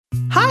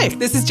Hi,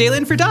 this is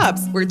Jalen for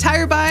Dobbs, where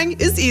tire buying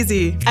is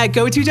easy. At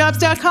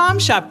GoToDobbs.com,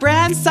 shop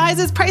brands,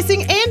 sizes,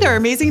 pricing, and our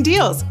amazing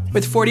deals.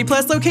 With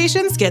 40-plus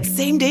locations, get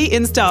same-day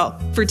install.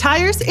 For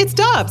tires, it's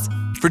Dobbs.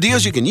 For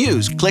deals you can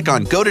use, click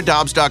on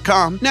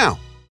GoToDobbs.com now.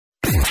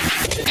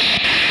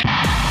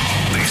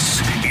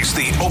 This is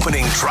the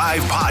Opening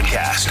Drive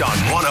Podcast on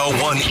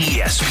 101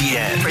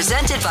 ESPN.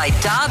 Presented by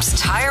Dobbs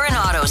Tire and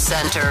Auto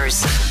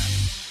Centers.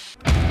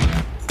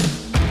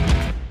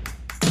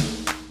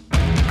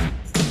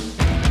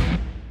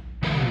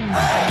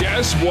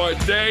 Guess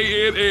what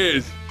day it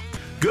is?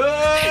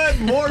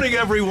 Good morning,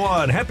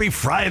 everyone. Happy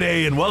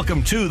Friday, and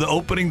welcome to the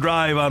Opening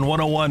Drive on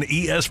 101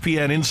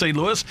 ESPN in St.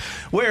 Louis,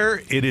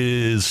 where it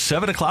is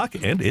 7 o'clock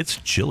and it's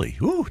chilly.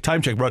 Ooh,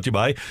 time check brought to you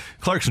by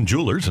Clarkson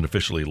Jewelers, an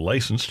officially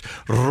licensed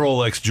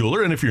Rolex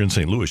jeweler. And if you're in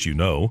St. Louis, you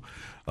know.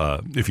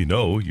 If you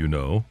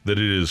know that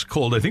it is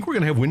cold. I think we're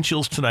going to have wind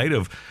chills tonight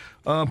of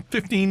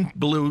 15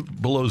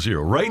 below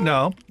zero. Right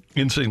now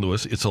in St.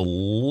 Louis, it's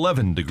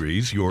 11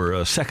 degrees.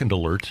 Your second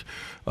alert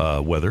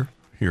weather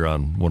here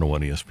on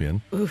 101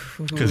 ESPN,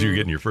 because you're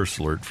getting your first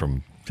alert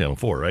from Channel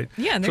 4, right?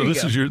 Yeah, there so you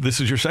this go. this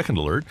is your second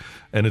alert,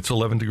 and it's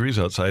 11 degrees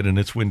outside, and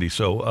it's windy.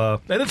 So,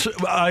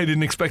 I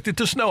didn't expect it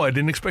to snow. I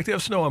didn't expect to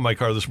have snow on my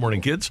car this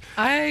morning, kids.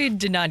 I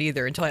did not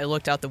either until I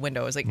looked out the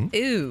window. I was like,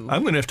 ooh.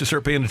 I'm going to have to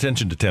start paying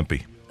attention to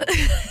Tempe.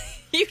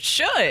 You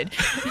should.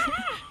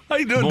 How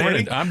you doing,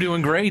 Morning. Danny? I'm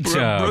doing great.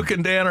 Brooke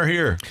and Dan are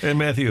here, and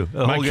Matthew.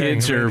 My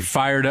kids are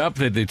fired up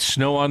that it's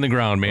snow on the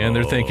ground, man.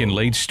 They're thinking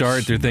late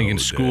start. They're thinking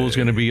school's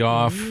going to be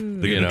off.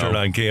 They're going to turn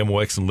on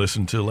KMOX and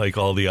listen to like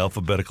all the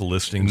alphabetical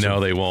listings.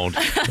 No, they won't.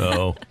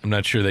 No. I'm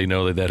not sure they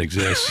know that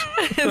exists.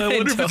 I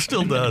wonder if it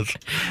still does.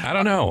 I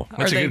don't know.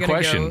 That's Are a they good gonna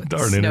question. Go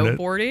Darn internet.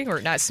 snowboarding,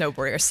 or not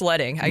snowboarding, or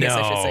sledding? I guess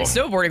I should say.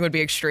 Snowboarding would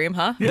be extreme,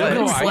 huh? Yeah, But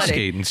They'll go ice sledding.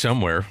 skating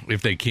somewhere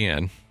if they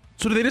can.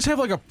 So do they just have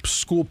like a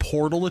school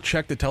portal to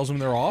check that tells them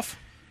they're off?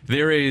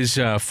 There is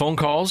phone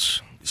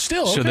calls.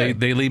 Still, So okay.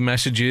 they leave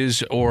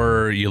messages,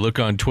 or you look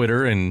on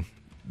Twitter and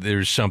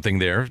there's something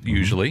there,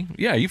 usually.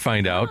 Yeah, you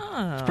find out.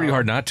 It's pretty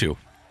hard not to.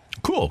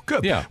 Cool,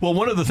 good. Yeah. Well,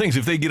 one of the things,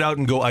 if they get out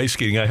and go ice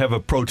skating, I have a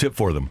pro tip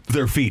for them.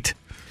 Their feet.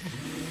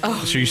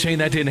 So you're saying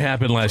that didn't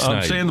happen last I'm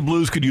night? saying the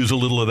Blues could use a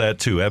little of that,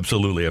 too,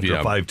 absolutely, after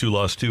Yeah. a 5-2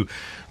 loss to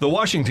the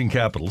Washington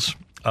Capitals,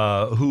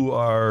 who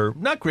are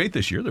not great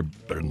this year. They're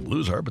better than the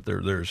Blues are, but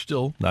they're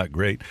still not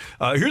great.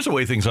 Here's the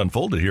way things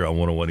unfolded here on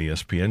 101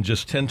 ESPN.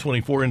 Just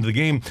 10:24 into the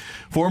game,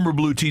 former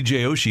Blue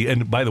TJ Oshie,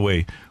 and by the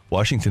way,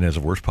 Washington has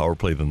a worse power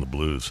play than the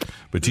Blues,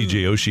 but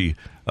TJ Oshie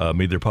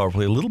made their power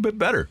play a little bit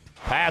better.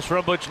 Pass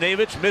from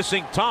Buchnevich,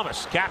 missing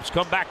Thomas. Caps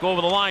come back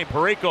over the line.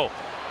 Parayko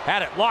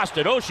had it, lost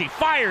it. Oshie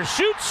fires,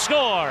 shoots,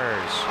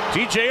 scores.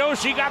 TJ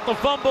Oshie got the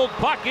fumbled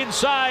puck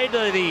inside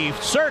the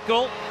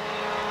circle.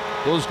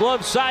 Goes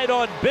glove side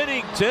on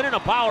Binnington, and a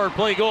power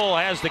play goal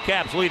has the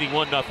Caps leading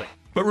 1-0.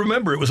 But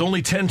remember, it was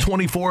only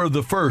 10:24 of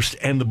the first,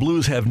 and the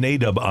Blues have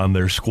Nadab on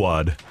their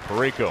squad.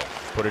 Parayko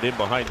put it in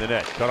behind the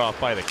net, cut off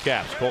by the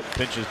Caps. Colton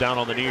pinches down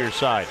on the near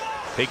side,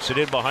 takes it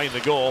in behind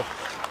the goal.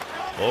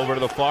 Over to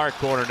the far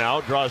corner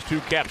now, draws two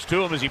Caps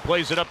to him as he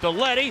plays it up to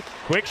Leddy.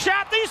 Quick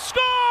shot, they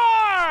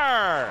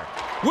score!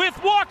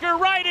 With Walker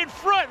right in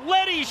front,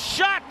 Leddy's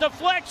shot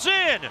deflects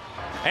in.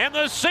 And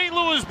the St.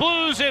 Louis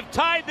Blues have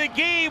tied the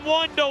game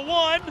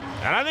 1-1.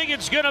 And I think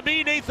it's going to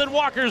be Nathan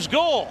Walker's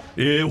goal.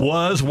 It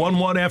was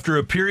 1-1 after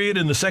a period.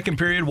 In the second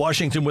period,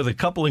 Washington with a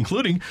couple,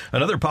 including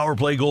another power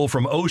play goal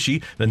from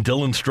Oshie. Then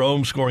Dylan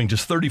Strome scoring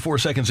just 34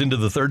 seconds into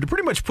the third to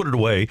pretty much put it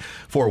away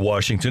for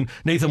Washington.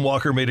 Nathan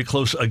Walker made it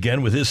close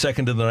again with his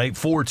second of the night,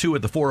 4-2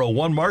 at the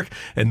 4:01 mark.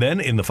 And then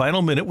in the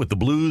final minute, with the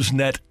Blues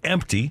net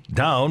empty,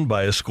 down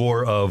by a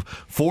score of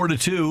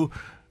 4-2,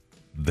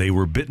 they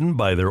were bitten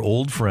by their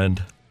old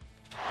friend.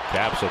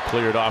 Caps have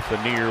cleared off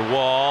the near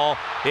wall.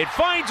 It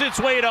finds its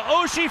way to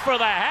Oshie for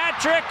the hat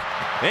trick,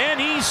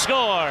 and he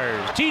scores.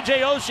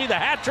 TJ Oshie the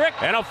hat trick,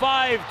 and a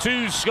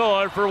 5-2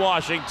 score for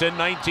Washington.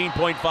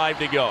 19.5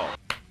 to go.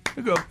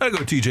 I go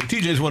TJ.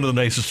 TJ's one of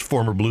the nicest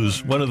former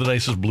Blues, one of the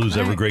nicest Blues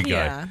ever. Great guy.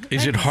 Yeah.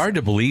 Is it hard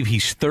to believe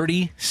he's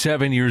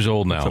 37 years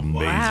old now? That's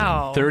amazing.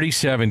 Wow.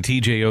 37,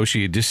 TJ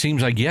Oshie. It just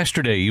seems like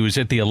yesterday. He was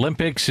at the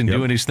Olympics and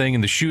doing his thing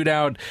in the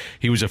shootout.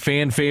 He was a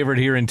fan favorite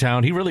here in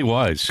town. He really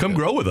was. Come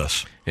grow with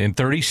us. And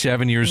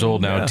 37 years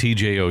old now, Yeah.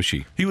 TJ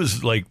Oshie. He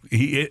was like,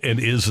 he and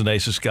is the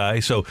nicest guy.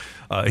 So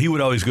he would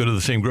always go to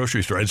the same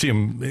grocery store. I'd see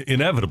him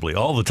inevitably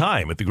all the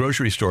time at the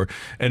grocery store.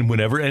 And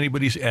whenever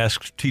anybody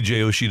asked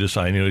TJ Oshie to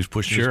sign, he's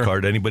pushing his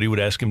card. Anybody would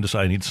ask him to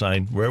sign, he'd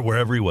sign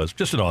wherever he was.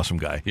 Just an awesome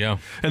guy. Yeah.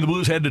 And the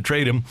Blues had to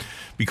trade him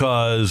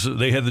because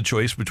they had the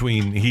choice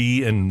between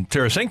he and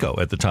Tarasenko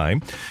at the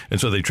time.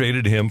 And so they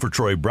traded him for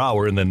Troy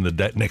Brouwer, and then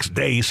the next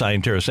day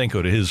signed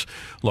Tarasenko to his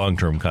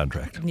long-term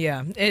contract.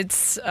 Yeah,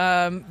 it's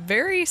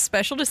very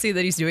special to see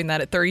that he's doing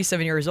that at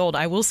 37 years old.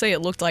 I will say it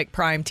looked like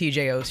prime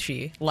TJ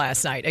Oshie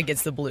last night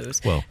against the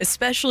Blues,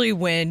 especially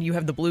when you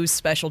have the Blues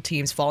special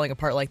teams falling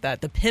apart like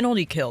that. The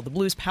penalty kill, the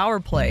Blues power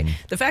play,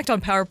 the fact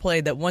on power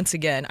play that once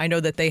again, I know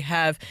that they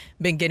have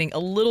been getting a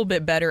little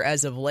bit better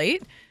as of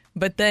late,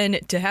 But then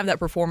to have that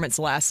performance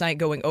last night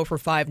going 0 for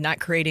 5, not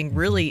creating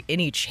really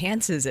any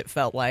chances, it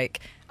felt like.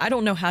 I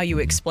don't know how you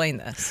explain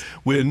this.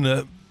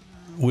 When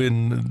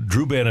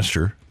Drew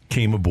Bannister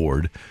came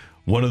aboard,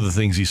 one of the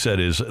things he said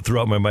is,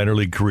 throughout my minor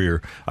league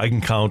career, I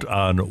can count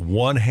on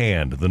one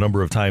hand the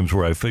number of times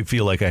where I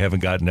feel like I haven't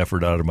gotten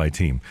effort out of my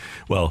team.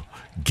 Well,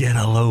 get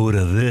a load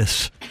of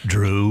this,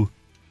 Drew.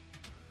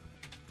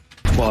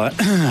 Well,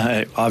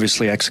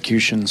 obviously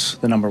execution's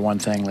the number one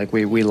thing. Like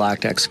we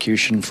lacked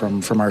execution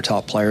from our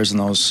top players in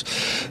those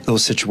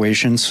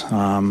situations.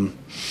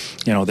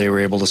 They were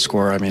able to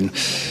score. I mean,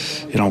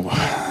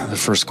 the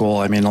first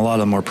goal, a lot of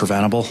them were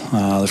preventable.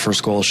 The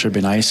first goal should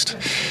be iced.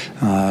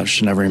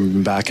 Should never even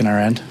been back in our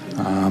end.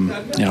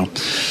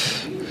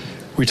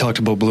 We talked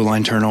about blue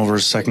line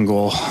turnovers, second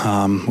goal.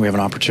 We have an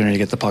opportunity to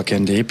get the puck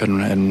in deep,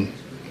 and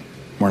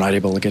we're not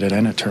able to get it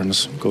in. It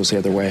goes the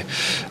other way.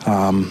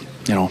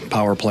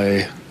 Power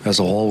play as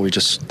a whole,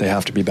 they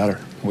have to be better.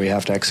 We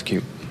have to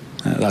execute.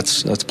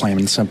 That's plain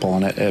and simple,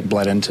 and it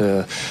bled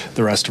into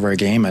the rest of our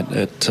game.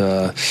 It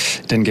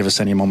didn't give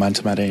us any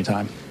momentum at any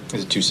time.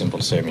 Is it too simple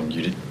to say?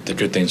 The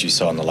good things you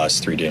saw in the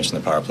last 3 games in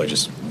the power play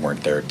just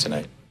weren't there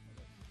tonight.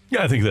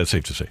 Yeah, I think that's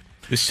safe to say.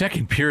 The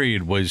second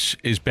period was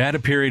as bad a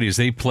period as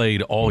they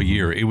played all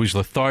year. It was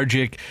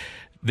lethargic.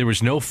 There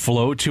was no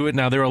flow to it.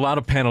 Now, there are a lot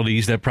of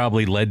penalties that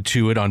probably led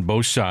to it on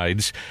both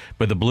sides,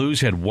 but the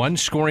Blues had one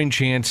scoring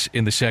chance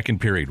in the second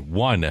period.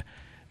 One.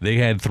 They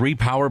had 3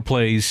 power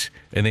plays,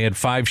 and they had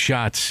 5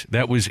 shots.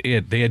 That was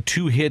it. They had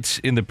 2 hits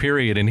in the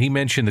period, and he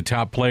mentioned the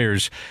top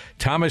players.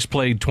 Thomas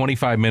played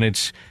 25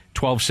 minutes,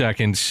 12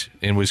 seconds,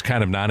 and was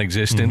kind of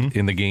non-existent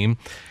in the game.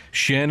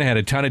 Shen had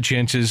a ton of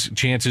chances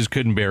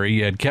couldn't bury.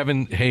 You had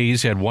Kevin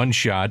Hayes had 1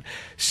 shot.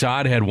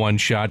 Saad had 1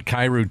 shot.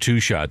 Kyrou 2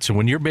 shots. So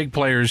when your big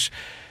players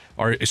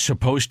are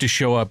supposed to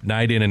show up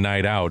night in and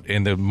night out,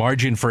 and the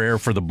margin for error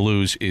for the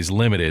Blues is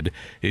limited,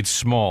 it's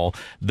small,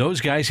 those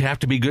guys have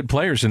to be good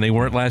players, and they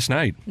weren't last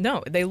night.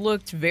 No, they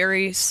looked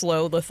very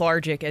slow,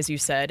 lethargic, as you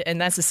said,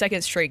 and that's the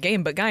second straight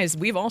game. But guys,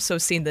 we've also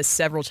seen this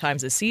several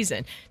times this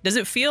season. Does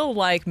it feel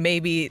like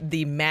maybe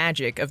the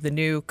magic of the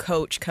new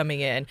coach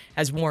coming in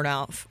has worn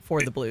out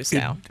for the Blues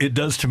now? It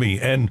does to me,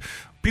 and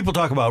people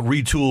talk about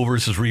retool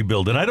versus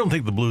rebuild, and I don't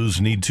think the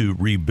Blues need to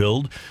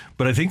rebuild,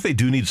 but I think they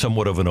do need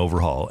somewhat of an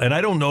overhaul. And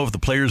I don't know if the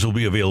players will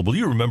be available.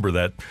 You remember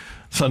that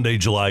Sunday,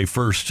 July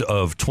 1st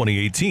of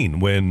 2018,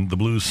 when the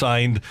Blues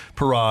signed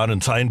Perron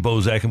and signed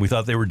Bozak, and we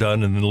thought they were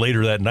done. And then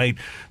later that night,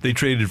 they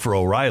traded for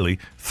O'Reilly.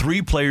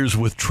 3 players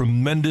with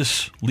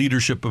tremendous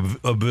leadership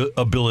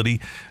ability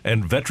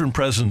and veteran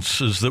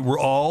presences that were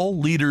all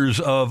leaders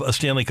of a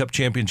Stanley Cup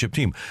championship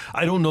team.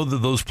 I don't know that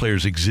those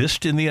players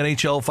exist in the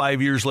NHL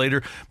 5 years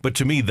later, but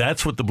to me,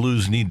 that's what the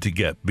Blues need to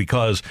get,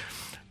 because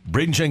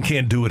Brayden Schenn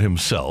can't do it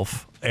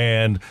himself.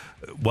 And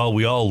while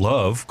we all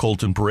love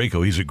Colton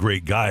Parayko, he's a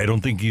great guy. I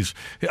don't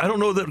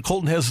know that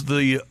Colton has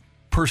the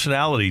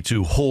personality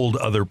to hold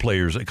other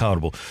players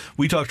accountable.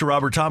 We talk to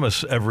Robert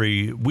Thomas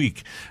every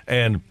week,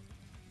 and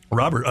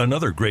Robert,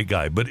 another great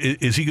guy, but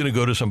is he going to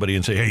go to somebody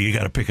and say, hey, you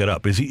got to pick it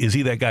up? Is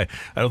he that guy?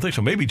 I don't think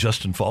so. Maybe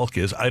Justin Falk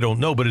is. I don't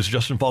know, but is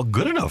Justin Falk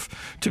good enough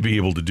to be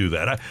able to do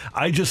that?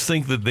 I just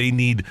think that they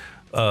need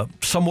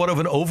somewhat of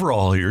an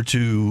overhaul here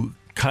to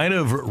kind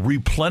of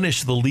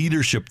replenish the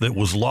leadership that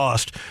was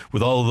lost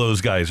with all of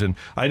those guys. And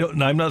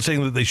I'm not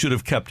saying that they should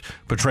have kept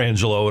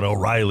Pietrangelo and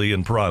O'Reilly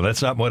and Perron.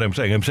 That's not what I'm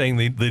saying. I'm saying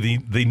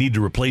they need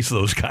to replace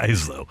those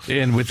guys, though.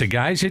 And with the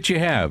guys that you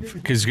have,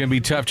 because it's going to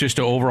be tough just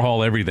to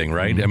overhaul everything,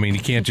 right? I mean,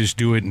 you can't just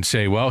do it and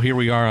say, well, here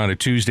we are on a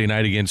Tuesday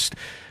night against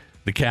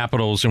the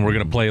Capitals, and we're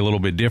going to play a little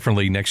bit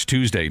differently next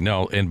Tuesday.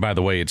 No, and by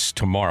the way, it's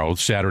tomorrow,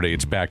 Saturday.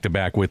 It's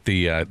back-to-back with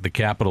the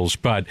Capitals.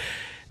 But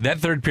that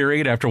third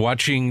period, after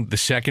watching the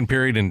second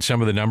period and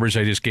some of the numbers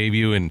I just gave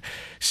you and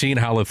seeing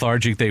how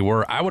lethargic they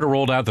were, I would have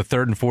rolled out the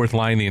third and fourth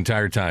line the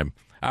entire time.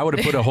 I would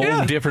have put a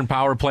whole different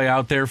power play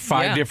out there,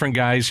 5 different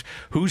guys.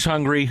 Who's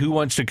hungry? Who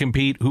wants to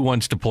compete? Who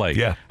wants to play?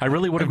 Yeah. I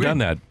really would have done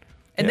that.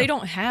 And they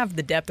don't have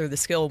the depth or the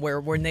skill where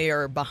when they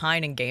are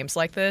behind in games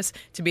like this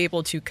to be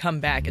able to come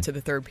back into the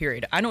third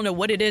period. I don't know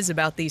what it is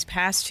about these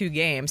past 2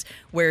 games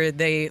where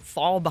they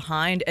fall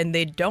behind and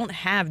they don't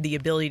have the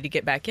ability to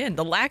get back in.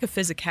 The lack of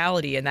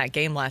physicality in that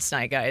game last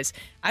night, guys,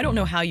 I don't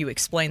know how you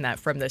explain that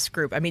from this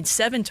group. I mean,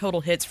 7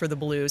 total hits for the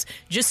Blues,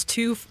 just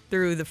 2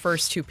 through the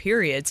first 2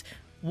 periods.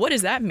 What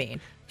does that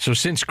mean? So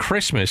since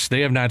Christmas,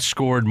 they have not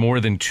scored more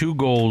than 2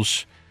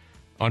 goals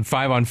on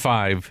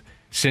 5-on-5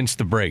 since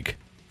the break.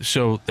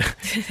 So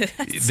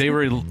they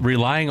were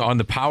relying on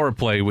the power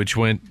play, which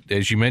went,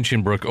 as you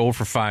mentioned, Brooke, 0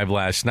 for 5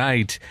 last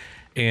night.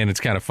 And it's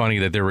kind of funny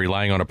that they're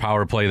relying on a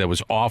power play that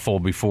was awful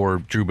before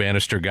Drew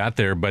Bannister got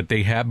there. But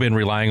they have been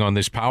relying on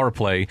this power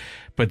play,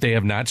 but they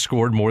have not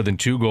scored more than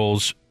 2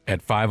 goals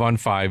at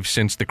 5-on-5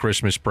 since the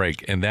Christmas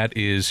break, and that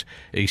is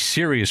a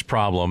serious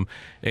problem.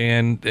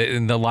 And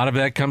a lot of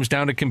that comes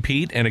down to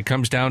compete, and it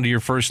comes down to your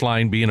first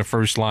line being a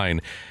first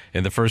line.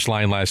 And the first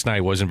line last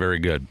night wasn't very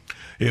good.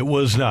 It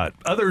was not.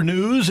 Other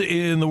news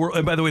in the world,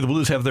 and by the way, the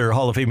Blues have their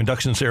Hall of Fame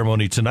induction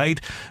ceremony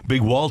tonight.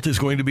 Big Walt is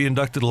going to be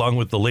inducted along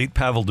with the late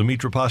Pavel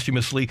Demitra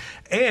posthumously,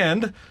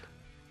 and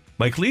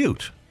Mike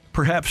Liut,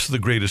 perhaps the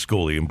greatest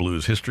goalie in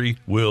Blues history,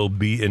 will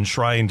be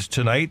enshrined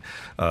tonight.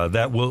 And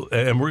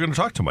we're going to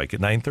talk to Mike at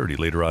 9:30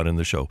 later on in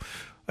the show.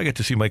 I got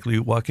to see Mike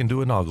Liut walk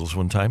into a Noggles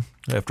one time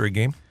after a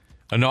game.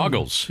 A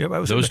Noggles. Yep,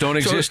 those don't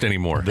exist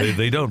anymore.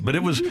 They don't. But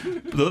it was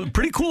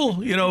pretty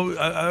cool. You know,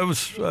 I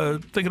was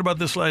thinking about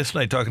this last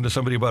night, talking to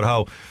somebody about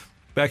how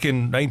back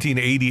in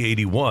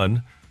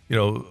 1980-81, you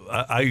know,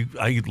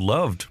 I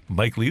loved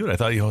Mike Liut. I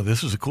thought,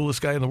 this is the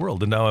coolest guy in the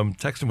world. And now I'm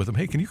texting with him,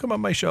 hey, can you come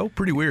on my show?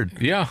 Pretty weird.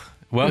 Yeah.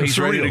 Well, he's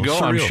ready to go,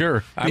 I'm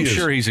sure. I'm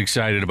sure he's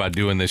excited about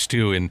doing this,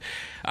 too. And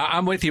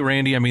I'm with you,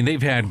 Randy. I mean, they've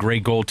had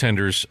great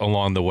goaltenders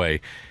along the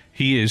way.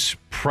 He is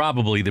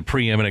probably the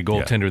preeminent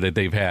goaltender that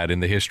they've had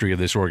in the history of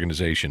this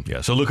organization.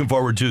 Yeah, so looking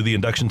forward to the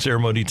induction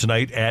ceremony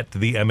tonight at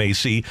the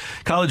MAC.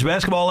 College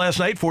basketball last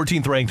night,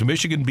 14th ranked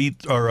Michigan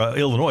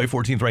Illinois.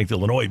 14th ranked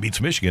Illinois beats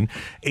Michigan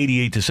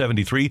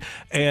 88-73.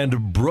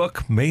 And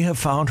Brooke may have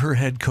found her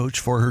head coach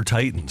for her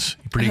Titans.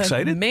 You pretty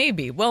excited?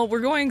 Maybe. Well, we're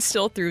going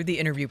still through the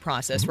interview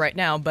process right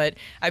now, but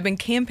I've been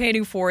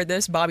campaigning for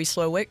this. Bobby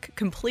Slowick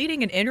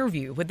completing an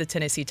interview with the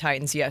Tennessee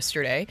Titans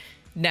yesterday.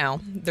 Now,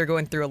 they're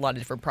going through a lot of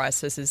different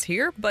processes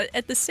here, but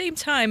at the same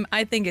time,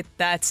 I think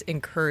that's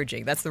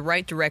encouraging. That's the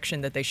right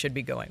direction that they should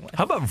be going with.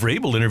 How about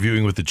Vrabel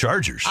interviewing with the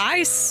Chargers?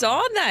 I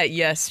saw that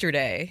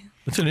yesterday.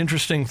 That's an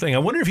interesting thing. I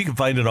wonder if you can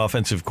find an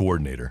offensive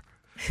coordinator.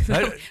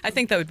 I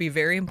think that would be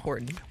very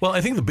important. Well,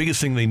 I think the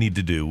biggest thing they need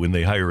to do when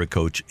they hire a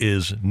coach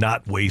is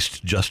not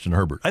waste Justin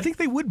Herbert. I think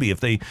they would be if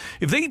they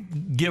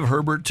give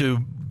Herbert to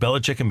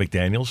Belichick and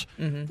McDaniels.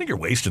 I think you're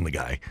wasting the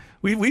guy.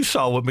 We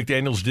saw what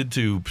McDaniels did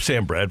to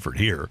Sam Bradford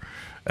here,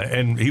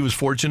 and he was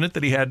fortunate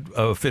that he had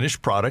a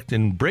finished product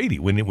in Brady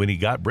when he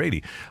got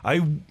Brady.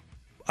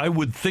 I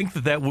would think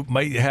that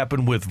might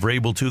happen with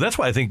Vrabel, too. That's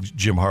why I think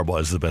Jim Harbaugh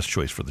is the best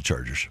choice for the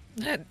Chargers.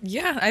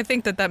 Yeah, I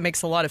think that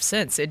makes a lot of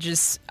sense.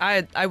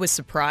 I was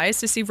surprised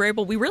to see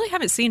Vrabel. We really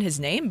haven't seen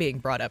his name being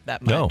brought up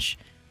that much.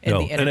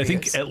 No. And I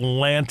think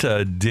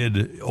Atlanta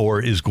did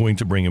or is going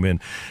to bring him in.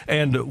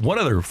 And one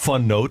other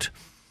fun note,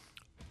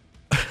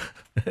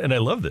 and I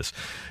love this.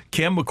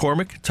 Cam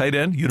McCormick, tight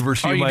end,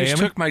 University of Miami. You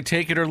just took my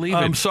take it or leave it.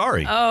 I'm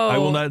sorry. I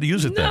will not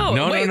use it then.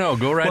 No.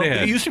 Go right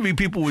ahead. It used to be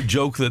people would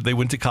joke that they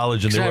went to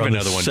college and they were on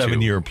a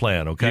 7-year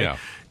plan, okay? Yeah.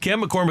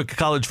 Cam McCormick, a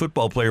college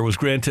football player, was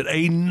granted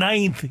a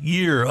 9th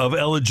year of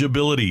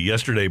eligibility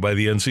yesterday by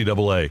the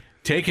NCAA.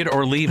 Take it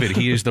or leave it.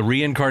 He is the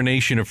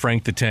reincarnation of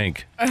Frank the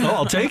Tank. Oh,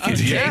 I'll take it.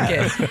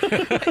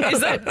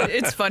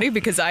 It's funny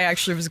because I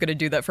actually was going to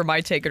do that for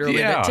my take it or leave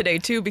it today,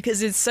 too,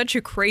 because it's such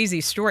a crazy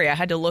story. I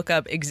had to look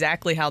up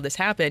exactly how this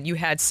happened. You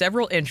had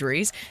several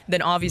injuries.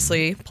 Then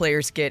obviously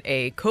players get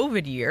a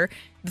COVID year.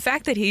 The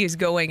fact that he is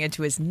going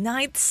into his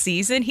 9th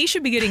season, he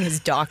should be getting his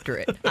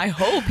doctorate. I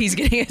hope he's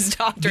getting his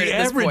doctorate the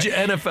at this point. The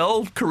average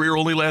NFL career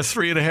only lasts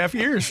 3.5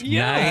 years.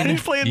 Yeah.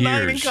 He's playing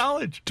 9 in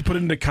college. To put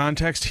it into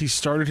context, he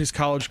started his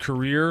college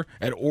career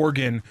at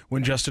Oregon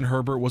when Justin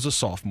Herbert was a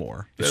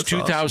sophomore. It's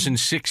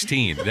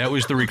 2016. Awesome. That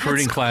was the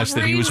recruiting class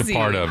that he was a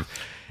part of.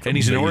 And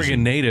he's amazing. An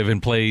Oregon native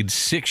and played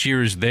 6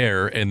 years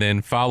there and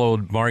then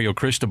followed Mario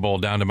Cristobal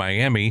down to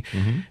Miami.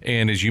 Mm-hmm.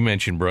 And as you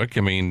mentioned, Brooke,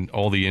 I mean,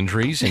 all the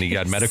injuries, and he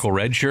got medical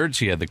red shirts.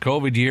 He had the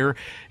COVID year.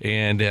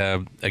 And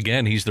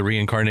again, he's the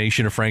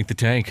reincarnation of Frank the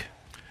Tank.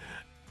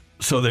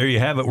 So there you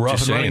have it. We're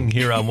off and running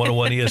here on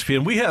 101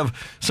 ESPN. We have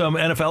some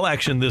NFL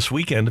action this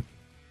weekend.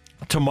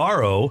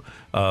 Tomorrow,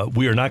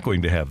 we are not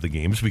going to have the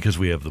games because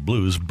we have the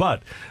Blues.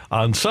 But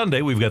on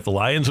Sunday, we've got the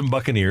Lions and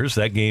Buccaneers.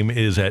 That game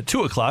is at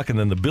 2 o'clock. And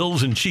then the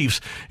Bills and Chiefs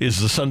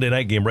is the Sunday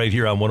night game right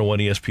here on 101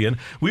 ESPN.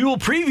 We will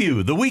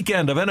preview the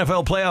weekend of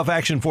NFL playoff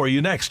action for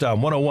you next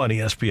on 101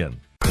 ESPN.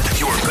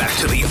 You're back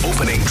to the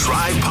Opening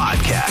Drive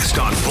podcast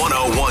on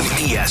 101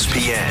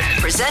 ESPN.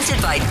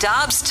 Presented by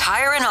Dobbs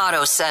Tire and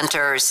Auto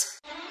Centers.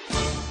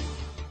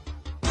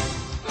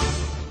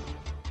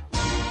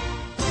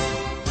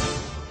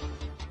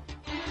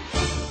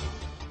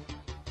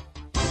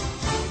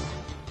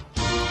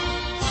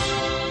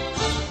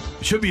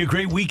 Should be a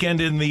great weekend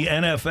in the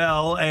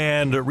NFL,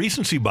 and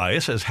recency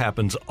bias, as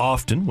happens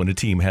often when a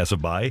team has a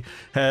bye,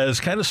 has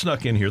kind of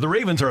snuck in here. The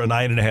Ravens are a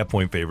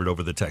 9.5-point favorite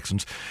over the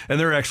Texans, and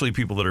there are actually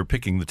people that are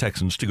picking the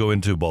Texans to go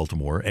into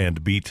Baltimore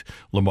and beat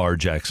Lamar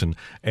Jackson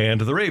and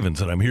the Ravens.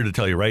 And I'm here to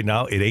tell you right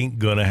now, it ain't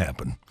going to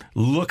happen.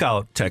 Look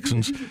out,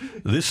 Texans.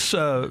 This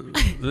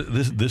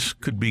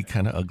could be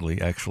kind of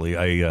ugly, actually.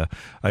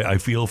 I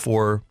feel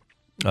for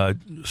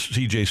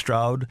C.J.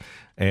 Stroud,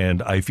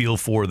 and I feel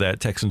for that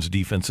Texans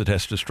defense that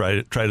has to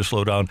try to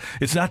slow down.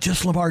 It's not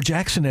just Lamar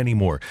Jackson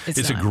anymore.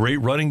 It's a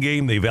great running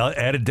game. They've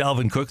added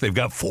Dalvin Cook. They've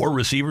got 4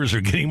 receivers.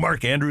 They're getting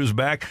Mark Andrews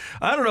back.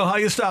 I don't know how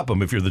you stop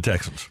them if you're the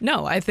Texans.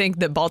 No, I think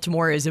that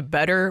Baltimore is a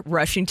better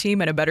rushing team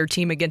and a better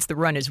team against the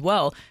run as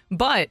well.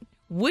 But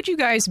would you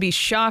guys be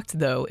shocked,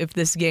 though, if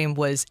this game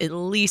was at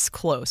least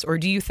close? Or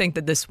do you think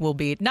that this will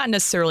be not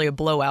necessarily a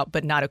blowout,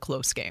 but not a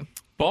close game?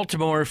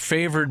 Baltimore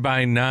favored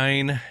by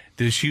 9.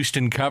 Does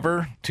Houston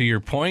cover, to your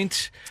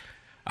point?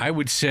 I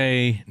would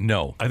say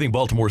no. I think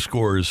Baltimore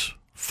scores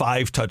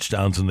 5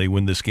 touchdowns and they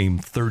win this game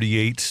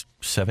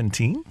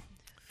 38-17.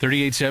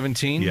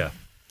 38-17? Yeah.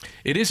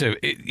 It is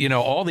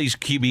all these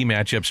QB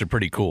matchups are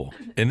pretty cool.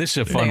 And this is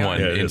a fun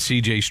one in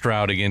C.J.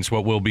 Stroud against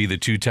what will be the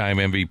 2-time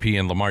MVP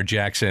and Lamar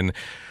Jackson.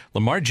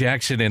 Lamar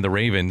Jackson and the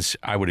Ravens,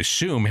 I would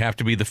assume, have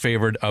to be the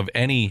favorite of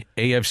any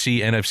AFC,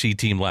 NFC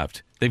team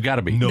left. They've got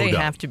to be. They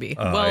have to be.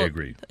 I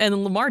agree.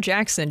 And Lamar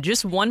Jackson,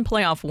 just one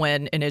playoff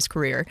win in his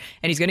career,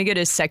 and he's going to get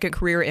his second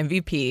career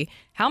MVP.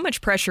 How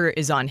much pressure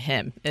is on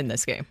him in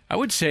this game? I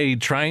would say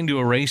trying to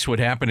erase what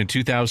happened in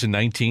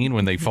 2019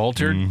 when they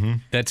faltered,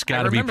 that's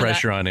got to be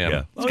pressure on him.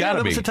 Yeah. It's got to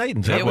that be. was the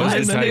Titans. It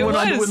was. And they went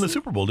on to win the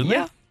Super Bowl, didn't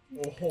they?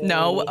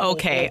 No,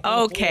 okay,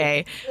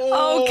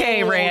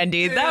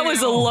 Randy, that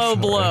was a low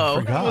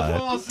blow.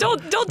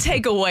 Don't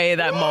take away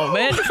that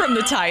moment from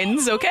the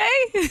Titans, okay?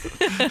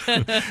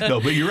 No,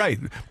 but you're right.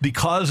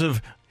 Because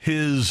of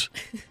his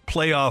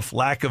playoff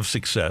lack of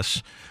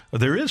success,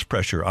 there is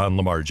pressure on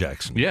Lamar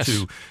Jackson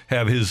to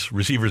have his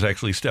receivers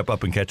actually step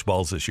up and catch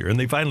balls this year. And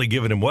they finally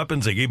given him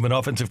weapons. They gave him an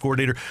offensive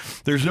coordinator.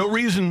 There's no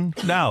reason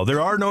now.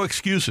 There are no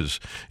excuses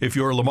if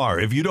you're Lamar.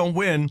 If you don't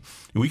win,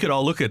 we could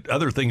all look at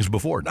other things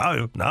before.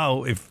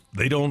 Now if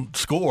they don't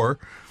score,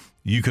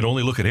 you can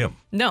only look at him.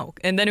 No,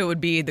 and then it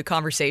would be the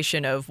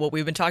conversation of what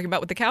we've been talking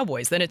about with the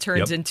Cowboys. Then it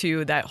turns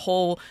into that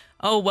whole,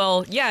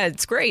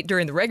 it's great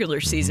during the regular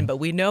season, but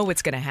we know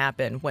what's going to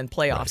happen when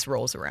playoffs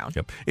rolls around.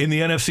 Yep. In the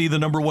NFC, the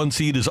number 1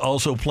 seed is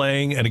also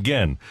playing. And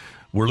again,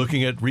 we're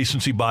looking at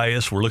recency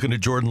bias. We're looking at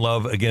Jordan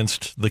Love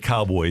against the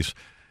Cowboys.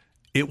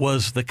 It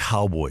was the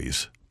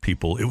Cowboys,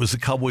 people. It was the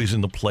Cowboys in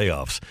the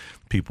playoffs,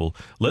 people.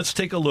 Let's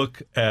take a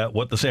look at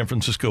what the San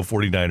Francisco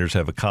 49ers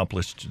have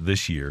accomplished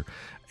this year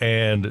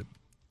and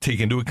take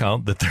into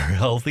account that they're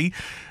healthy.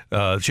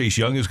 Chase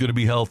Young is going to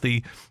be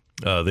healthy.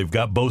 They've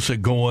got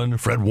Bosa going.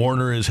 Fred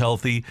Warner is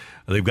healthy.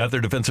 They've got their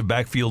defensive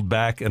backfield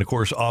back. And, of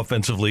course,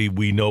 offensively,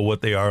 we know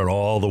what they are and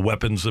all the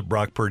weapons that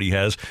Brock Purdy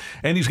has.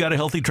 And he's got a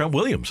healthy Trent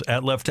Williams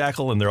at left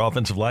tackle, and their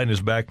offensive line is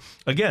back.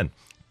 Again,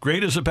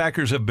 great as the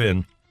Packers have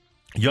been,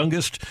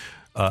 youngest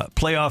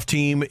playoff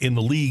team in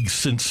the league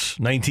since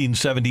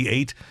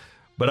 1978.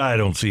 But I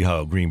don't see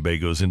how Green Bay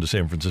goes into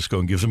San Francisco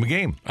and gives them a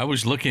game. I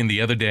was looking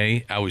the other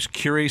day. I was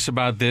curious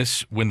about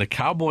this. When the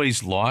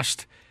Cowboys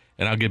lost,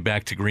 and I'll get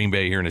back to Green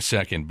Bay here in a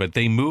second, but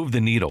they moved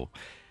the needle.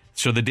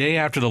 So the day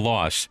after the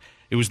loss,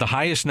 it was the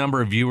highest number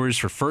of viewers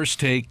for First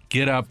Take,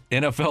 Get Up,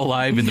 NFL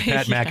Live, and the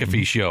Pat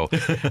McAfee Show.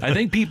 I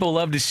think people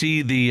love to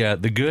see the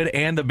good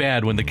and the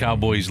bad when the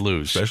Cowboys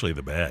lose. Especially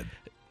the bad.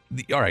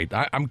 All right,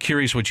 I'm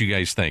curious what you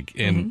guys think.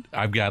 And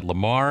I've got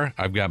Lamar,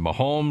 I've got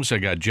Mahomes, I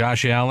got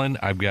Josh Allen,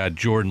 I've got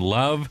Jordan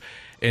Love,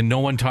 and no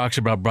one talks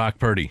about Brock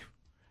Purdy.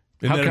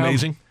 Isn't that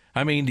amazing?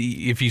 I mean,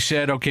 if you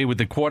said, okay, with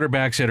the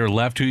quarterbacks that are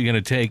left, who are you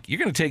going to take? You're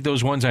going to take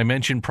those ones I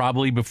mentioned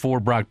probably before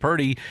Brock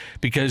Purdy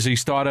because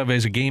he's thought of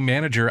as a game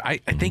manager. I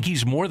think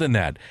he's more than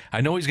that.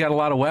 I know he's got a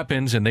lot of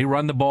weapons, and they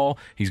run the ball.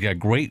 He's got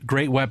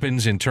great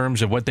weapons in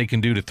terms of what they can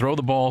do to throw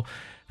the ball.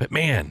 But,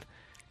 man,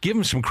 give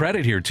him some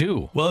credit here,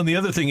 too. Well, and the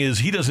other thing is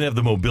he doesn't have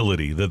the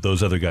mobility that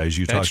those other guys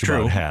you talked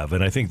about have.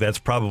 And I think that's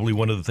probably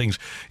one of the things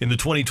in the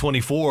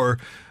 2024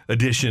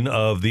 edition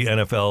of the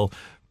NFL.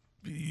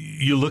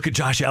 You look at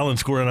Josh Allen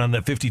scoring on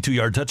that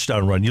 52-yard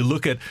touchdown run. You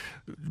look at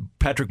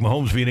Patrick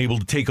Mahomes being able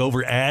to take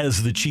over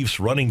as the Chiefs'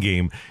 running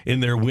game in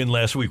their win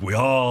last week. We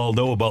all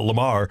know about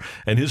Lamar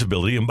and his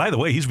ability. And by the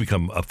way, he's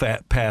become a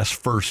fat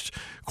pass-first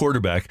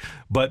quarterback.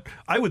 But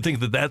I would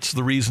think that that's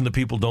the reason that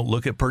people don't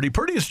look at Purdy.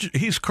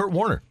 He's Kurt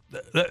Warner.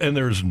 And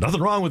there's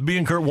nothing wrong with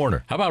being Kurt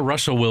Warner. How about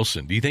Russell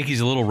Wilson? Do you think he's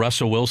a little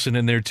Russell Wilson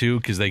in there,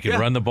 too? Because they can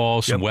run the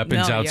ball, some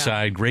weapons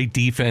outside, great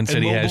defense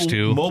and that he has,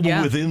 too.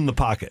 Mobile within the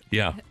pocket.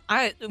 Yeah.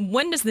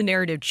 When does the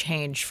narrative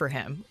change for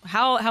him?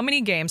 How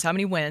many games, how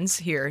many wins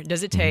here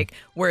does it take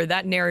where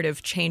that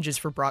narrative changes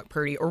for Brock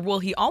Purdy? Or will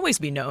he always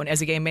be known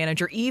as a game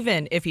manager,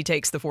 even if he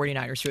takes the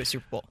 49ers to a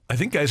Super Bowl? I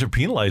think guys are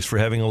penalized for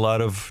having a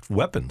lot of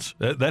weapons.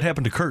 That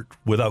happened to Kurt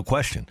without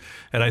question.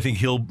 And I think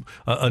he'll,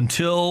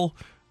 until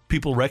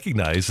people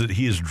recognize that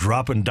he is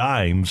dropping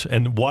dimes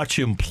and watch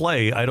him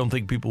play, I don't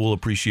think people will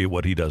appreciate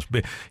what he does.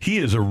 But he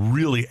is a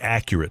really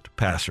accurate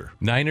passer.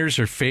 Niners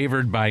are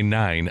favored by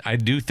 9. I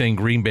do think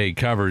Green Bay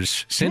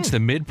covers since the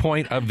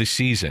midpoint of the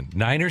season.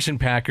 Niners and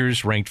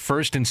Packers ranked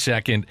first and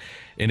second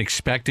in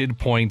expected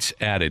points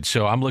added.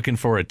 So I'm looking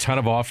for a ton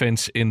of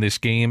offense in this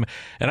game.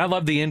 And I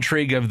love the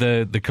intrigue of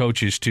the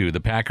coaches, too.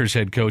 The Packers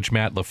head coach,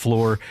 Matt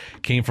LaFleur,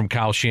 came from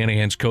Kyle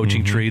Shanahan's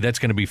coaching tree. That's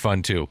going to be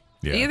fun, too.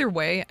 Yeah. Either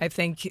way, I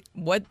think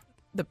what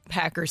the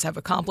Packers have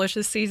accomplished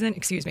this season,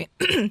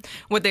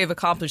 what they've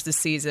accomplished this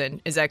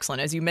season is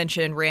excellent. As you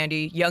mentioned,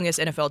 Randy, youngest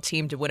NFL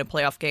team to win a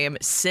playoff game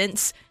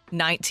since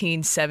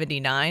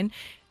 1979.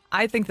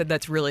 I think that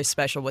that's really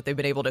special what they've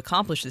been able to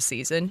accomplish this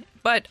season,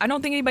 but I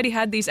don't think anybody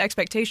had these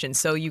expectations,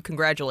 so you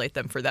congratulate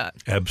them for that.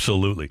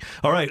 Absolutely.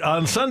 All right,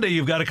 on Sunday,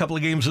 you've got a couple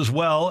of games as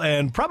well,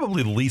 and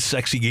probably the least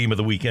sexy game of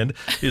the weekend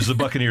is the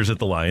Buccaneers at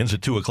the Lions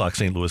at 2 o'clock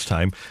St. Louis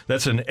time.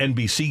 That's an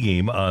NBC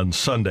game on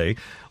Sunday.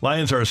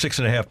 Lions are a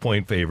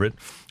 6.5-point favorite,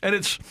 and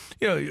it's,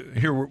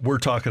 here we're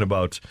talking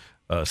about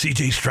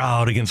C.J.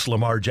 Stroud against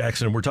Lamar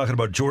Jackson, and we're talking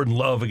about Jordan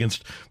Love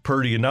against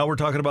Purdy, and now we're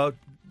talking about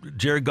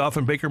Jared Goff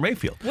and Baker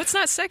Mayfield. What's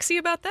not sexy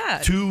about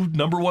that? 2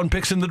 number 1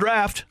 picks in the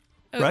draft,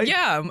 right?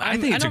 Yeah. I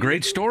think it's a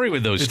great story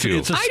with those two.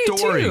 It's a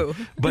story,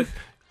 but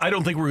I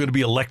don't think we're going to be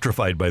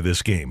electrified by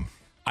this game.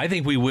 I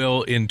think we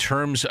will in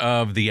terms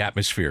of the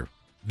atmosphere.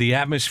 The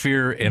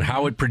atmosphere and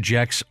how it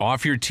projects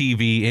off your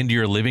TV into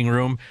your living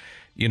room.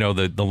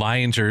 The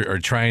Lions are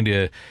trying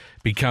to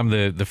become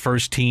the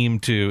first team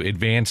to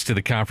advance to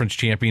the conference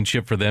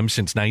championship for them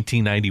since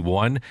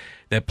 1991.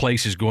 That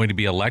place is going to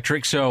be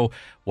electric. So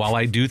while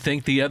I do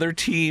think the other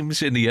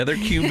teams and the other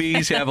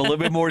QBs have a little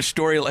bit more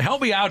story,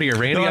 help me out here,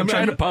 Randy. I'm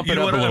trying to pump it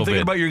up a little bit. I'm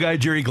thinking about your guy,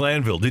 Jerry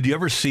Glanville. Did you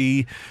ever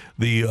see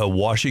the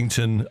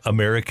Washington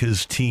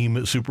America's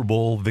Team Super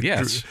Bowl victory?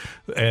 Yes.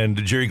 And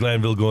Jerry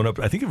Glanville going up,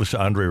 I think it was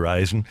to Andre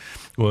Rison,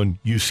 going,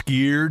 you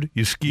scared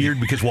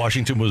because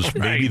Washington was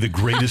maybe the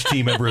greatest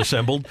team ever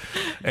assembled.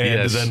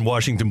 And then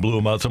Washington blew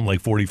them out something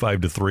like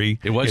 45-3.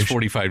 It was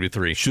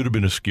 45-3. Should have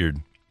been a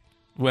scared.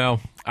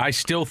 Well, I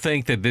still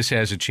think that this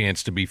has a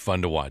chance to be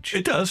fun to watch.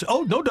 It does.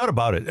 Oh, no doubt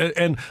about it.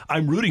 And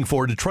I'm rooting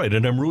for Detroit,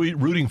 and I'm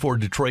rooting for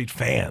Detroit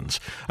fans.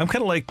 I'm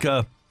kind of like,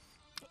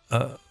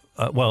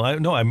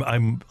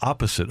 I'm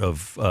opposite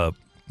of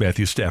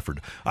Matthew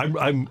Stafford.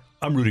 I'm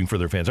rooting for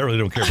their fans. I really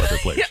don't care about their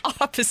players.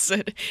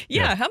 Opposite.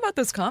 Yeah. How about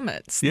those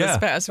comments this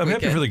past I'm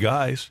weekend? happy for the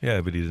guys.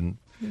 Yeah, but he doesn't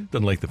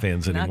like the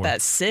fans anymore. Not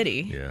that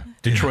city. Yeah.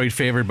 Detroit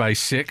favored by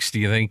 6. Do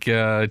you think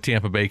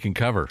Tampa Bay can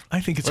cover? I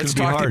think it's going to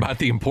be hard. hard. Let's talk about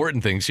the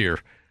important things here.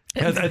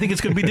 I think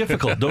it's going to be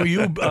difficult, don't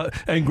you?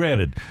 And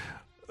granted,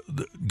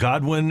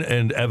 Godwin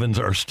and Evans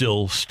are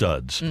still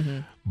studs. Mm-hmm.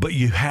 But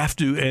you have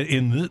to,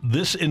 in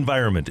this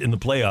environment, in the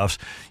playoffs,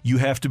 you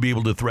have to be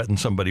able to threaten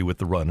somebody with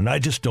the run. And I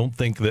just don't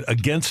think that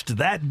against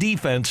that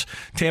defense,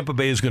 Tampa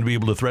Bay is going to be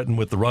able to threaten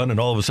with the run. And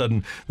all of a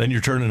sudden, then you're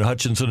turning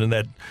Hutchinson and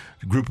that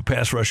group of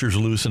pass rushers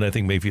loose, and I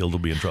think Mayfield will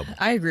be in trouble.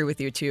 I agree with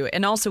you, too.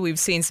 And also, we've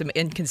seen some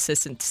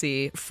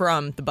inconsistency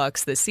from the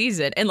Bucs this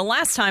season. And the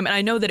last time, and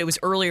I know that it was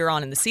earlier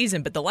on in the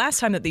season, but the last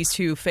time that these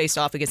two faced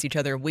off against each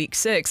other in Week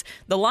 6,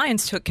 the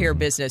Lions took care of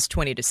business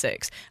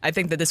 20-6. I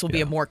think that this will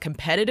be a more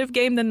competitive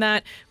game than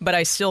that, but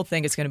I still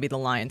think it's going to be the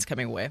Lions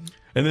coming away.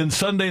 And then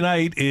Sunday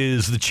night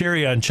is the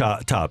cherry on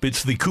top.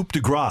 It's the Coupe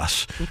de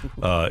Grace.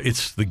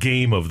 It's the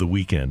game of the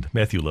weekend.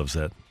 Matthew loves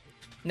that.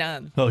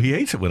 None. Oh, he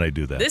hates it when I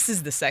do that. This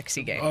is the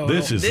sexy game. Oh,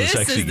 this is the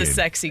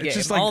sexy game. It's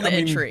just like, all the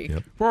entry.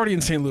 Yep. We're already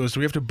in St. Louis.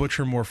 Do we have to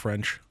butcher more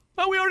French?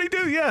 Oh, we already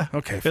do, yeah.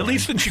 Okay, fine. At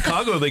least in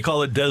Chicago, they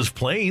call it Des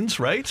Plaines,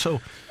 right?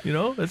 So,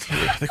 that's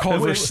they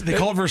call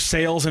it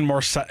Versailles and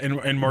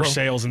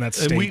Marseilles in that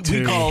state. And we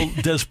too. call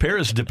Des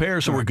Paris de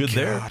Paris, so we're good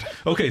there.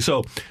 Okay,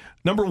 so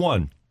number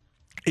one.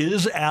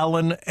 Is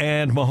Allen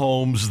and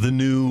Mahomes the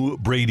new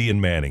Brady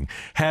and Manning?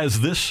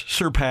 Has this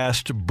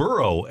surpassed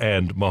Burrow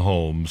and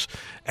Mahomes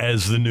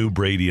as the new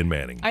Brady and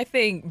Manning? I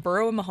think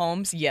Burrow and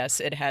Mahomes, yes,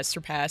 it has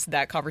surpassed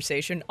that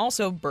conversation.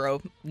 Also,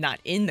 Burrow not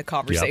in the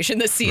conversation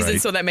this season,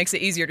 so that makes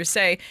it easier to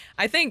say.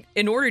 I think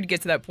in order to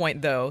get to that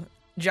point, though,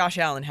 Josh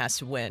Allen has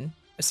to win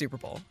a Super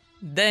Bowl.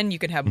 Then you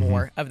can have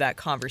more of that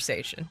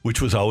conversation.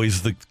 Which was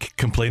always the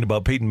complaint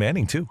about Peyton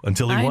Manning, too,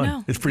 until he won.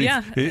 Know. It's pretty,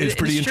 it's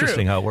pretty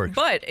interesting how it works.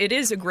 But it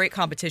is a great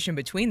competition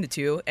between the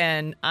two,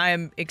 and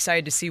I'm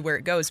excited to see where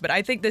it goes. But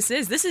I think this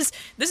is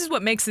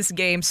what makes this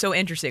game so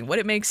interesting, what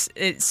it makes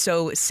it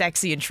so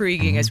sexy,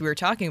 intriguing, as we were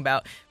talking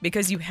about,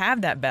 because you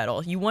have that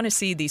battle. You want to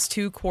see these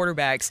two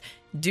quarterbacks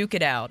duke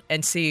it out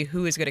and see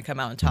who is going to come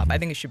out on top. I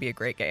think it should be a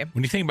great game.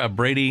 When you think about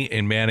Brady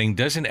and Manning,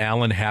 doesn't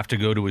Allen have to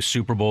go to a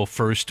Super Bowl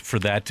first for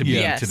that to be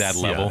to that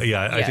level?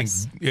 Yeah, I think,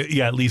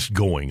 at least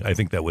going. I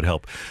think that would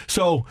help.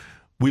 So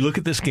we look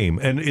at this game,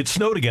 and it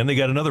snowed again. They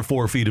got another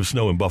 4 feet of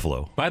snow in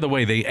Buffalo. By the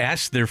way, they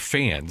asked their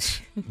fans,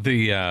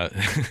 the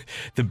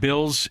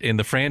Bills and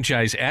the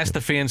franchise asked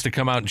the fans to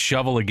come out and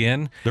shovel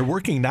again. They're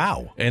working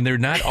now. And they're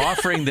not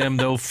offering them,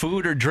 though,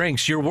 food or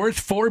drinks. You're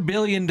worth $4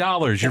 billion,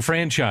 your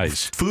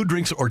franchise. Food,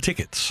 drinks, or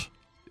tickets.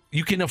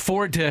 You can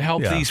afford to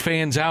help these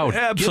fans out.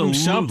 Absolutely. Give them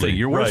something.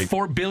 You're worth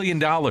 $4 billion.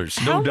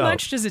 How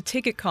much does a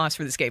ticket cost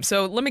for this game?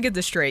 So let me get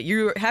this straight.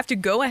 You have to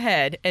go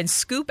ahead and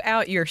scoop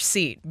out your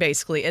seat,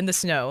 basically, in the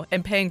snow,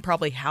 and paying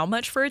probably how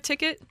much for a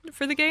ticket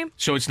for the game?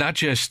 So it's not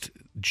just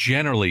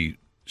generally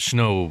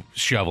snow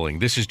shoveling.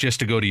 This is just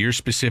to go to your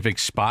specific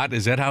spot.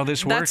 Is that how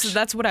this works?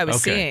 That's what I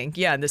was seeing,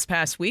 this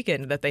past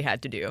weekend that they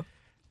had to do.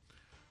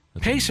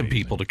 Pay some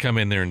people to come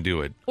in there and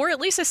do it. Or at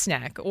least a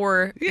snack,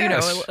 or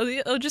Yes.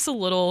 just a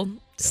little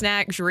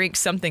snack, drink,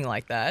 something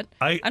like that.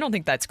 I don't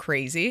think that's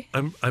crazy.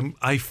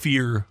 I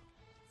fear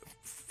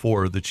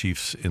for the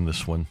Chiefs in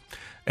this one,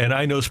 and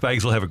I know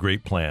Spags will have a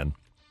great plan.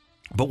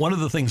 But one of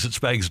the things that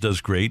Spags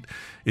does great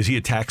is he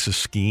attacks a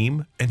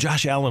scheme, and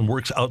Josh Allen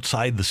works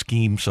outside the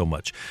scheme so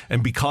much.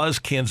 And because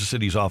Kansas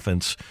City's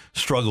offense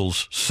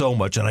struggles so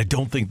much, and I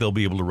don't think they'll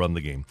be able to run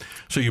the game,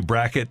 so you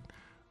bracket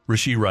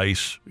Rashee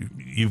Rice.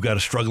 You've got a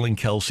struggling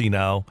Kelsey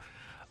now.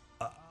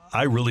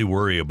 I really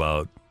worry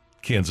about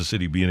Kansas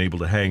City being able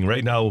to hang.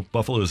 Right now,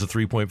 Buffalo is a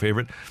 3-point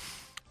favorite.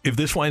 If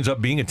this winds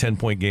up being a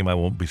 10-point game, I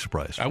won't be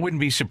surprised. I wouldn't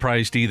be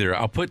surprised either.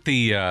 I'll put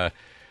the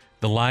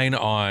line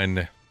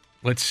on,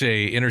 let's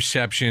say,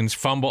 interceptions,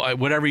 fumble,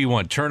 whatever you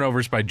want,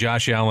 turnovers by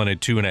Josh Allen at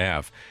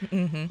 2.5.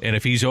 Mm-hmm. And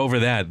if he's over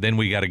that, then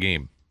we got a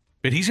game.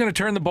 But he's going to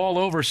turn the ball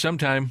over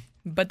sometime.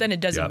 But then it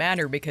doesn't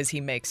matter because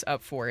he makes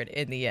up for it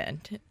in the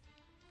end.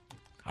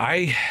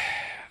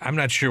 I'm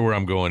not sure where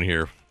I'm going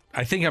here.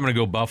 I think I'm going to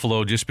go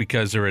Buffalo just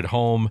because they're at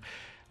home.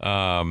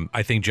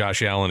 I think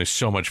Josh Allen is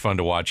so much fun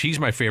to watch. He's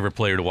my favorite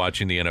player to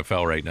watch in the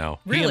NFL right now.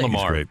 Really? He and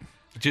Lamar. He's great.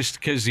 Just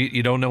because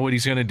you don't know what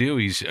he's going to do.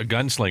 He's a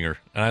gunslinger.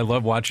 And I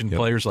love watching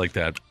players like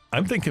that.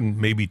 I'm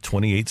thinking maybe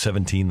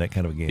 28-17, that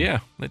kind of a game. Yeah,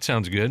 that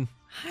sounds good.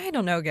 I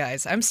don't know,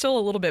 guys. I'm still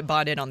a little bit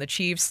bought in on the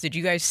Chiefs. Did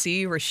you guys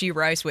see Rashee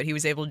Rice, what he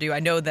was able to do? I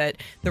know that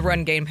the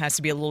run game has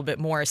to be a little bit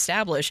more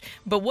established,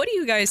 but what do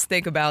you guys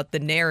think about the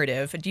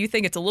narrative? Do you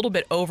think it's a little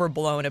bit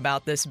overblown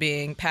about this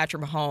being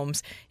Patrick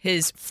Mahomes,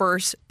 his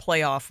first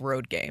playoff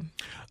road game?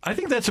 I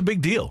think that's a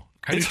big deal.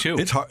 I do too.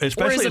 It's hard,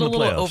 especially or is it in the a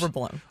little playoffs.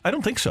 overblown? I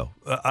don't think so.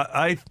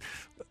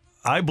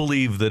 I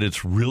believe that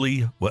it's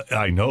really, well,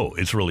 I know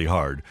it's really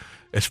hard,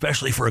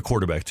 especially for a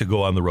quarterback to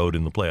go on the road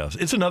in the playoffs.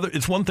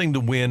 It's one thing to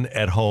win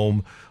at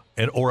home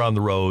or on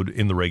the road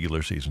in the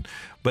regular season,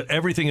 but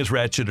everything is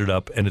ratcheted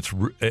up,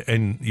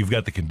 and you've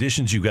got the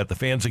conditions, you've got the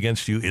fans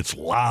against you. It's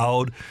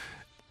loud.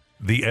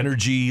 The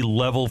energy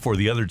level for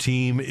the other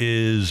team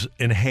is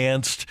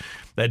enhanced.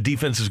 That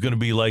defense is going to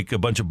be like a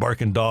bunch of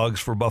barking dogs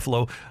for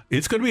Buffalo.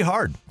 It's going to be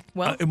hard.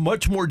 Well,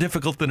 much more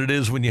difficult than it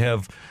is when you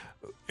have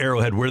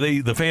Arrowhead, where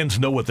the fans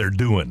know what they're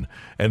doing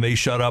and they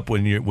shut up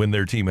when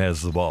their team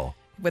has the ball.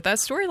 With that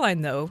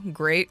storyline, though,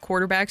 great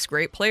quarterbacks,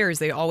 great players,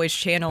 they always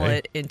channel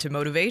it into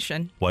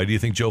motivation. Why do you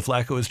think Joe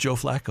Flacco is Joe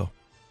Flacco?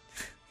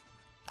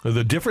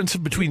 The difference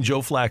between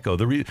Joe Flacco,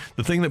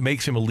 the thing that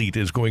makes him elite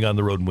is going on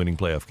the road and winning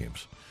playoff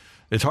games.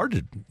 It's hard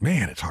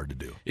to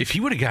do. If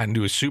he would have gotten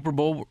to a Super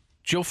Bowl,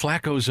 Joe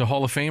Flacco is a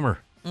Hall of Famer.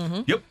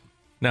 Mm-hmm. Yep.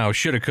 Now,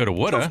 shoulda, coulda,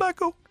 woulda. Joe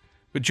Flacco.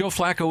 But Joe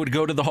Flacco would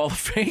go to the Hall of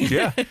Fame.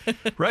 Yeah,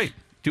 right.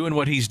 Doing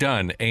what he's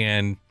done,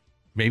 and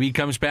maybe he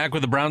comes back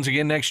with the Browns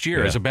again next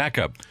year as a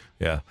backup.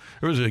 Yeah.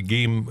 There was a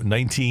game,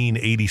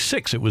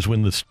 1986. It was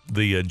when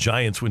the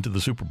Giants went to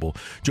the Super Bowl.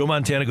 Joe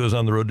Montana goes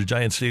on the road to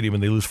Giants Stadium,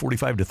 and they lose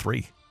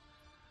 45-3.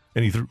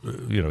 And he threw,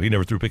 he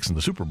never threw picks in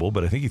the Super Bowl,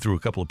 but I think he threw a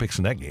couple of picks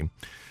in that game.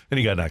 And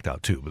he got knocked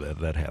out too,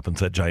 but that happens.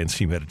 That Giants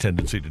team had a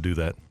tendency to do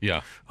that.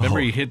 Yeah.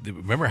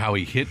 Remember how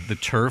he hit the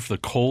turf, the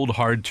cold,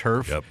 hard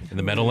turf in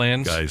the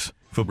Meadowlands? Guys,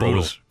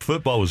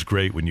 football was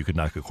great when you could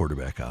knock a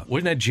quarterback out.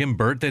 Wasn't that Jim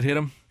Burt that hit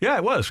him? Yeah,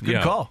 it was.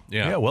 Good call.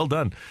 Yeah, well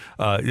done.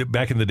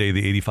 Back in the day,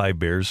 the 85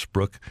 Bears,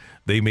 Brooke,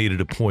 they made it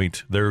a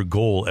point. Their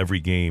goal every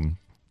game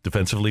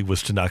defensively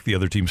was to knock the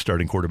other team's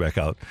starting quarterback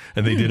out.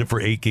 And they did it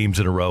for 8 games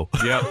in a row.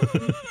 Yep.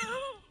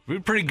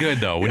 Pretty good,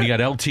 though, when you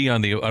got LT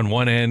on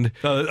one end.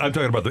 I'm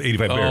taling about the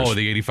 85 Bears. Oh,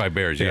 the 85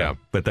 Bears, yeah.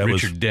 But that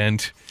Richard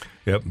Dent.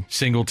 Yep.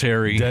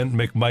 Singletary. Dent,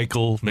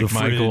 McMichael, the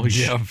Fridge.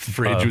 Yeah,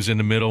 Fridge was in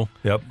the middle.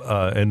 Yep.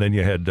 And then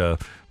you had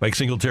Mike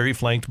Singletary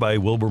flanked by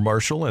Wilbur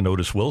Marshall and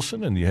Otis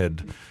Wilson, and you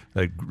had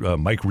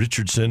Mike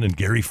Richardson and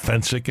Gary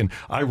Fensick. And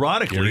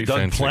ironically,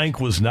 Doug Plank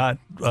was not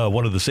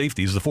one of the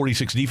safeties. The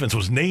 46 defense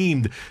was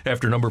named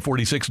after number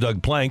 46,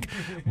 Doug Plank,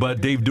 but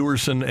Dave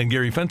Duerson and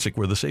Gary Fensick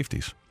were the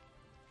safeties.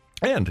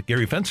 And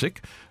Gary Fensick,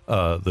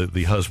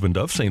 the husband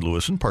of St.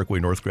 Louis and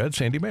Parkway North grad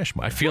Sandy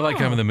Mashmeyer. I feel like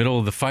I'm in the middle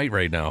of the fight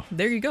right now.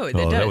 There you go.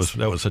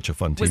 That was such a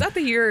fun team. Was that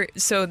the year?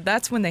 So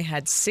that's when they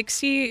had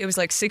 60. It was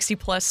like 60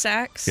 plus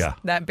sacks. Yeah.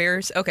 That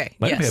Bears. Okay.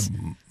 Might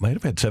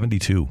have had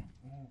 72.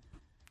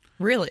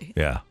 Really?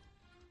 Yeah.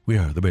 We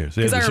are the Bears.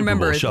 Because I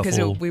remember because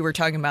we were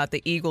talking about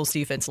the Eagles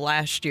defense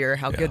last year,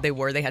 how good they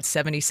were. They had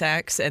 70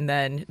 sacks, and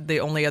then the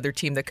only other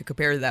team that could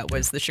compare to that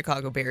was the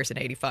Chicago Bears in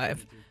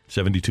 85.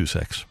 72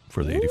 sacks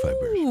for the 85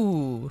 Bears.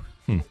 Ooh.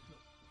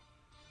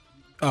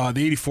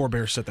 The 84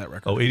 Bears set that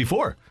record. Oh,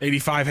 84.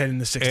 85 had in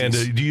the 60s.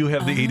 And do you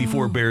have the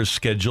 84 Bears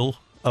schedule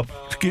up?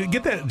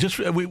 Get that. Just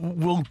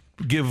we'll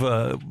give.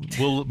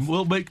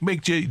 We'll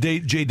make Jay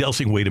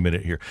Delsing wait a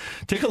minute here.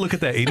 Take a look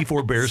at that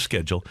 84 Bears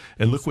schedule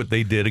and look what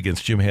they did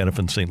against Jim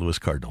Hanifin's St. Louis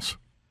Cardinals.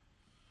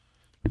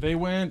 They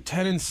went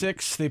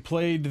 10-6. They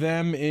played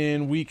them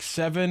in Week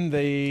 7.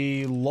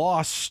 They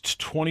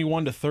lost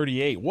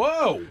 21-38.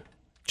 Whoa!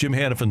 Jim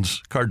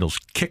Hanifin's Cardinals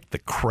kicked the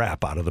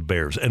crap out of the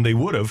Bears, and they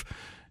would have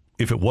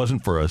if it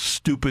wasn't for a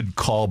stupid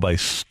call by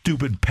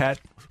stupid Pat,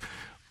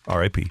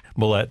 R.I.P.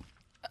 Millette.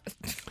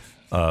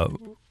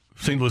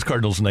 St. Louis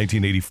Cardinals in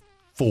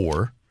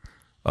 1984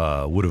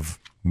 would have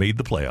made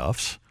the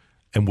playoffs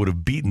and would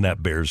have beaten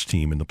that Bears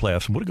team in the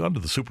playoffs and would have gone to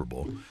the Super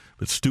Bowl.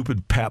 But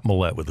stupid Pat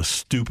Millette with a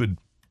stupid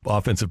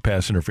offensive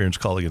pass interference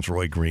call against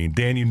Roy Green.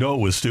 Dan, you know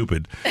it was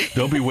stupid.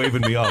 Don't be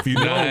waving me off. You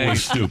know it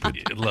was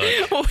stupid. Look,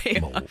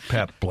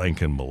 Pat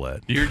Blanken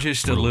Millette. You're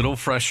just a little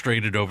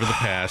frustrated over the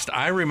past.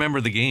 I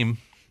remember the game.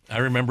 I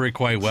remember it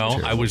quite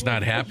well. I was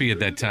not happy at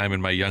that time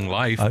in my young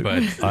life,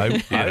 but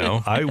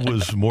I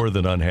was more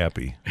than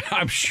unhappy.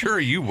 I'm sure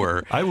you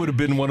were. I would have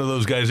been one of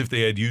those guys if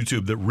they had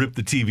YouTube that ripped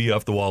the TV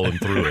off the wall and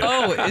threw it.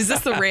 Oh, is this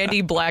the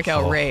Randy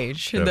blackout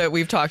rage that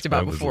we've talked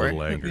about before? A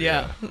little angry,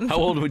 yeah. How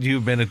old would you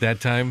have been at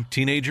that time?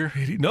 Teenager?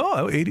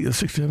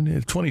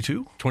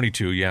 22.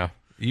 22, yeah.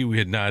 You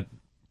had not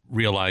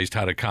realized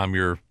how to calm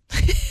your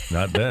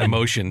not then.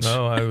 emotions.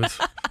 No,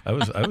 I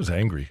was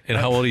angry. And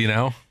how old are you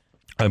now?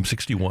 I'm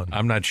 61.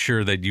 I'm not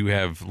sure that you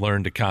have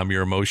learned to calm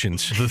your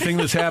emotions. The thing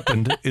that's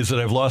happened is that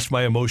I've lost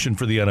my emotion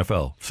for the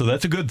NFL. So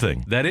that's a good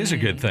thing. That is a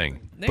good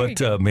thing.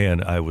 But,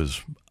 man, I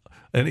was...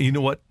 And you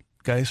know what,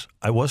 guys?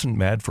 I wasn't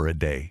mad for a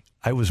day.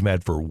 I was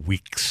mad for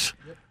weeks.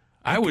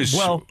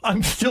 Well,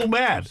 I'm still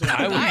mad.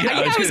 I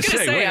was going to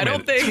say, I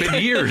don't think... It's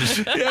been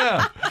years.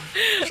 Yeah.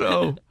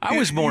 So... I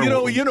was more...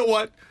 You know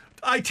what?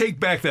 I take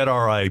back that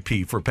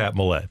RIP for Pat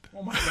Millette.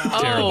 Oh, my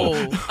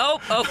God. Oh,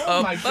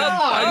 my God.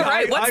 All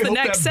right, what's the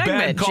next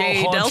segment?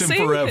 Jay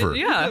Delsing? Forever.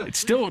 Yeah. It's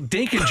still,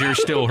 Dinkinger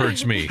still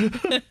hurts me.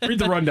 Read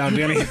the rundown,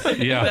 Danny.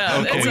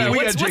 Yeah. Okay.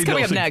 What's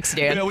coming up next,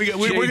 Dan? Yeah,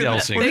 we're going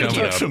to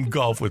talk some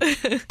golf with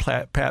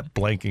Pat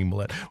Blanking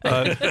Millette.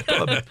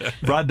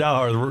 Rod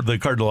Dowher, the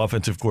Cardinal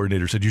offensive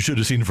coordinator, said you should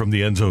have seen it from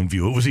the end zone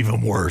view. It was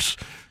even worse.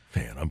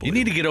 Man, unbelievable. You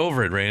need to get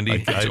over it,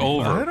 Randy. It's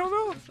over.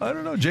 I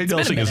don't know. Jay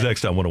Delsing is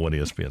next on 101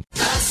 ESPN.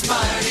 The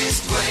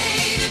smartest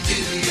way to do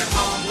your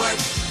homework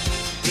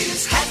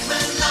is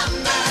Hackman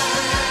Lumber.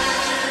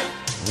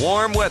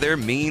 Warm weather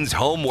means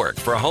homework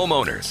for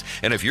homeowners.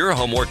 And if your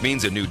homework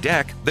means a new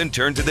deck, then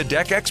turn to the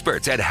deck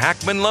experts at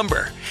Hackman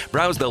Lumber.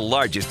 Browse the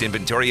largest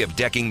inventory of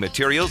decking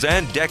materials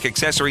and deck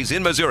accessories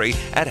in Missouri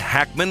at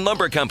Hackman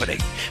Lumber Company.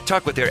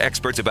 Talk with their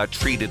experts about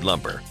treated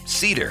lumber,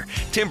 cedar,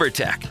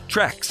 TimberTech,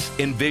 Trex,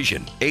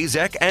 Envision,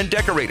 AZEK, and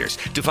Decorators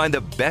to find the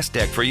best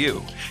deck for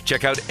you.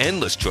 Check out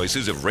endless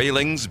choices of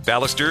railings,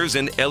 balusters,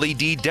 and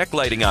LED deck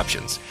lighting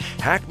options.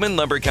 Hackman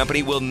Lumber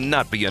Company will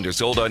not be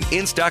undersold on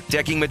in-stock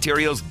decking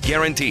materials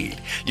guaranteed.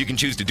 You can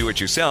choose to do it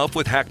yourself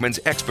with Hackman's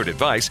expert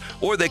advice,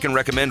 or they can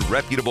recommend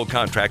reputable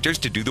contractors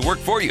to do the work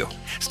for you.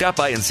 Stop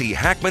by and see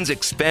Hackman's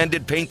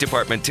expanded paint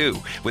department too,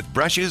 with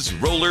brushes,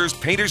 rollers,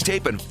 painter's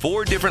tape, and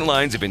 4 different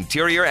lines of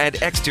interior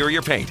and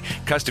exterior paint,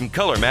 custom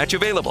color match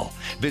available.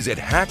 Visit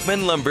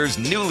Hackman Lumber's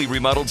newly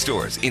remodeled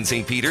stores in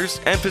St. Peters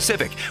and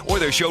Pacific, or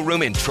their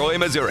showroom in Troy,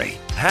 Missouri.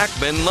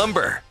 Hackman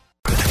Lumber.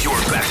 You're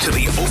back to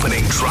the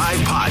Opening Drive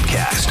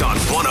podcast on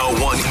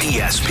 101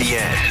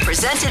 ESPN.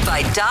 Presented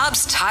by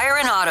Dobbs Tire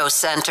and Auto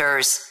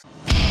Centers.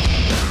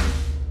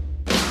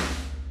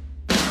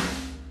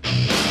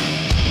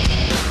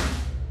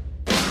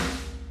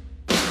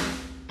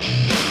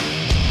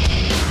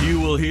 You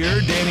will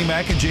hear Danny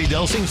Mac and Jay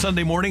Delsing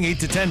Sunday morning, 8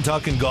 to 10,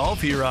 talking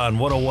golf here on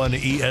 101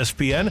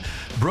 ESPN.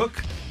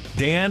 Brooke,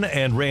 Dan,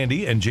 and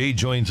Randy, and Jay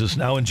joins us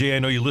now. And Jay, I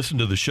know you listen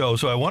to the show,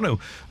 so I want to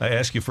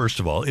ask you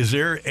first of all, is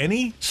there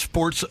any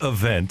sports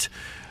event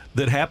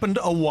that happened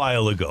a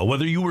while ago,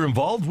 whether you were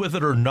involved with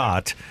it or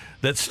not,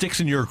 that sticks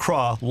in your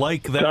craw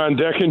like that? Don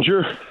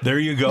Deckinger. There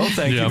you go.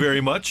 Thank you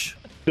very much.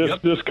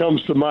 This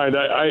comes to mind.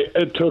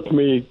 It took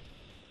me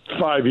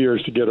 5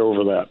 years to get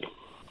over that.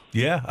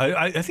 Yeah,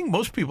 I think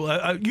most people.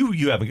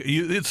 You haven't.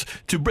 It's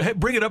to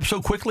bring it up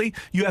so quickly.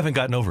 You haven't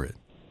gotten over it.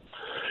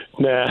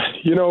 Nah,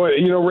 you know,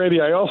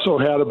 Randy. I also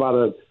had about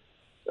an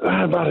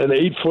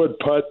 8-foot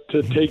putt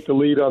to take the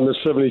lead on the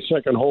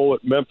 72nd hole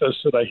at Memphis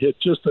that I hit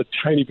just a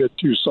tiny bit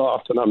too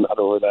soft, and I'm not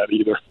over that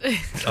either.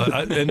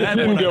 And that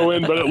didn't go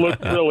in, but it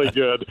looked really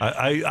good.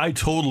 I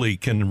totally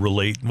can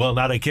relate. Well,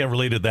 I can't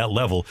relate at that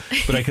level,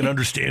 but I can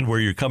understand where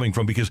you're coming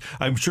from, because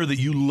I'm sure that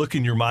you look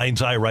in your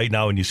mind's eye right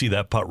now and you see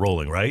that putt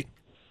rolling, right?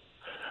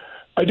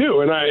 I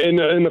do, and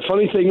the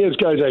funny thing is,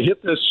 guys, I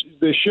hit this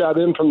shot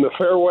in from the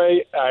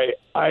fairway.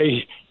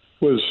 I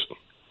was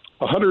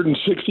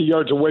 160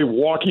 yards away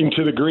walking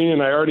to the green,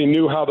 and I already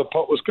knew how the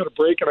putt was going to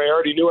break, and I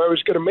already knew I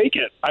was going to make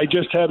it. I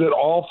just had it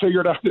all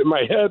figured out in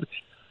my head.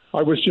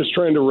 I was just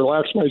trying to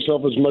relax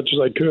myself as much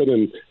as I could,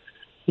 and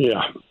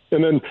yeah.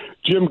 And then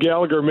Jim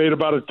Gallagher made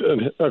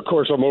of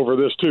course I'm over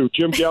this too,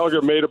 Jim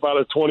Gallagher made about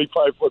a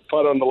 25-foot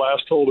putt on the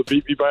last hole to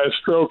beat me by a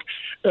stroke,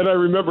 and I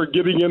remember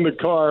getting in the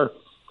car,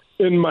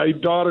 and my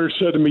daughter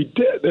said to me,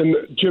 and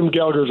Jim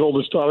Gallagher's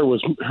oldest daughter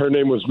her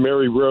name was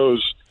Mary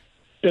Rose,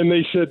 and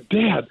they said,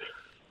 Dad,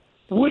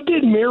 what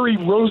did Mary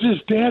Rose's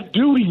dad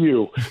do to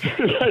you?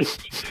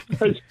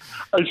 I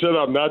said,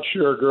 I'm not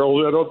sure,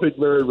 girls. I don't think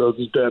Mary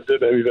Rose's dad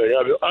did anything.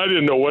 I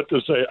didn't know what to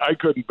say. I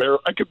could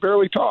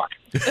barely talk.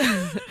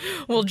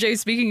 Well, Jay,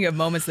 speaking of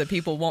moments that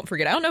people won't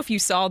forget, I don't know if you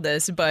saw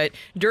this, but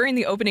during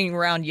the opening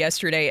round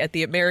yesterday at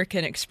the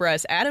American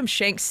Express, Adam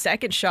Shank's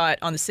second shot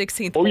on the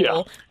 16th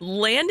hole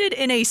landed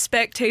in a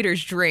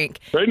spectator's drink.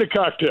 Right in a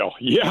cocktail.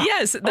 Yeah.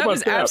 Yes, that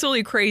was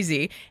absolutely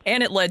crazy.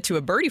 And it led to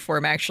a birdie for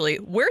him, actually.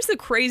 Where's the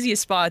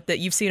craziest spot that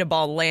you've seen a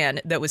ball land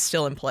that was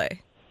still in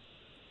play?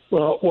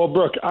 Well,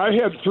 Brooke, I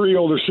had 3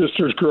 older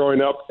sisters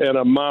growing up and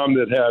a mom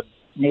that had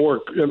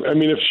more. I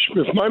mean,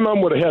 if my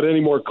mom would have had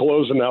any more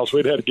clothes in the house,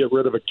 we'd had to get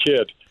rid of a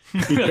kid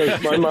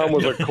because my mom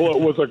was a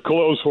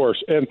clothes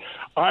horse. And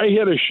I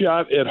hit a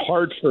shot at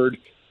Hartford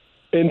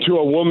into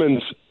a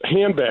woman's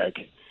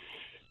handbag.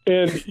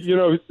 And, she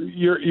was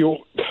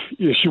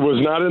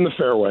not in the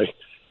fairway.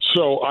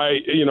 So I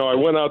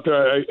went out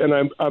there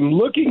and I'm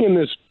looking in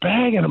this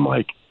bag and I'm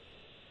like,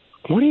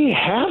 what do you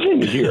have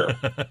in here?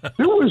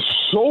 There was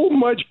so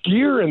much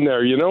gear in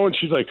there, and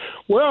she's like,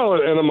 well,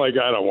 and I'm like,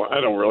 I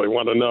don't really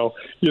want to know.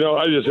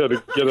 I just had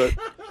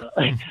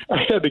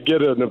to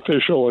get an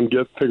official and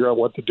figure out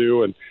what to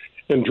do and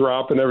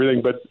drop and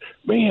everything. But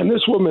man,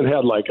 this woman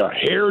had like a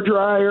hair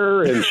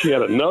dryer and she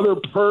had another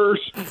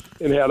purse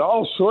and had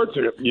all sorts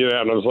of, and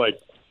I was like,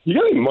 you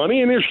got any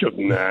money in here? She goes,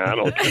 nah, I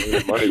don't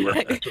have any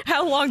money.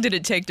 How long did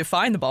it take to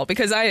find the ball?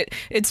 Because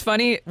it's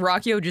funny,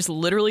 Rockio just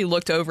literally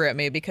looked over at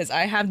me because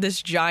I have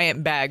this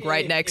giant bag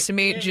right next to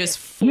me just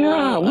full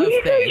of what do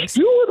you things. guys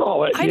do with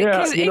all that?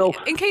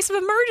 In case of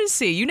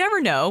emergency, you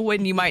never know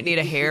when you might need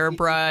a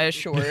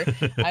hairbrush or,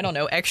 I don't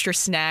know, extra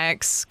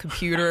snacks,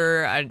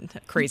 computer,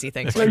 crazy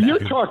things like You're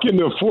talking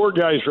to 4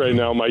 guys right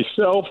now,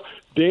 myself,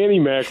 Danny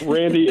Mac,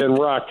 Randy, and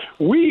Rock.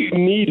 We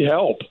need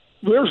help.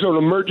 There's an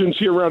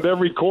emergency around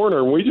every corner,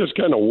 and we just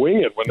kind of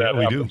wing it when that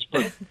happens.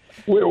 But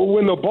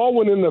when the ball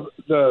went in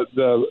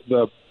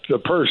the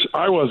purse,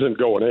 I wasn't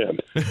going in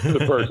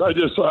the purse. I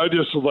just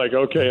was like,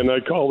 okay, and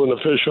I called an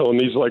official, and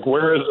he's like,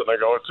 "Where is it?" And I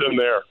go, "It's in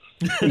there."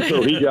 And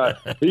so he got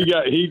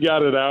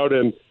it out,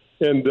 and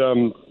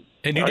you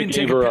didn't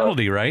take a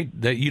penalty, right?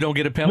 That you don't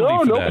get a penalty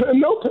for that.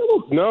 No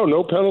penalty.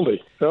 No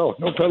penalty.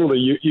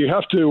 You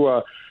have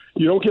to.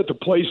 You don't get to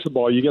place the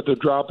ball. You get to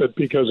drop it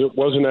because it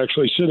wasn't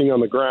actually sitting on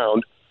the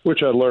ground.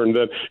 Which I learned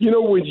that,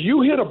 when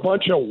you hit a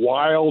bunch of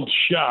wild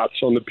shots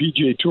on the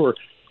PGA Tour,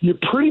 you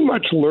pretty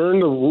much learn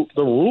the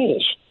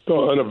rules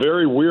in a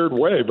very weird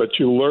way, but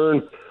you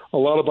learn a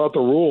lot about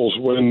the rules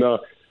when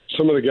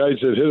some of the guys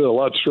that hit it a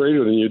lot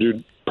straighter than you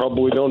do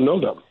probably don't know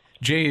them.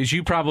 Jay, as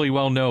you probably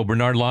well know,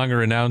 Bernard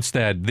Langer announced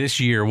that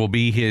this year will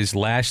be his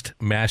last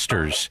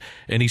Masters,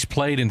 and he's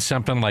played in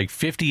something like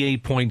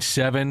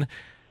 58.7%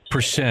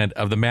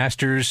 of the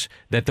Masters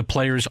that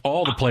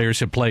all the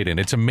players have played in.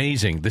 It's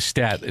amazing, the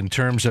stat in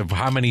terms of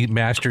how many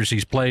Masters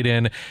he's played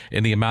in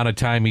and the amount of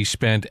time he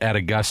spent at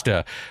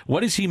Augusta.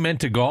 What has he meant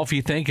to golf,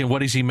 you think, and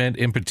what has he meant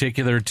in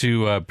particular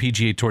to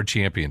PGA Tour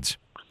champions?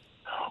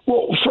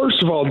 Well,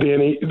 first of all,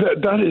 Danny,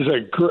 that is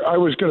I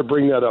was going to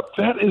bring that up.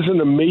 That is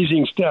an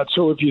amazing stat.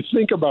 So if you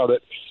think about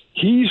it,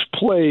 he's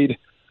played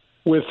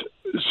with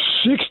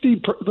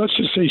 60, let's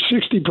just say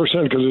 60%,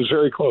 because it's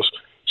very close,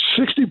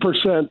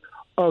 60%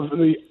 of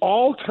the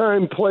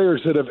all-time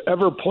players that have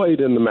ever played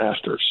in the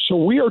Masters. So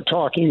we are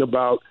talking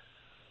about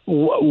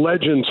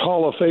legends,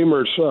 Hall of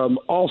Famers,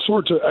 all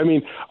sorts of. I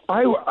mean,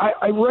 I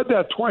read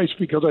that twice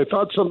because I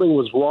thought something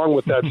was wrong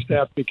with that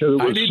stat because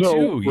it was I did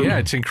too. Yeah,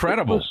 it's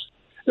incredible.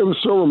 It was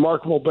so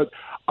remarkable. But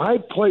I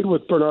played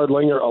with Bernard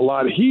Langer a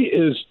lot. He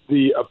is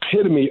the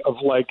epitome of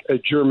like a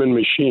German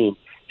machine.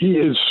 He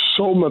is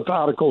so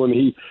methodical, and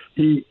he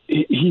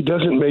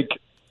doesn't make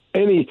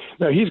any.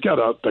 Now he's got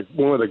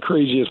one of the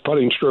craziest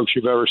putting strokes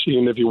you've ever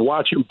seen. If you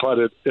watch him putt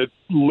it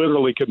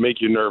literally could make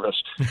you nervous.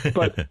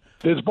 But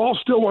his ball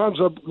still winds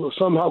up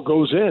somehow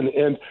goes in.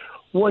 And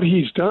what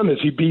he's done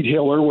is he beat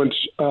Hale Irwin's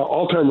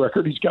all-time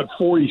record. He's got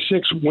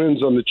 46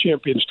 wins on the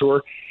Champions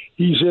Tour.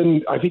 He's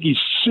in. I think he's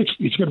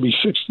going to be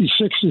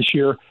 66 this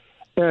year,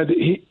 and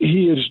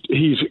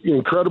he's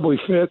incredibly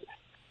fit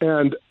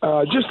and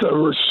just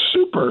a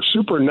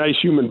super nice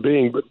human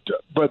being.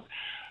 But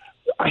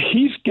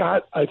he's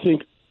got, I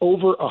think,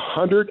 over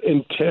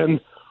 110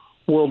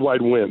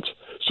 worldwide wins.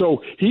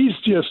 So he's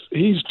just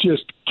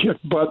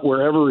kicked butt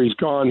wherever he's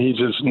gone.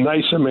 He's as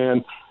nice a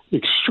man,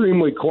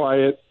 extremely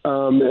quiet,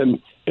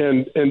 and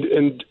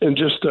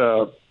just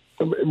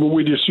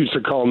we just used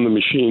to call him the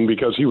machine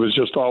because he was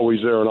just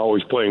always there and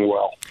always playing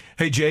well.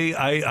 Hey, Jay,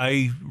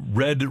 I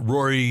read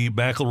Rory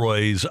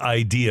McIlroy's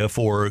idea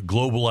for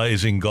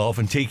globalizing golf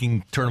and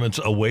taking tournaments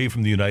away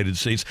from the United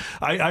States.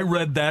 I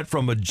read that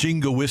from a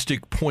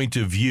jingoistic point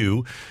of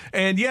view.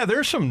 And, yeah,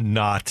 there's some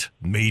not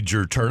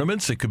major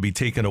tournaments that could be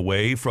taken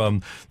away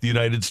from the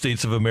United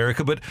States of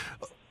America. But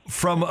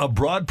from a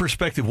broad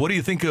perspective, what do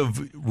you think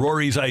of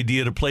Rory's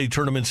idea to play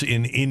tournaments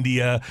in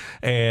India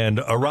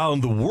and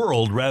around the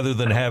world rather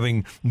than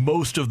having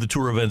most of the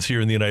tour events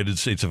here in the United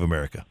States of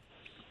America?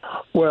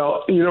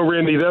 Well,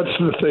 Randy, that's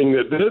the thing.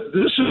 That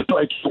this is,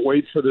 I can't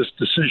wait for this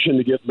decision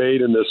to get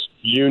made in this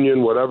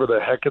union, whatever the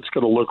heck it's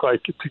going to look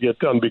like to get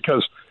done,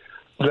 because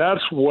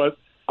that's what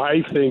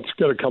I think is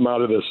going to come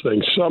out of this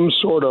thing, some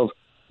sort of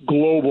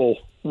global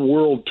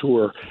world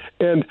tour.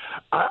 And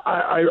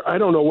I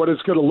don't know what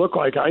it's going to look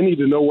like. I need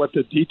to know what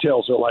the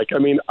details are like. I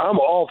mean, I'm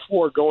all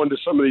for going to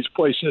some of these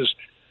places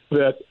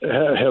that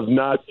have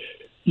not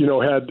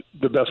had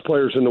the best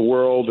players in the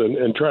world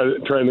and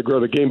trying to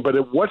grow the game.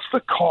 But what's the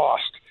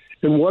cost?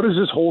 And what does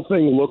this whole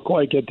thing look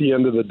like at the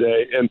end of the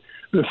day? And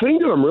the thing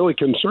that I'm really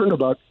concerned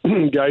about,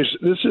 guys,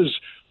 this is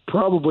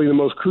probably the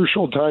most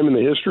crucial time in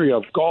the history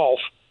of golf,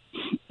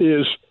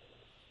 is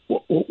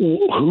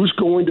who's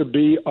going to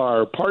be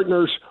our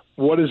partners?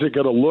 What is it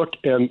going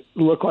to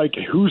look like?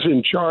 Who's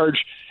in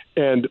charge?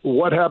 And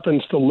what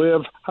happens to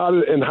LIV? How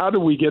do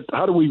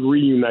we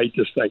reunite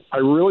this thing? I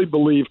really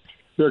believe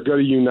they're going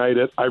to unite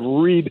it. I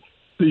read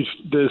this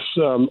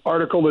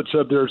article that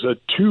said there's a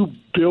 $2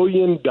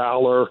 billion.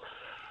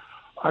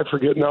 I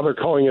forget now. They're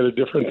calling it a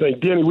different thing.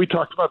 Danny, we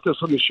talked about this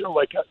on the show.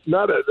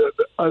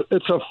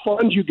 It's a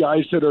fund, you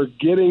guys, that are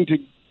getting to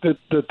that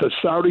the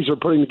Saudis are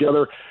putting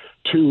together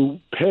to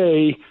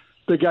pay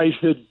the guys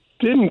that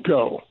didn't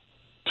go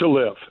to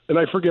LIV. And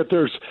I forget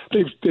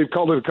they've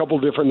called it a couple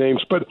of different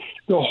names, but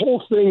the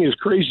whole thing is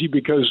crazy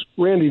because,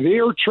 Randy, they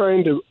are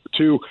trying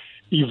to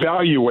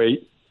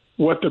evaluate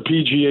what the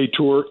PGA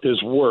Tour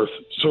is worth.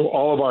 So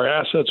all of our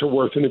assets are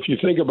worth. And if you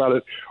think about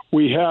it,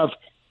 we have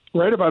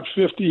right about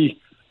 50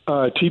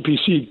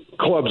 TPC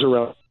clubs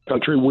around the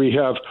country. We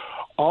have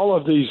all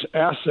of these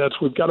assets.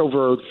 We've got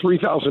over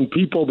 3,000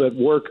 people that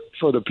work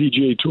for the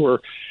PGA Tour.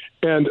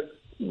 And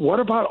what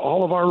about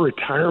all of our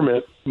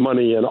retirement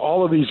money and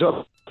all of these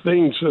other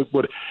things that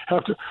would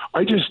have to?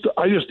 I just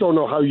don't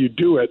know how you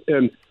do it.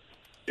 And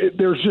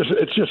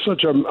it's just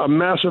such a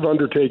massive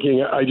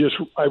undertaking. I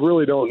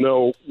really don't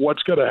know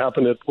what's going to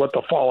happen, what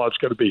the fallout's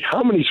going to be.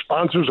 How many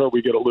sponsors are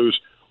we going to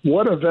lose?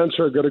 What events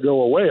are going to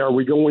go away? Are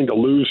we going to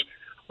lose,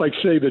 like,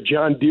 say, the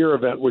John Deere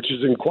event, which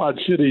is in Quad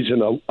Cities,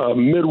 and a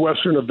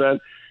Midwestern event,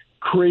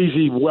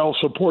 crazy, well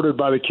supported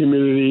by the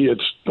community.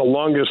 It's the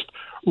longest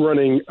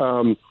running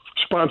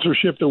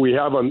sponsorship that we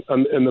have in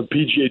the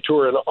PGA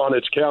Tour and on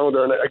its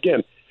calendar. And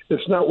again,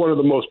 it's not one of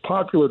the most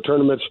popular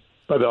tournaments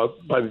by the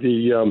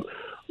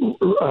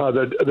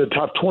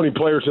top 20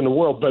 players in the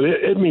world, but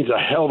it means a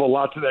hell of a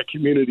lot to that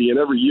community. And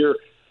every year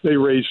they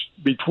raise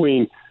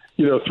between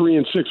 $3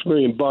 and $6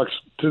 million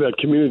to that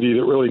community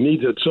that really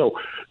needs it. So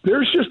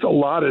there's just a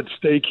lot at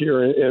stake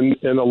here, and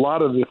a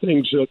lot of the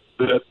things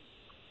that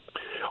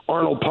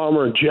Arnold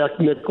Palmer and Jack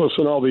Nicklaus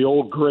and all the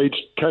old greats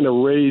kind of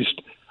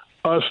raised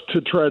us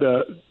to try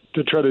to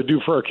do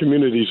for our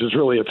communities is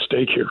really at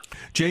stake here.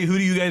 Jay, who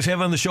do you guys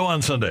have on the show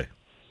on Sunday?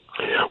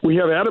 We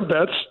have Adam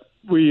Betts.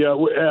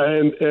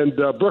 And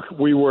Brooke,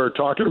 we were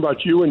talking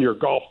about you and your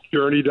golf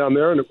journey down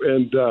there, and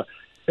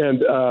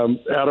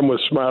Adam was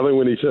smiling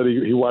when he said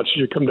he watched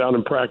you come down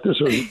and practice.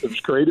 It was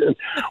great. And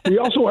we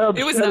also have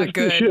it was not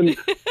good.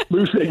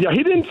 Yeah,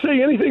 he didn't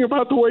say anything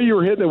about the way you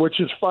were hitting it,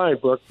 which is fine,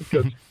 Brooke,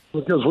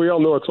 because we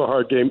all know it's a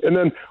hard game. And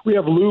then we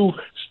have Lou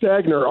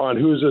Stagner on,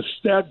 who is a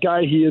stat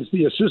guy. He is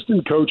the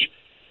assistant coach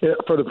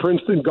for the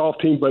Princeton golf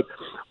team. But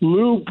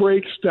Lou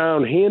breaks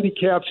down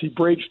handicaps. He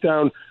breaks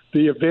down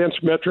the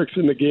advanced metrics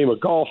in the game of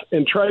golf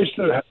and tries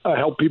to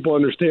help people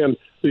understand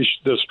the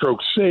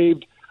strokes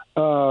saved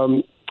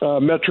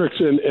metrics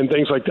and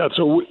things like that.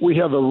 So we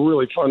have a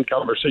really fun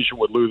conversation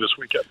with Lou this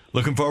weekend.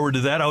 Looking forward to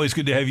that. Always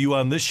good to have you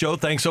on this show.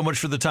 Thanks so much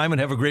for the time and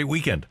have a great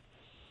weekend.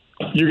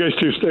 You guys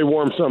too. Stay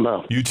warm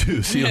somehow. You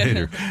too. See you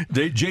later.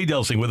 Jay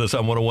Delsing with us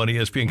on 101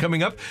 ESPN.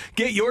 Coming up,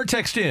 get your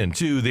text in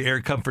to the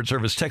Air Comfort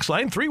Service text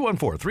line,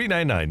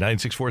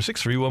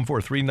 314-399-9646,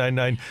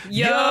 314-399.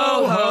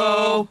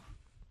 Yo-ho!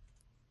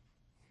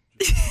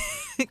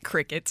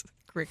 Crickets.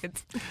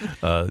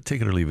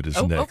 Take it or leave it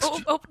is next.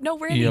 No,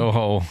 Randy.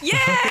 Yo-ho.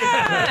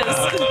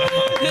 Yes!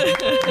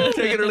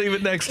 Take it or leave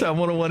it next on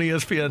 101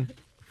 ESPN.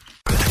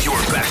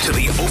 You're back to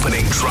the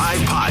Opening Drive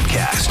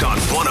podcast on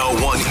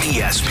 101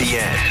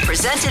 ESPN.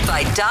 Presented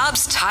by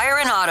Dobbs Tire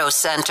and Auto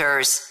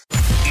Centers.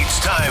 It's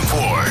time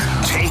for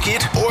Take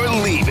It or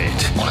Leave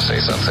It. Want to say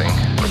something?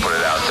 Put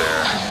it out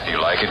there. If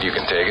you like it, you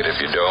can take it. If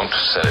you don't,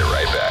 send it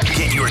right back.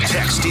 Get your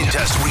text into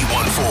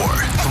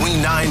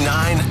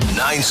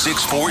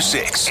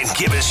 314-399-9646 and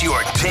give us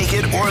your Take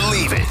It or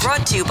Leave It.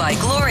 Brought to you by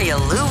Gloria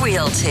Lou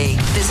Realty.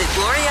 Visit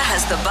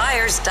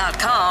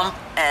GloriaHasTheBuyers.com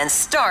and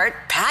start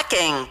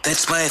packing.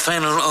 That's my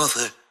final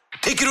offer.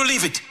 Take it or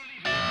leave it.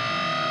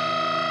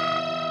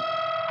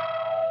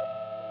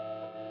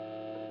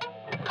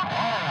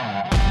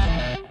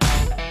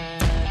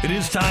 It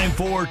is time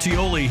for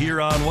Tioli here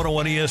on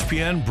 101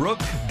 ESPN.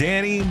 Brooke,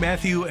 Danny,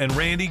 Matthew, and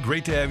Randy,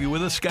 great to have you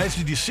with us. Guys,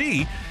 did you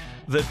see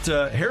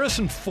that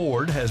Harrison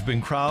Ford has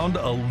been crowned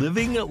a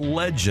living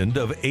legend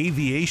of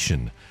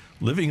aviation?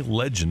 Living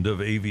legend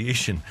of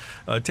aviation.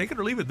 Take it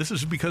or leave it. This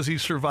is because he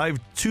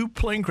survived 2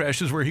 plane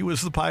crashes where he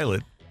was the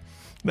pilot.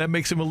 That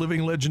makes him a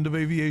living legend of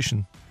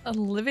aviation. A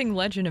living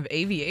legend of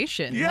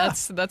aviation. Yeah.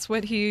 That's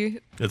what he.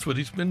 That's what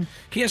he's been.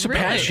 He has a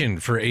Really? passion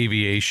for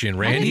aviation,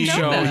 Randy.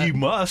 didn't know that. He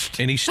must.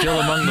 And he's still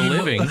among the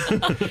living.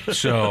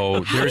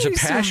 So there's How a do you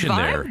passion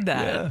there. survive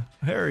that? Yeah,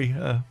 Harry.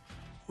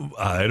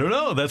 I don't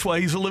know. That's why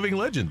he's a living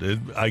legend.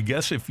 I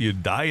guess if you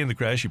die in the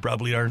crash, you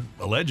probably aren't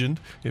a legend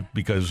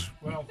because.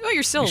 Well,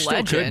 you're still a Still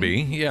legend. could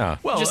be, yeah.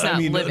 Well, Just I not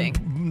mean, living.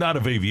 not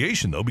of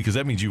aviation though, because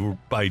that means you were,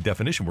 by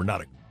definition, we're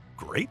not a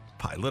great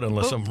pilot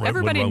unless Well, something went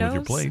everybody wrong knows with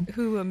your plane.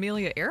 who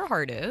Amelia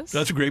Earhart is.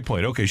 That's a great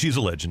point. Okay, she's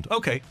a legend.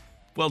 Okay,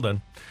 well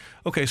done.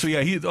 Okay, so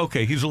yeah, he's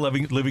a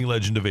living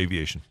legend of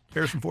aviation.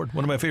 Harrison Ford,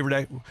 one of my favorite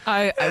actors.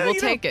 I will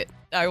take it.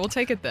 I will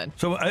take it then.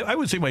 So I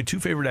would say my two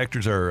favorite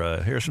actors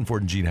are Harrison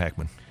Ford and Gene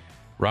Hackman.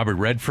 Robert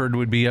Redford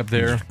would be up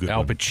there. He's a good Al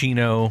one.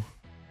 Pacino.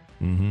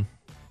 Mm-hmm.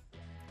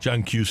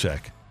 John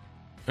Cusack.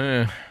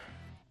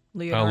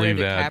 Leonardo leave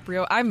that.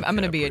 DiCaprio. I'm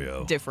going to be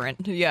DiCaprio.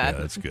 different. Yeah,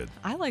 that's good.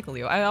 I like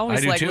Leo. I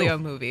always do like too. Leo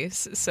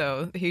movies,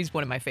 so he's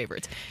one of my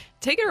favorites.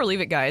 Take it or leave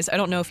it, guys. I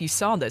don't know if you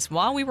saw this.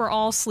 While we were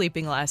all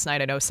sleeping last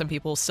night, I know some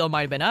people still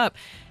might have been up.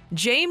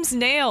 James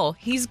Nail,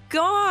 he's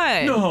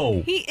gone.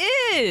 No. He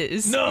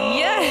is. No.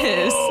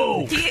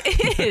 Yes,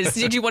 he is.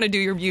 Did you want to do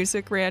your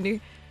music,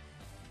 Randy?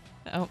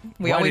 Oh,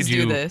 we Why always did do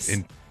you this.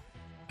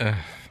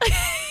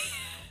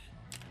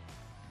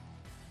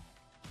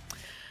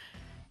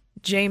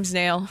 James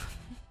Nail,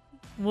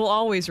 we'll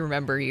always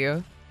remember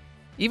you.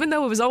 Even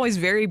though it was always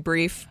very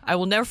brief, I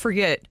will never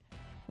forget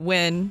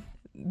when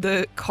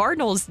the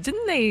Cardinals,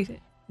 didn't they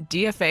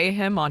DFA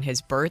him on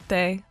his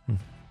birthday?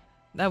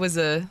 That was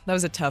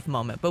a tough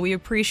moment, but we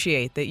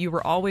appreciate that you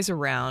were always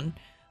around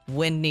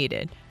when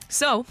needed.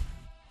 So,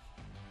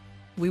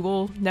 we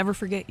will never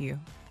forget you,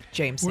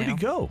 James Where'd Nail.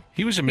 he go?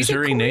 He was a He's in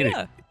Missouri native.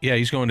 Korea. Yeah,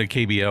 he's going to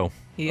KBO.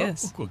 He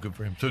is. Cool, good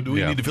for him. So do we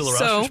Yeah. need to fill a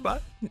So- roster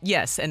spot?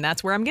 Yes, and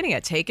that's where I'm getting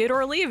at. Take it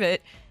or leave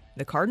it.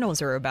 The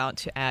Cardinals are about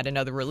to add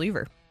another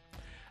reliever.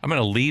 I'm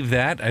going to leave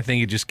that. I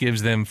think it just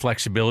gives them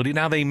flexibility.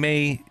 Now, they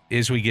may,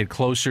 as we get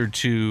closer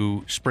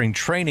to spring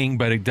training,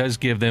 but it does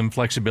give them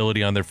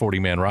flexibility on their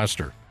 40-man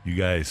roster. You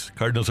guys,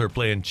 Cardinals are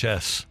playing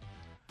chess.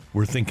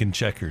 We're thinking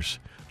checkers.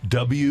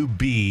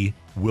 W.B.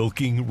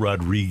 Wilking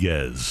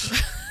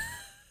Rodriguez.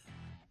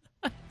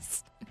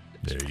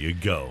 There you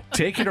go.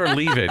 Take it or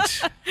leave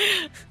it.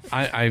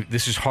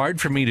 This is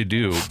hard for me to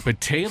do, but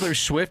Taylor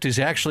Swift has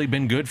actually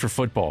been good for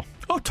football.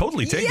 Oh,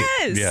 totally. Take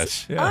it.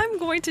 Yes. Yeah. I'm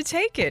going to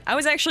take it. I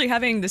was actually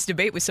having this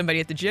debate with somebody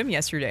at the gym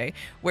yesterday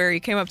where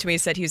he came up to me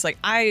and said, he was like,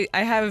 I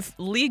have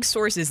league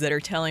sources that are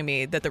telling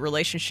me that the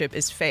relationship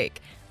is fake.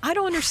 I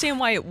don't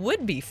understand why it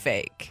would be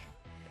fake.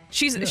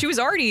 She was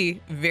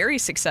already very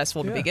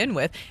successful to begin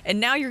with,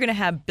 and now you're going to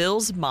have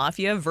Bills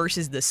Mafia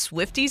versus the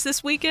Swifties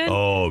this weekend.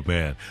 Oh,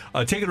 man.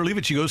 Take it or leave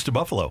it. She goes to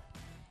Buffalo.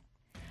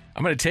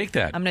 I'm going to take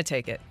that. I'm going to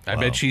take it. I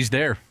bet she's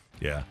there.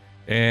 Yeah.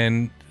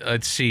 And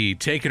let's see,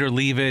 take it or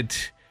leave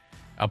it.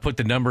 I'll put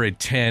the number at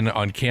 10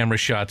 on camera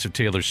shots of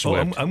Taylor Oh,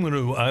 Swift. I'm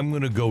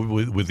gonna go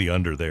with the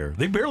under there.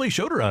 They barely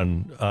showed her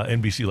on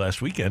NBC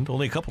last weekend,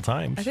 only a couple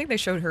times. I think they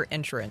showed her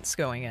entrance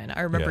going in.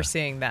 I remember Yeah.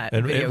 seeing that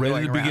And video right going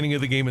at the around. beginning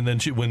of the game, and then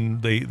when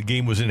the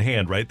game was in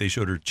hand, right? They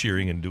showed her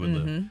cheering and doing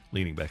the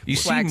leaning back. And You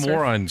forth. see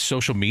more on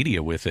social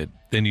media with it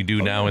than you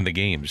do now in the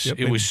games. Yep.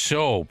 It was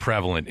so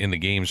prevalent in the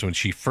games when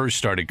she first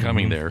started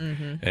coming there,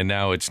 Mm-hmm. and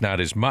now it's not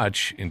as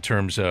much in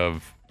terms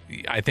of.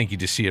 I think you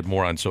just see it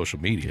more on social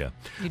media.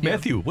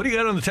 Matthew, what do you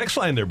got on the text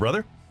line there,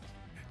 brother?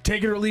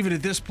 Take it or leave it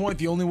at this point.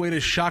 The only way to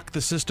shock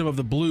the system of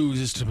the Blues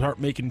is to start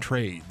making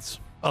trades.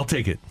 I'll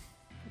take it.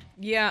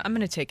 Yeah, I'm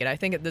going to take it. I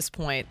think at this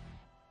point,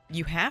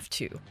 you have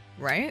to,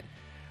 right?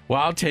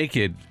 Well, I'll take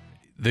it.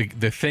 The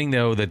thing,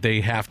 though, that they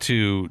have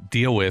to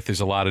deal with is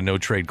a lot of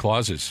no-trade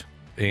clauses.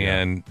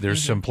 And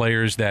there's some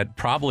players that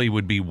probably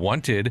would be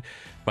wanted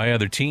by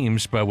other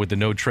teams, but with the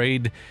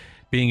no-trade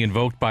being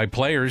invoked by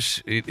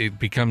players, it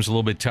becomes a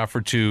little bit tougher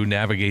to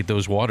navigate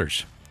those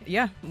waters.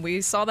 Yeah,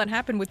 we saw that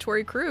happen with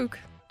Torrey Krug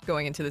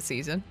going into the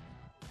season.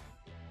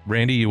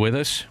 Randy, you with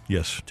us?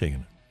 Yes,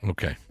 taking it.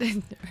 Okay. Are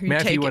you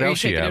Matthew, what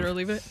else taking you it have? or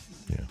leave it?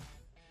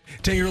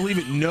 Take it or leave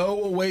it.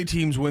 No away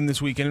teams win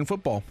this weekend in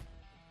football.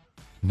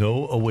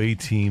 No away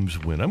teams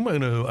win. I'm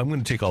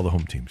gonna take all the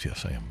home teams.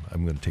 Yes, I am.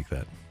 I'm gonna take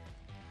that.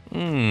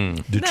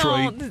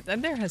 Detroit, No,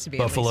 there has to be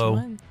Buffalo, at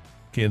least one.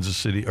 Kansas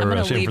City, I'm or going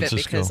to San leave it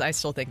Francisco. because I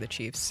still think the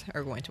Chiefs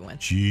are going to win.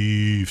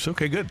 Chiefs.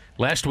 Okay, good.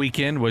 Last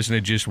weekend, wasn't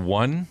it just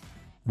one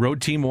road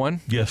team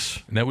won? Yes.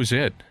 And that was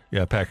it.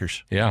 Yeah,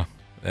 Packers. Yeah,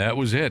 that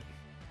was it.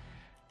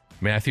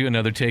 Matthew,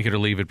 another take it or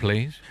leave it,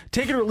 please.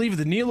 Take it or leave it.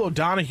 The Neil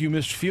O'Donoghue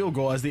missed field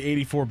goal as the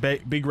 84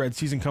 Big Red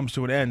season comes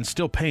to an end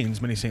still pains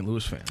many St.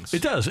 Louis fans.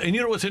 It does. And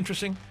you know what's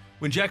interesting?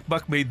 When Jack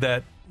Buck made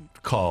that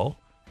call,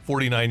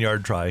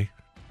 49-yard try,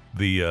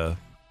 the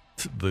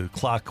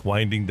clock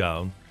winding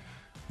down,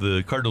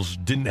 the Cardinals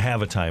didn't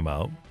have a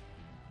timeout,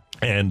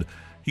 and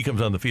he comes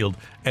on the field,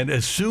 and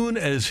as soon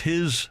as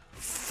his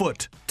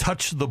foot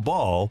touched the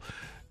ball,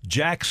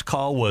 Jack's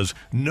call was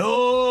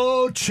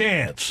no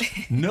chance.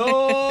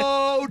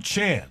 No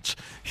chance.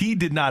 He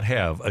did not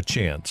have a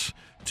chance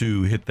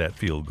to hit that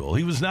field goal.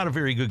 He was not a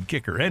very good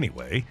kicker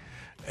anyway.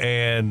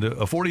 and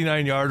a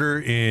 49-yarder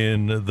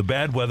in the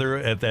bad weather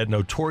at that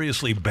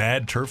notoriously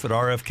bad turf at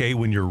RFK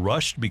when you're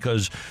rushed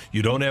because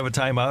you don't have a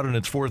timeout and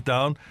it's fourth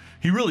down,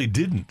 he really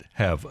didn't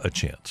have a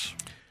chance.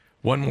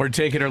 One more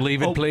take it or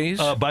leave it, please.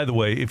 By the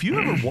way, if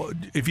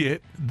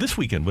you this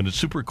weekend when it's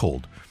super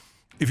cold,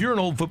 if you're an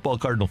old football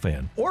Cardinal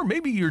fan, or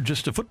maybe you're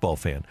just a football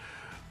fan,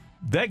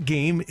 that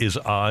game is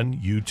on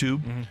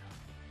YouTube. Mm-hmm.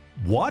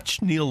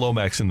 Watch Neil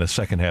Lomax in the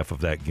second half of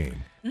that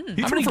game.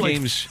 He threw for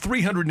like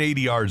 380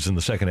 yards in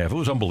the second half. It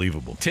was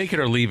unbelievable. Take it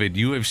or leave it.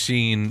 You have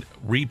seen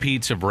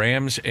repeats of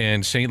Rams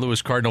and St.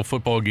 Louis Cardinal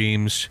football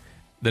games.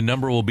 The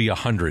number will be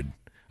 100.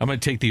 I'm going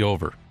to take the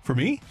over. For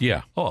me?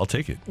 Yeah. Oh, I'll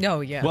take it. Oh,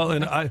 yeah. Well,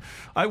 and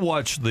I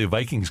watch the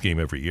Vikings game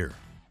every year.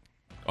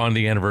 On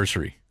the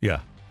anniversary?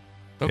 Yeah.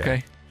 Okay.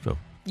 Yeah. So.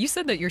 You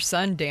said that your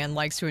son, Dan,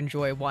 likes to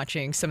enjoy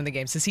watching some of the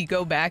games. Does he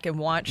go back and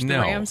watch the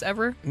Rams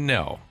ever?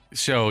 No.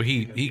 So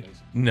he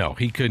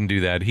couldn't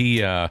do that.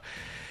 He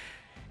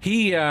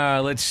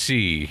let's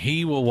see.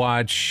 He will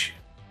watch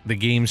the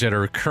games that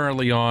are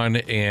currently on,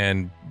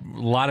 and a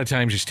lot of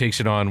times just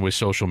takes it on with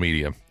social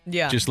media.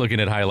 Yeah. Just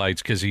looking at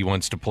highlights because he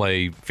wants to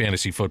play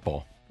fantasy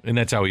football. And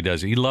that's how he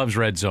does it. He loves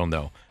Red Zone,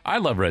 though. I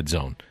love Red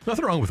Zone.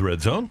 Nothing wrong with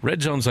Red Zone.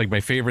 Red Zone's like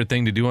my favorite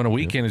thing to do on a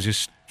weekend is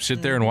just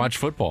sit there and watch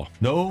football.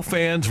 No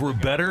fans were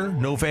better.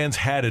 No fans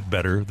had it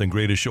better than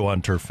Greatest Show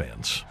on Turf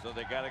fans. So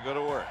they got to go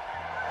to work.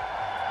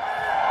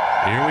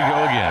 Here we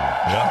go again.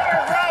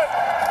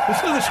 Yep.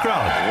 Listen to this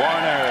crowd.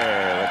 Warner,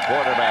 the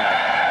quarterback,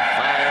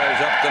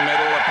 fires up the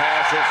middle. The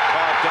pass is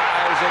caught to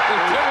Isaac,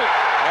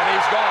 and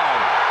he's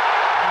gone.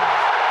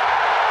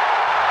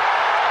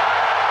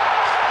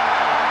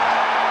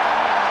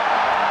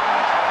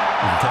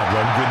 Todd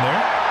Rundgren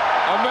there.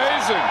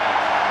 Amazing.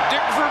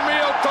 Dick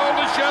Vermeil told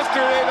us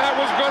yesterday that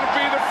was going to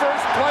be the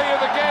first play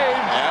of the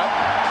game. Yep.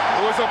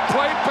 It was a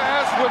play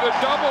pass with a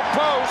double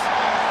post.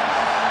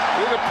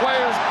 See the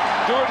players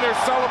doing their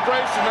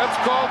celebration. That's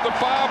called the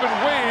bob and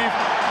weave.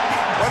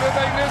 One of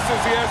the things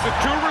is he has the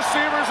two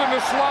receivers in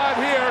the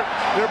slot here.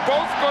 They're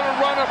both going to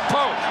run a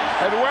post.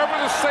 And whoever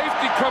the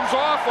safety comes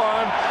off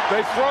on,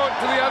 they throw it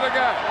to the other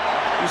guy.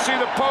 You see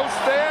the post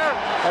there,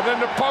 and then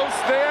the post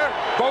there.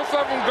 Both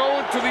of them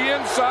going to the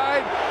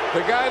inside. The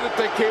guy that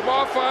they came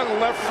off on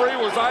and left free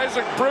was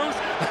Isaac Bruce,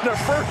 and the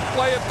first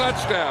play a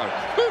touchdown.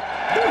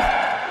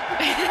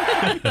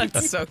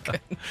 That's so good.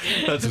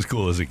 That's as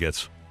cool as it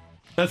gets.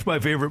 That's my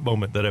favorite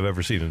moment that I've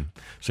ever seen in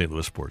St.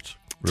 Louis sports.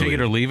 Really. Take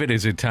it or leave it.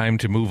 Is it time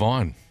to move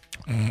on?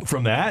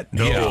 From that?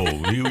 No.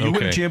 Yeah. You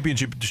win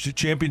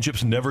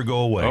championships never go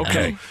away.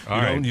 Okay.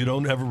 You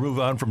don't ever move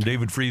on from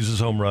David Freese's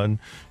home run.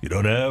 You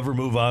don't ever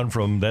move on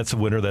from that's a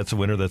winner, that's a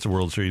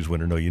World Series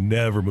winner. No, you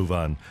never move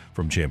on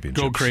from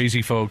championships. Go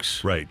crazy,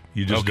 folks. Right.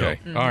 You just don't.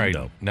 All right.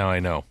 No. Now I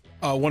know.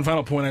 One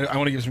final point. I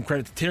want to give some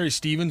credit to Terry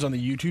Stevens on the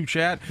YouTube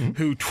chat,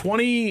 who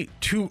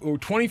 22 or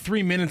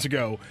 23 minutes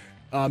ago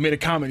made a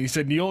comment. He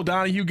said Neil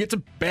O'Donohue gets a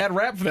bad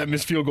rap for that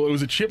missed field goal. It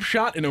was a chip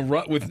shot in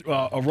with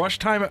a rush,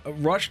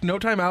 no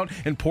timeout,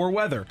 and poor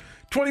weather.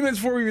 20 minutes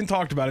before we even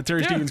talked about it,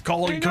 Terry Stevens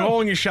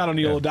calling a shot on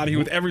Neil O'Donohue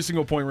with every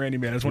single point Randy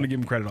made. I just want to give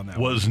him credit on that.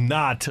 Was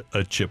not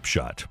a chip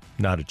shot.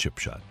 Not a chip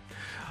shot.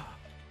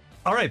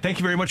 All right, thank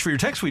you very much for your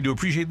text. We do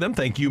appreciate them.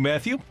 Thank you,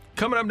 Matthew.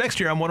 Coming up next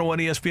year on 101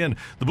 ESPN,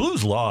 the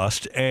Blues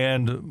lost,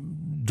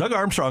 and Doug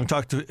Armstrong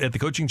talked at the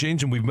coaching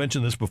change, and we've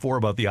mentioned this before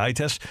about the eye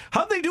test.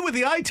 How'd they do with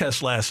the eye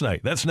test last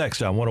night? That's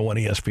next on 101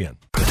 ESPN.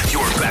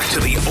 You're back to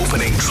the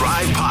Opening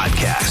Drive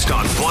podcast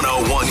on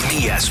 101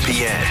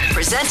 ESPN.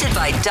 Presented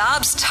by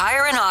Dobbs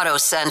Tire and Auto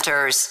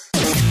Centers.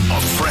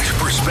 A fresh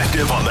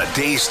perspective on the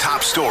day's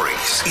top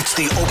stories. It's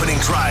the Opening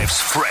Drive's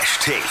Fresh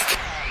Take.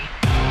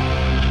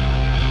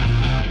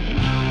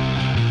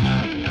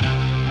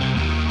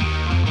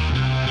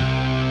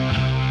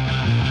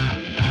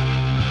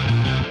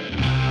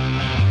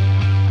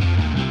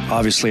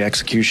 Obviously,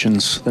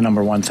 execution's the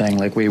number one thing.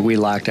 Like we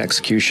lacked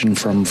execution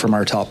from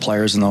our top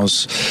players in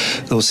those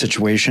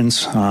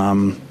situations.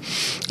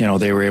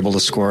 They were able to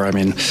score. I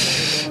mean,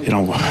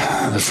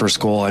 the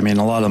first goal. I mean,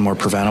 a lot of them were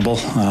preventable.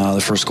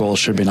 The first goal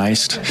should be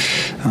iced.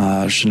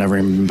 Should never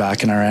even been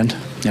back in our end.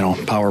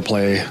 Power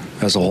play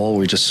as a whole.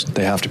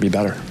 They have to be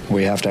better.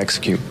 We have to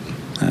execute.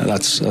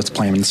 That's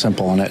plain and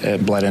simple, and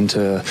it bled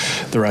into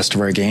the rest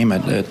of our game.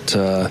 It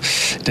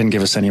didn't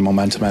give us any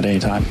momentum at any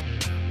time.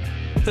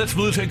 That's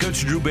Blues head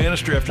coach Drew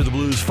Bannister after the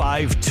Blues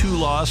 5-2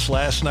 loss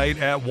last night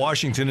at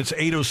Washington. It's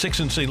 8:06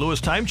 in St. Louis.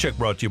 Time check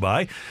brought to you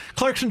by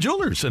Clarkson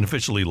Jewelers, an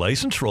officially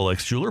licensed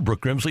Rolex jeweler.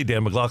 Brooke Grimsley,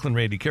 Dan McLaughlin,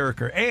 Randy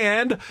Carricker.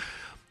 And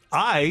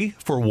I,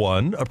 for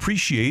one,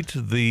 appreciate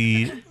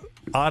the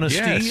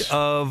honesty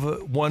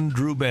of one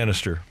Drew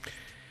Bannister.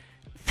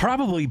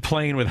 Probably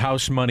playing with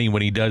house money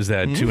when he does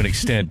that to an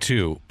extent,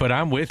 too. But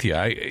I'm with you.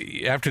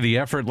 After the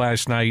effort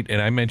last night, and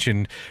I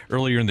mentioned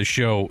earlier in the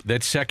show,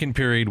 that second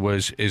period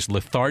was as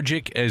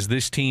lethargic as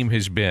this team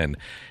has been.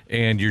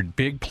 And your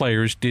big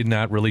players did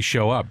not really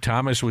show up.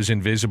 Thomas was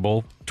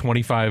invisible,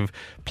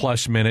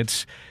 25-plus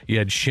minutes. You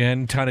had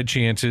Shen, ton of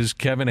chances.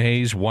 Kevin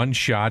Hayes, 1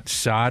 shot.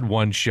 Saad,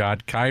 1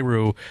 shot.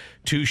 Kyrou,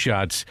 2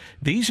 shots.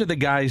 These are the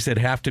guys that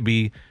have to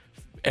be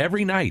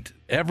every night.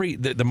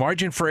 The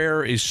margin for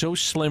error is so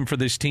slim for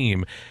this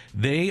team.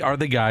 They are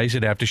the guys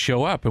that have to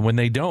show up, and when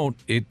they don't,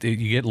 you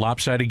get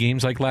lopsided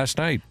games like last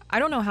night. I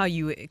don't know how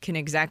you can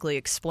exactly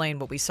explain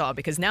what we saw,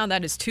 because now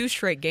that is 2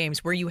 straight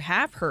games where you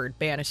have heard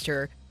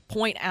Bannister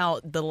point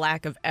out the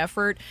lack of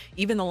effort,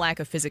 even the lack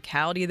of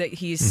physicality that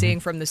he's seeing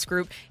from this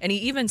group. And he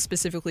even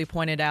specifically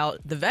pointed out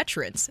the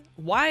veterans.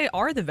 Why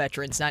are the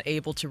veterans not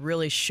able to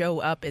really show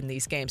up in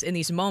these games, in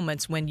these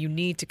moments when you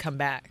need to come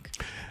back?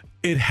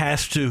 It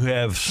has to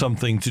have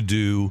something to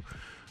do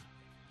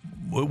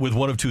with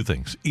one of two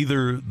things.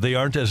 Either they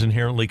aren't as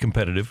inherently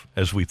competitive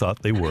as we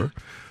thought they were,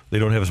 they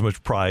don't have as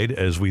much pride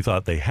as we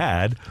thought they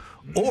had,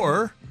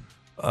 or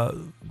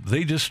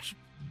they just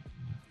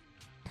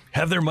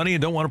have their money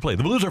and don't want to play.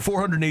 The Blues are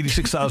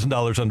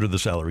 $486,000 under the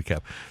salary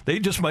cap. They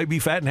just might be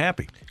fat and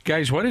happy.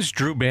 Guys, what does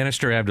Drew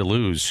Bannister have to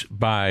lose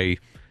by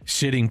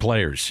sitting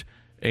players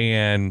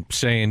and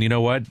saying, you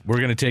know what, we're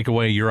going to take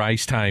away your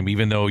ice time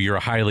even though you're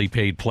a highly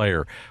paid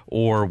player,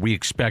 or we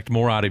expect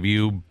more out of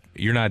you,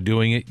 you're not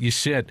doing it, you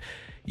sit.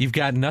 You've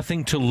got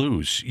nothing to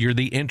lose. You're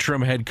the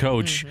interim head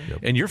coach,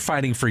 and you're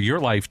fighting for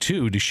your life,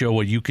 too, to show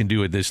what you can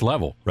do at this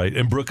level. Right.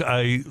 And, Brooke,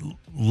 I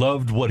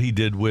loved what he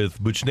did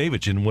with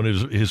Buchnevich in one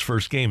of his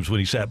first games when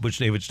he sat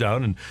Buchnevich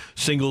down and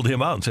singled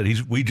him out and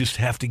said, we just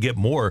have to get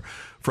more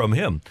from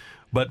him.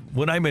 But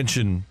when I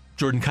mention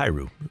Jordan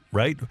Kyrou,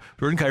 right,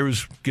 Jordan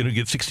Kyrou's going to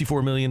get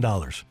 $64 million.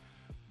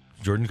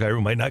 Jordan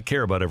Kyrou might not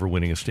care about ever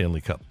winning a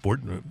Stanley Cup.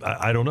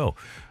 I don't know.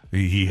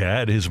 He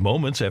had his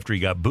moments after he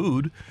got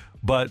booed.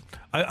 But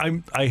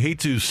I hate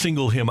to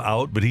single him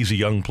out, but he's a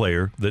young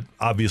player that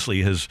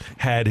obviously has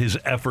had his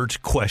efforts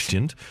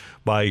questioned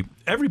by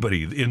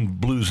everybody in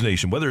Blues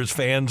Nation, whether it's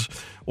fans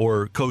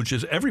or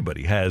coaches.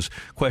 Everybody has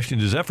questioned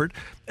his effort,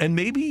 and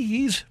maybe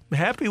he's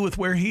happy with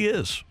where he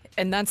is.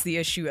 And that's the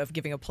issue of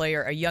giving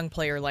a young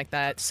player like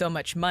that, so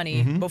much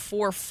money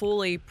before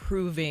fully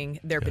proving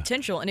their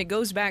potential. And it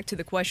goes back to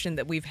the question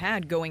that we've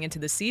had going into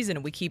the season,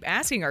 and we keep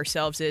asking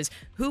ourselves is,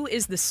 who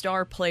is the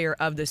star player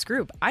of this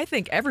group? I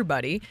think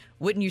everybody,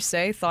 wouldn't you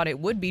say, thought it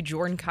would be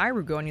Jordan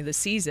Kyrou going into the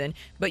season,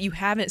 but you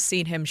haven't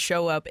seen him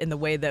show up in the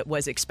way that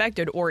was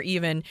expected, or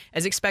even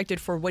as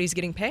expected for what he's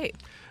getting paid.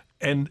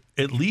 And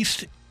at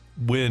least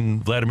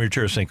when Vladimir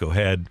Tarasenko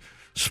had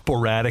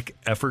sporadic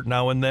effort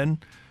now and then,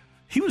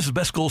 he was the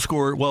best goal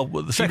scorer. Well,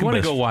 the second best. You want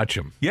to go watch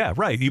him. Yeah,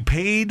 right. You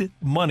paid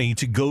money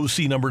to go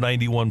see number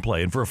 91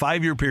 play. And for a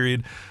 5-year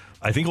period,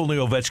 I think only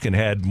Ovechkin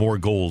had more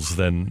goals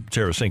than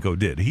Tarasenko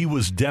did. He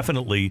was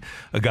definitely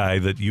a guy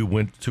that you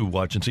went to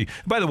watch and see.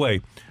 By the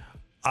way,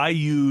 I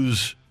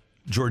use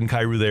Jordan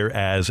Kyrou there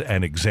as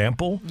an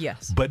example.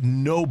 Yes. But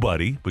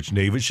nobody,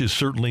 Buchnevich is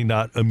certainly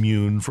not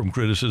immune from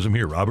criticism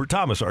here. Robert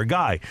Thomas, our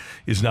guy,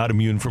 is not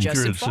immune from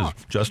criticism. Falk.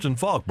 Justin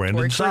Falk,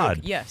 Brandon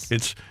Saad. Yes.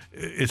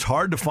 It's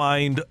hard to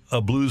find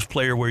a Blues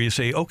player where you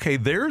say, okay,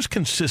 there's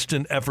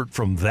consistent effort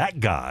from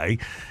that guy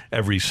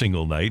every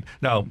single night.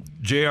 Now,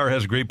 JR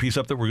has a great piece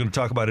up that we're going to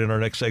talk about in our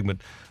next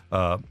segment.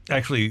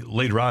 Actually,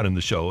 later on in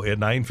the show at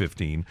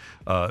 9:15,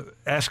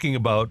 asking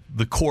about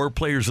the core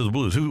players of the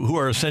Blues, who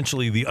are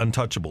essentially the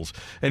untouchables.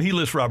 And he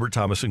lists Robert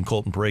Thomas and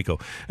Colton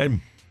Parayko.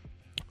 And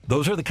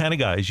those are the kind of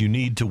guys you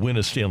need to win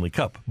a Stanley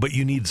Cup. But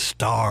you need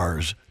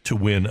stars to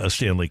win a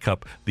Stanley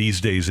Cup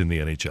these days in the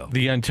NHL.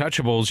 The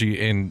untouchables,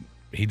 and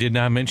he did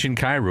not mention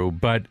Kyrou,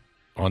 but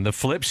on the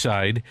flip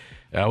side,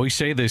 I always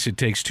say this, it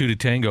takes two to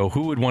tango.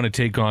 Who would want to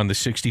take on the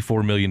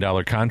 $64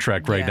 million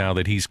contract right now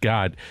that he's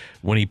got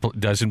when he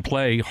doesn't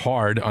play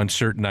hard on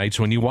certain nights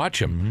when you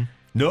watch him?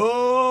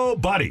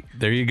 Nobody.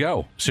 There you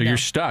go. So you're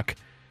stuck.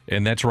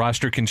 And that's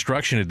roster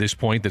construction at this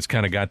point that's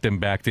kind of got them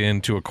backed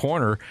into a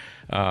corner.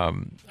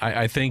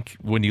 I think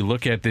when you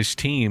look at this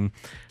team,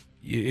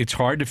 it's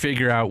hard to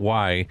figure out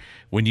why,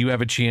 when you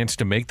have a chance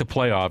to make the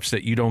playoffs,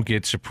 that you don't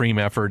get supreme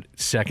effort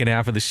second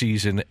half of the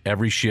season,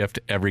 every shift,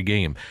 every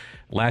game.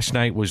 Last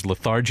night was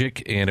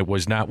lethargic, and it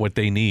was not what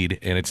they need,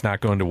 and it's not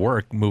going to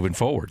work moving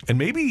forward. And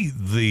maybe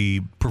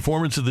the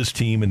performance of this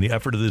team and the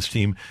effort of this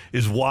team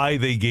is why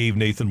they gave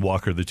Nathan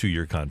Walker the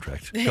 2-year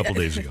contract a couple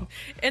days ago.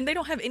 And they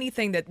don't have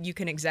anything that you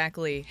can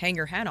exactly hang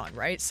your hat on,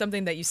 right?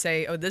 Something that you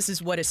say, oh, this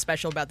is what is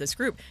special about this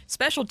group.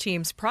 Special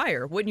teams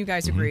prior, wouldn't you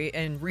guys agree,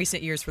 in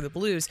recent years for the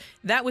Blues,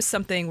 that was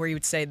something where you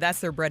would say that's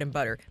their bread and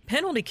butter.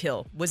 Penalty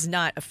kill was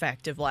not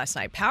effective last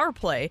night. Power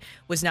play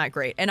was not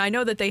great. And I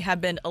know that they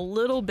have been a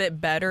little bit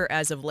better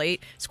as of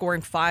late, scoring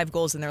 5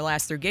 goals in their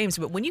last 3 games.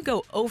 But when you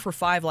go 0 for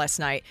 5 last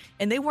night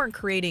and they weren't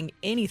creating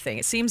anything,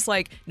 it seems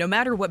like no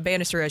matter what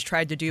Bannister has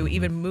tried to do,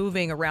 even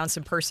moving around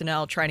some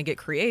personnel, trying to get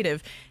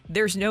creative,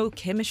 there's no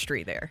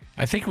chemistry there.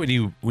 I think when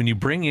you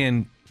bring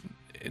in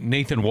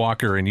Nathan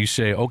Walker and you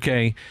say,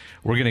 okay,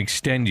 we're going to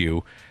extend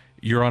you,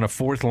 you're on a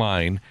 4th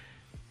line.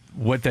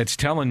 What that's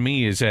telling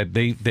me is that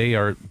they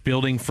are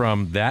building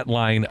from that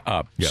line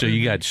up. Yep. So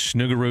you got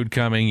Snuggerud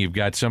coming. You've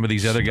got some of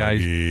these other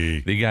guys.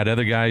 They got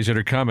other guys that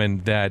are coming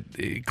that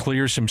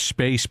clear some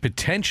space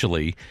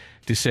potentially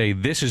to say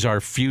this is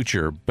our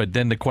future. But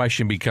then the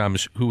question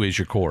becomes, who is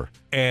your core?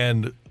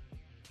 And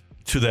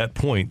to that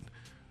point,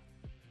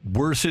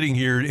 we're sitting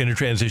here in a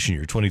transition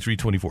year,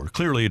 23-24.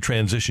 Clearly a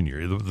transition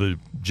year. The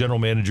general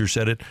manager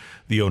said it.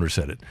 The owner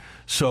said it.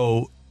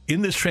 So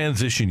in this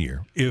transition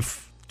year,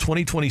 if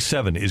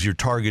 2027 is your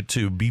target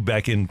to be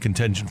back in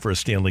contention for a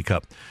Stanley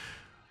Cup,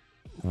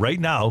 right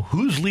now,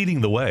 who's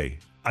leading the way?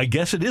 I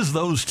guess it is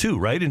those two,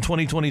 right, in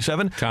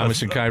 2027?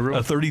 Thomas and Kyrou.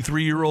 A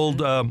 33-year-old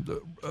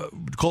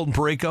Colton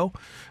Parayko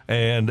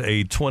and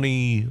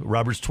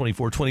Robert's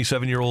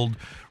 27-year-old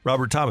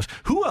Robert Thomas.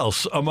 Who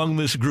else among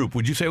this group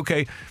would you say,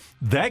 okay,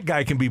 that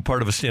guy can be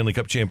part of a Stanley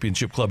Cup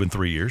championship club in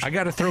 3 years? I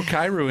got to throw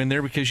Kyrou in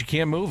there because you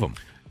can't move him.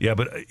 Yeah,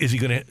 but is he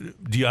going to?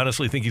 Do you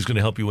honestly think he's going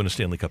to help you win a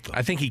Stanley Cup, though?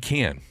 I think he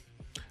can.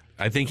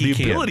 I think he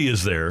can. The ability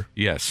is there.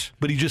 Yes.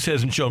 But he just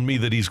hasn't shown me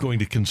that he's going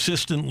to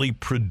consistently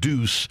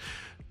produce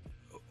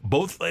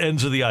both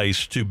ends of the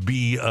ice to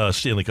be a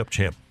Stanley Cup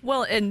champ.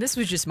 Well, and this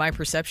was just my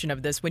perception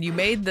of this. When you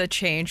made the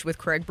change with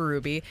Craig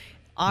Berube,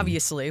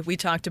 obviously, we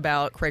talked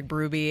about Craig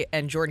Berube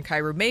and Jordan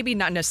Kyrou maybe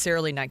not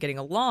necessarily not getting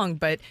along,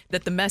 but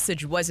that the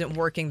message wasn't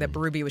working that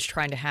Berube was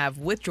trying to have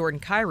with Jordan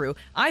Kyrou.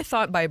 I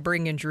thought by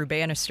bringing in Drew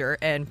Bannister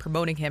and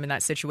promoting him in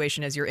that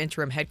situation as your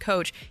interim head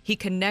coach, he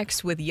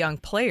connects with young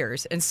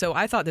players. And so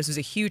I thought this was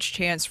a huge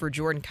chance for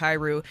Jordan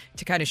Kyrou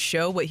to kind of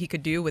show what he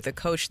could do with a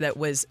coach that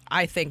was,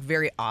 I think,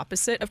 very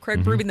opposite of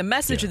Craig Berube. The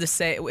message is the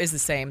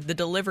same. The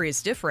delivery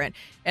is different.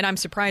 And I'm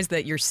surprised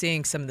that you're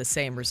seeing some of the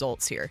same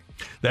results here.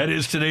 That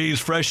is today's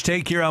Fresh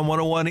Take here on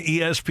 101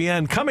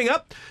 ESPN. Coming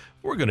up,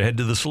 we're going to head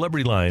to the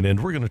celebrity line,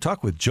 and we're going to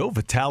talk with Joe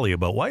Vitale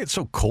about why it's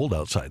so cold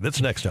outside. That's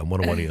next on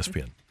 101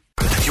 ESPN.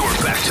 You're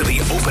back to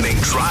the Opening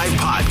Drive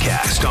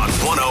podcast on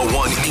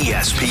 101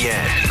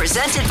 ESPN.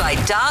 Presented by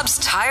Dobbs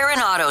Tire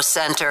and Auto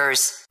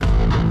Centers.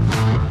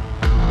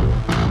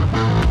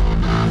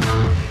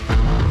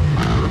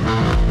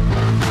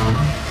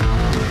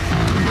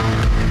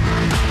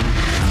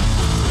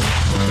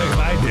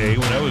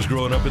 When I was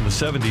growing up in the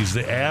 70s,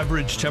 the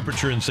average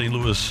temperature in St.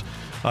 Louis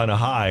on a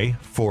high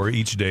for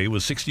each day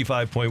was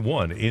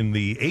 65.1. In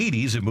the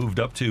 80s, it moved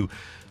up to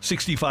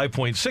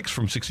 65.6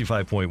 from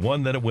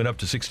 65.1. Then it went up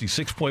to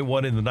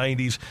 66.1 in the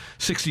 90s,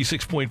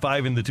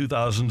 66.5 in the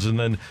 2000s, and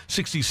then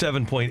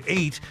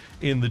 67.8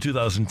 in the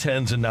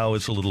 2010s, and now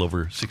it's a little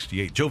over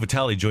 68. Joe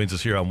Vitale joins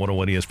us here on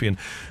 101 ESPN.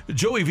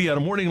 Joey V, on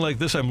a morning like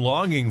this, I'm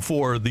longing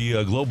for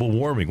the global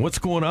warming. What's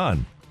going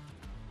on?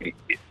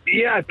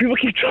 Yeah, people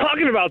keep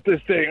talking about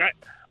this thing.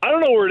 I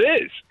don't know where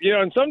it is. You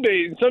know, and some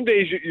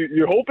days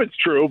you hope it's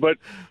true, but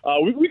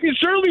we can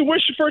certainly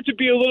wish for it to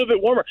be a little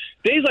bit warmer.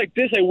 Days like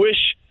this, I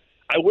wish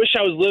I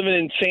was living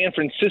in San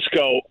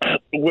Francisco,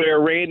 where,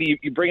 Randy,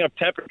 you bring up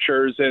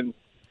temperatures, and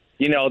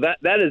you know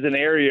that is an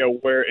area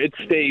where it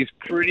stays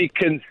pretty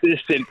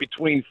consistent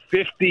between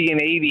 50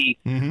 and 80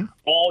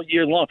 all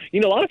year long.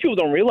 You know, a lot of people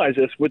don't realize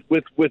this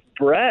with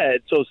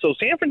bread. So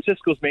San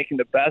Francisco's making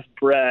the best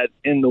bread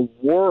in the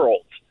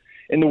world.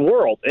 And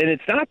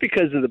it's not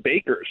because of the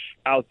bakers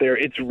out there.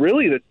 It's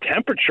really the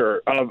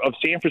temperature of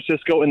San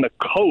Francisco and the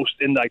coast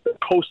and like the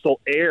coastal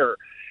air.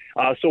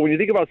 So when you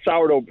think about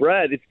sourdough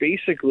bread, it's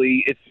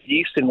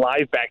yeast and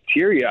live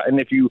bacteria. And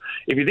if you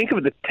think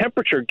of the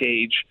temperature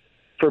gauge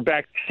for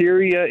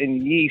bacteria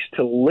and yeast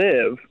to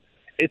live,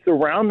 it's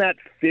around that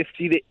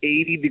 50 to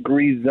 80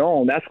 degree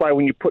zone. That's why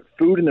when you put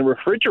food in the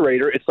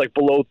refrigerator, it's like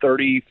below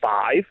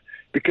 35,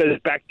 because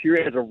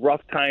bacteria has a rough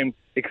time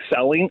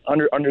excelling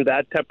under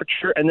that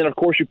temperature. And then, of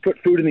course, you put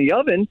food in the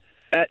oven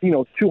at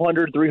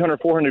 200, 300,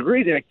 400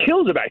 degrees, and it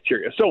kills the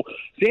bacteria. So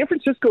San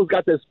Francisco's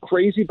got this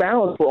crazy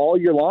balance where all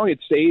year long it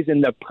stays in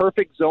the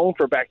perfect zone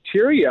for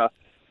bacteria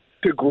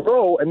to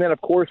grow. And then,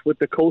 of course, with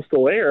the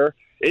coastal air,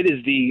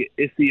 it's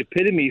the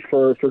epitome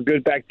for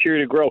good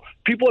bacteria to grow.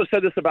 People have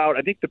said this about,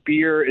 I think the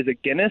beer is a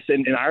Guinness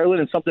in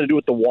Ireland, and something to do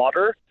with the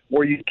water,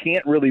 where you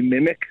can't really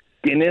mimic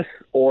Guinness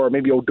or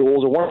maybe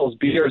O'Doul's or one of those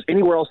beers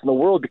anywhere else in the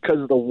world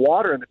because of the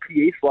water and the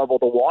pH level of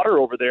the water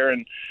over there.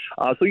 And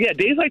so, yeah,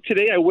 days like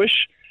today, I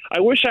wish I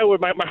would.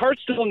 My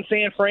heart's still in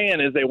San Fran,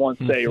 as they once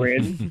say,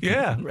 Randy.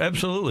 Yeah,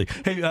 absolutely.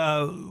 Hey,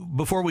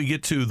 before we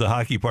get to the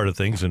hockey part of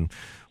things, and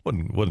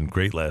wasn't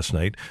great last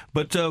night,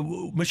 but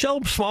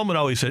Michelle Smallman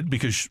always said,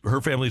 because her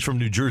family's from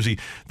New Jersey,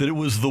 that it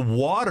was the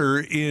water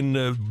in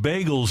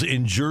bagels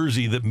in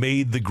Jersey that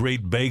made the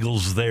great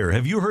bagels there.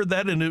 Have you heard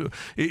that? And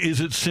is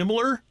it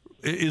similar?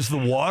 Is the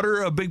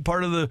water a big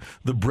part of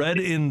the bread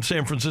in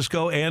San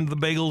Francisco and the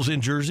bagels in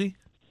Jersey?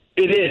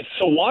 It is.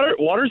 So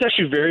water is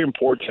actually very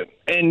important.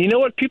 And you know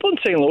what? People in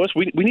St. Louis,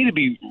 we need to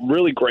be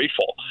really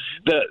grateful.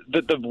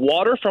 The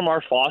water from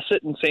our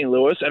faucet in St.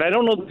 Louis, and I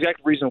don't know the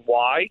exact reason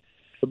why,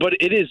 but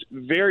it is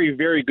very,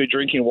 very good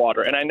drinking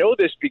water. And I know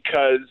this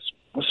because,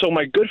 so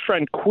my good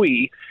friend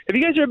Kui, have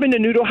you guys ever been to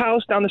Noodle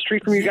House down the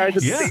street from you guys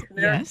at the station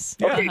there? Yes.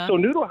 Okay, so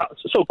Noodle House.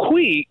 So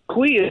Kui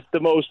is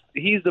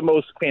he's the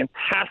most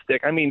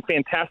fantastic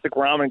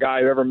ramen guy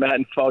I've ever met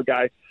and pho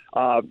guy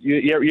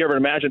you ever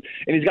imagine.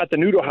 And he's got the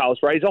Noodle House,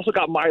 right? He's also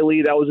got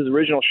Miley. That was his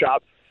original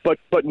shop. But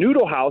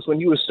Noodle House, when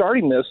he was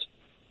starting this,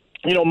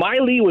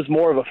 Miley was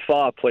more of a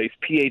pho place,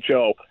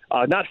 P-H-O,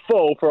 not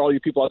pho for all you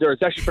people out there.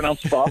 It's actually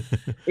pronounced pho.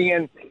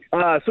 And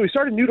so he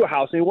started Noodle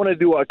House, and he wanted to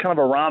do a kind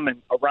of a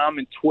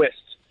ramen twist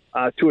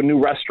to a new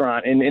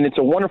restaurant, and it's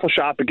a wonderful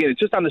shop. Again, it's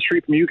just on the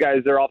street from you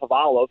guys. They're off of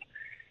Olive.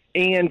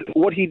 And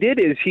what he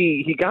did is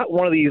he got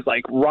one of these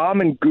like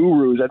ramen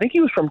gurus. I think he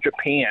was from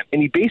Japan,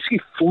 and he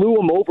basically flew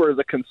him over as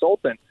a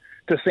consultant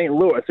to St.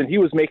 Louis, and he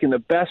was making the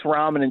best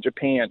ramen in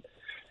Japan.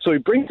 So he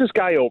brings this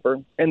guy over,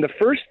 and the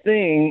first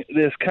thing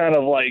this kind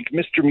of like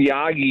Mr.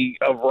 Miyagi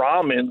of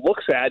ramen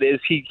looks at is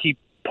he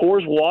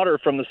pours water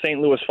from the St.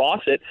 Louis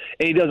faucet,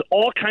 and he does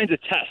all kinds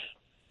of tests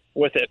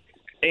with it.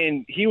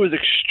 And he was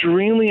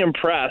extremely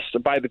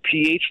impressed by the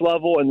pH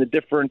level and the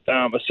different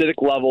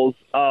acidic levels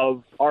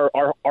of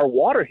our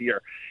water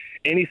here.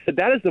 And he said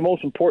that is the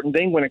most important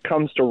thing when it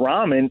comes to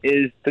ramen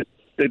is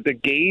the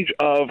gauge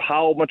of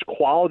how much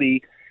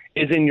quality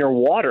is in your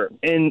water.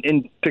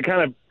 And to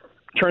kind of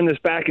turn this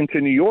back into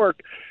New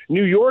York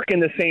in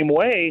the same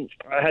way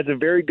has a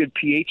very good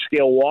pH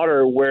scale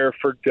water where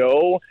for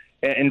dough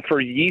and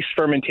for yeast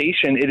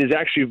fermentation, it is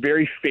actually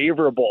very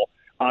favorable.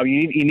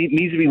 You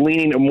need to be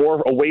leaning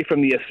more away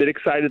from the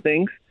acidic side of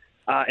things.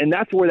 And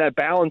that's where that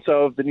balance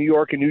of the New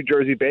York and New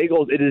Jersey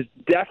bagels, it is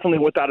definitely,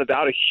 without a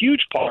doubt, a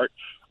huge part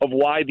of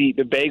why the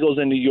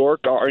bagels in New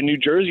York or New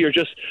Jersey are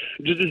just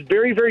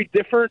very, very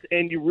different,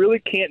 and you really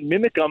can't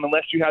mimic them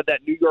unless you have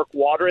that New York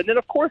water. And then,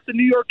 of course, the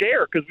New York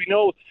air, because we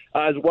know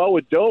as well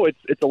with dough,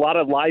 it's a lot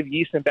of live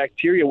yeast and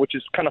bacteria, which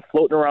is kind of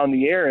floating around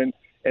the air,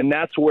 and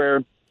that's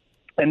where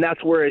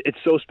it's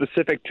so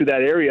specific to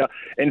that area.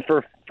 And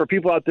for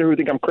people out there who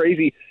think I'm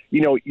crazy,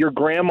 your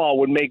grandma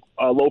would make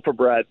a loaf of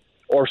bread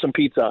or some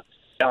pizza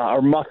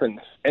or muffins,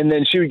 and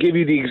then she would give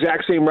you the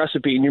exact same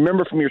recipe. And you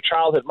remember from your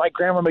childhood, my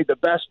grandma made the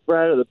best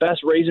bread or the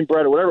best raisin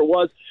bread or whatever it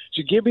was.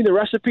 She'd give me the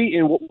recipe,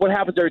 and what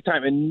happens every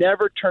time? It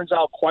never turns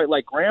out quite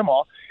like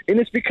grandma. And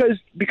it's because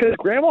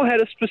grandma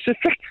had a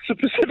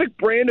specific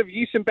brand of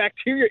yeast and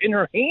bacteria in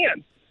her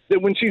hands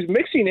that when she's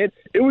mixing it,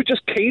 it would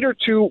just cater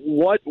to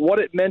what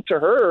it meant to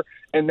her.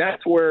 And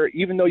that's where,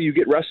 even though you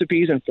get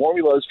recipes and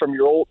formulas from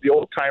the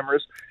old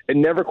timers, it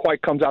never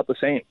quite comes out the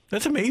same.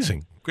 That's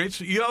amazing.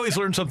 Great. You always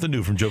learn something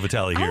new from Joe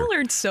Vitale here. I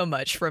learned so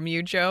much from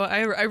you, Joe.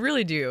 I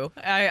really do.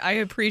 I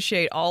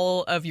appreciate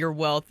all of your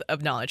wealth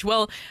of knowledge.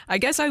 Well, I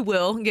guess I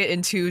will get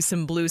into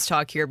some Blues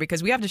talk here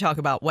because we have to talk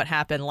about what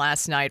happened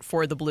last night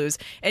for the Blues.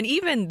 And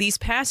even these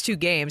past two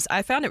games,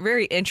 I found it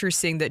very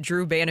interesting that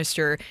Drew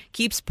Bannister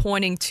keeps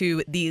pointing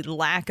to the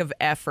lack of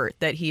effort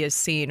that he has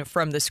seen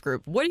from this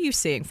group. What are you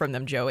seeing from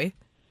them, Joey?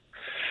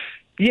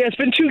 Yeah, it's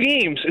been two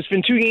games. It's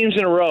been 2 games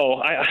in a row.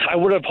 I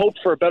would have hoped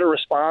for a better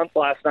response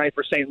last night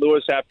for St.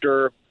 Louis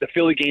after the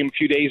Philly game a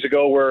few days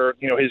ago where,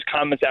 his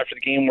comments after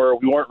the game were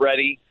we weren't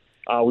ready.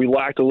 We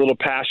lacked a little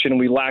passion.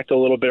 We lacked a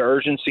little bit of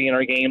urgency in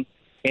our game.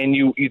 And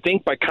you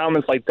think by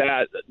comments like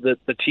that,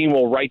 the team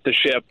will right the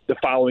ship the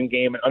following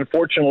game. And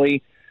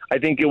unfortunately, I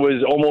think it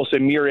was almost a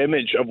mirror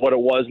image of what it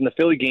was in the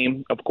Philly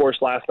game, of course,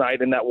 last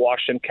night in that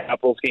Washington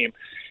Capitals game.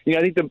 I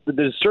think the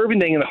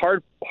disturbing thing and the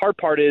hard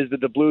part is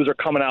that the Blues are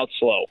coming out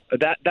slow.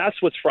 That's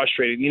what's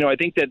frustrating. I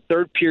think that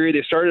third period,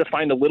 they started to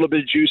find a little bit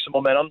of juice and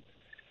momentum.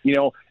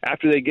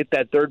 After they get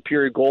that third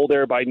period goal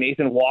there by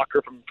Nathan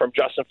Walker from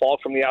Justin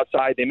Falk from the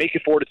outside, they make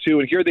it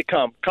 4-2, and here they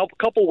come.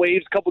 Couple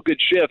waves, couple good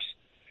shifts,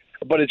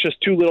 but it's just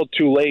too little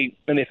too late,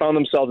 and they found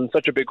themselves in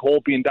such a big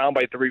hole being down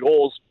by 3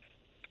 goals.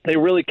 They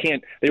really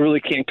can't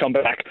come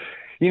back.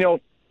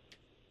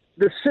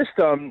 The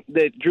system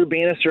that Drew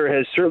Bannister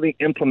has certainly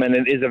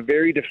implemented is a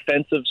very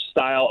defensive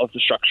style of the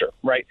structure,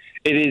 right?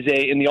 It is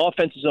in the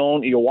offensive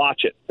zone, you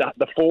watch it.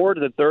 The forward,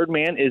 the third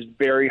man is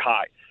very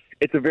high.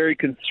 It's a very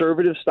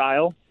conservative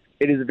style.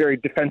 It is a very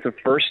defensive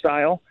first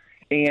style.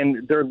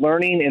 And they're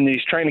learning, and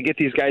he's trying to get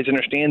these guys to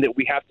understand that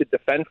we have to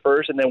defend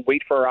first and then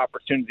wait for our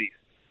opportunities.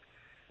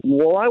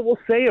 What I will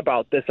say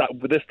about this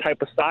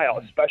type of style,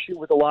 especially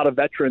with a lot of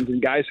veterans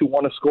and guys who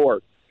want to score,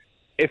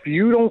 if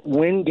you don't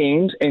win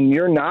games and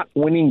you're not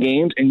winning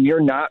games and you're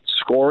not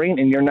scoring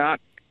and you're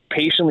not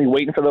patiently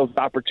waiting for those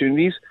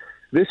opportunities,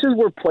 this is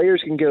where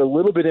players can get a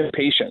little bit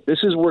impatient. This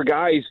is where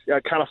guys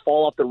kind of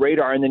fall off the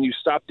radar, and then you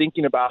stop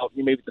thinking about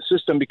maybe the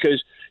system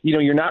because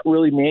you're not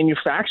really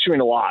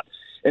manufacturing a lot.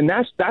 And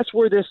that's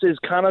where this is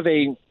kind of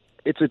a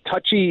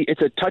touchy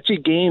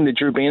game that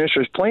Drew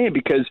Bannister is playing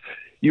because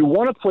you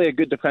want to play a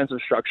good defensive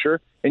structure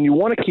and you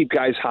want to keep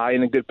guys high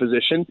in a good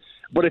position.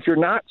 But if you're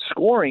not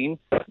scoring,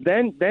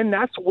 then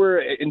that's where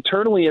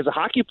internally as a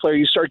hockey player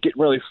you start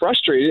getting really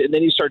frustrated and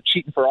then you start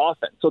cheating for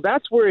offense. So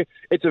that's where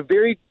it's a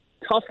very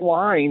tough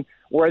line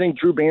where I think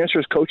Drew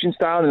Bannister's coaching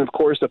style and, of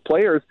course, the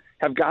players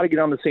have got to get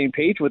on the same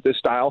page with this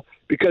style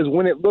because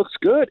when it looks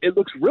good, it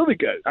looks really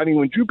good. I mean,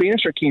 when Drew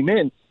Bannister came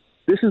in,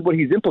 this is what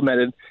he's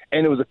implemented,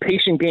 and it was a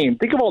patient game.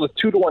 Think of all the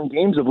 2-1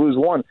 games the Blues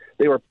won.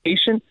 They were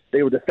patient,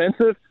 they were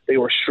defensive, they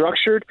were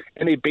structured,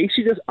 and they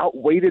basically just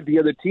outweighted the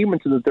other team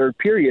into the third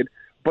period.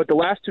 But the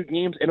last 2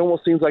 games, it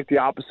almost seems like the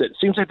opposite. It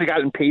seems like they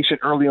got impatient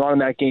early on in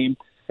that game,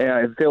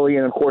 Philly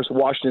and, of course,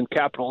 Washington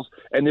Capitals,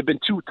 and they've been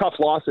 2 tough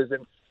losses.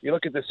 And you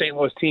look at the St.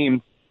 Louis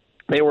team,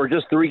 they were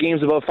just 3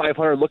 games above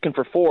 500 looking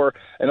for 4,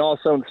 and all of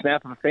a sudden,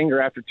 snap of a finger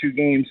after 2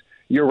 games,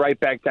 you're right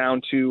back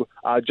down to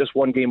just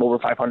 1 game over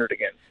 500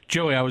 again.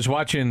 Joey, I was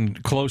watching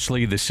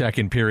closely the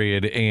second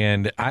period,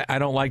 and I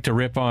don't like to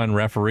rip on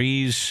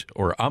referees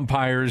or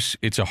umpires.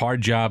 It's a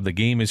hard job. The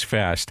game is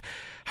fast.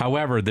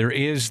 However, there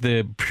is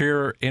the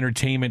pure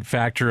entertainment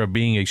factor of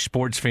being a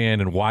sports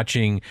fan and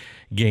watching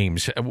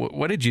games.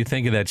 What did you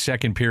think of that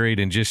second period?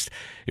 And just,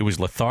 it was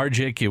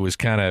lethargic. It was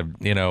kind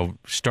of,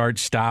 start,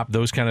 stop,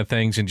 those kind of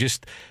things, and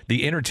just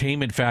the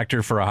entertainment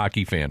factor for a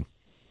hockey fan.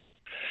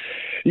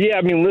 Yeah,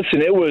 I mean,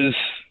 listen, it was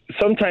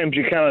sometimes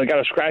you kind of got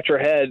to scratch your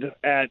head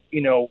at,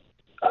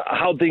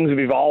 how things are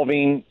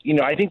evolving.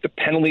 I think the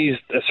penalties,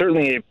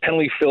 certainly a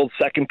penalty-filled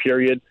second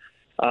period,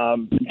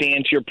 Dan,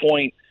 to your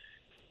point,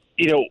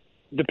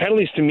 the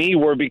penalties to me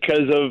were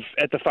because of,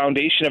 at the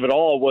foundation of it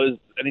all was,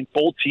 I think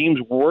both teams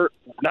were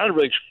not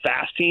really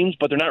fast teams,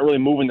 but they're not really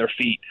moving their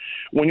feet.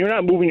 When you're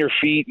not moving your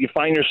feet, you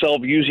find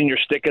yourself using your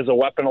stick as a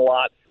weapon a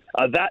lot.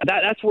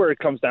 That's where it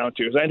comes down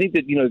to. So I think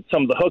that,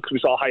 some of the hooks, we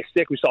saw high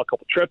stick, we saw a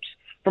couple trips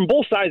from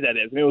both sides, that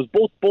is. I mean, it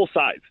was both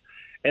sides.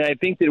 And I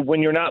think that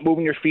when you're not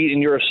moving your feet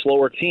and you're a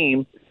slower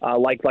team,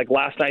 like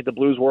last night the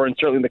Blues were and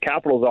certainly the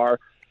Capitals are,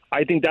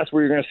 I think that's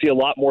where you're going to see a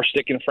lot more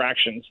stick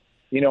infractions.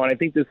 And I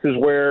think this is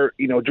where,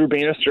 Drew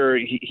Bannister,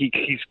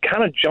 he's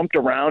kind of jumped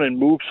around and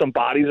moved some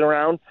bodies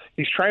around.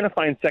 He's trying to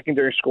find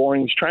secondary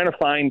scoring. He's trying to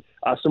find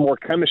some more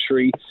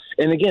chemistry.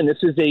 And again, this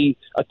is a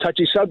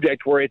touchy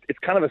subject where it's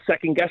kind of a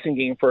second-guessing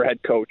game for a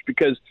head coach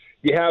because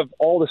you have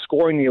all the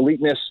scoring, the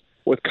eliteness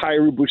with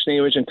Kyrou,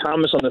 Buchnevich, and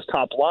Thomas on this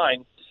top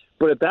line.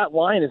 But if that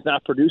line is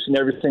not producing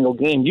every single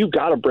game, you've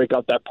got to break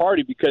up that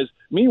party because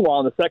meanwhile,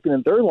 in the second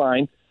and third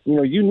line,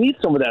 you need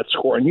some of that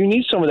scoring. You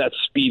need some of that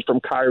speed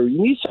from Kyrou.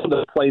 You need some of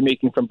the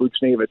playmaking from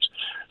Buchnevich.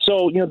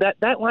 So,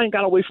 that line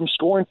got away from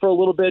scoring for a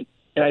little bit,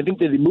 and I think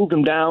that they moved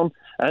them down.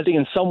 And I think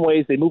in some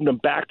ways they moved them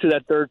back to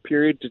that third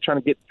period to try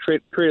to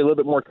create a little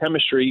bit more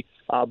chemistry.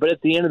 But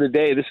at the end of the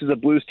day, this is a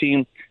Blues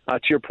team, to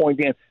your point,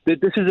 Dan, this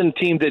isn't a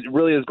team that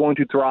really is going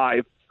to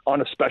thrive on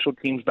a special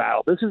teams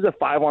battle. This is a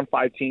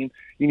 5-on-5 team.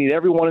 You need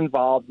everyone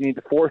involved. You need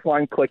the fourth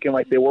line clicking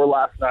like they were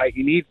last night.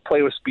 You need to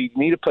play with speed.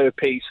 You need to play with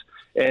pace.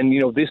 And,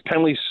 this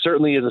penalty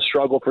certainly is a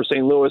struggle for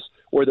St. Louis,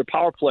 where their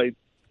power play,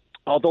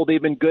 although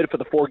they've been good for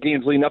the 4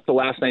 games leading up to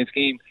last night's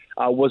game,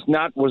 was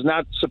not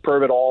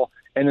superb at all.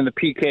 And then the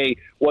PK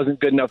wasn't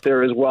good enough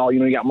there as well.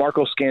 You got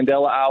Marco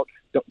Scandella out.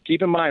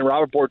 Keep in mind,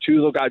 Robert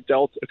Bortuzzo got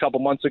dealt a couple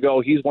months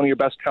ago. He's one of your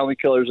best penalty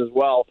killers as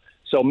well.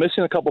 So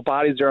missing a couple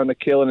bodies there on the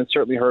kill, and it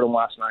certainly hurt him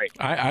last night.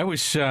 I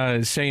was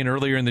saying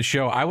earlier in the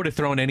show, I would have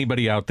thrown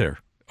anybody out there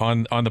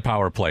on the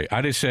power play.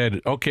 I just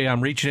said, okay,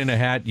 I'm reaching in a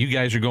hat. You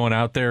guys are going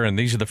out there, and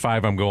these are the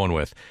 5 I'm going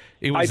with.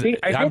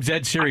 I'm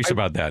dead serious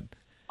about that.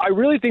 I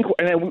really think,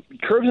 and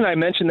Curbs and I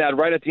mentioned that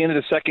right at the end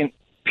of the second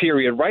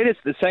period, right as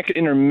the second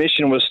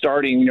intermission was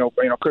starting.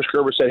 Chris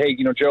Kerber said, "Hey,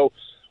 Joe,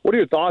 what are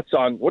your thoughts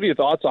on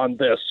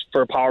this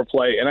for a power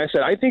play?" And I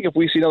said, I think if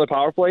we see another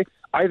power play,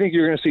 I think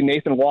you're going to see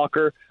Nathan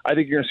Walker. I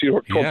think you're going to see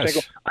Korchenko.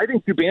 Yes. I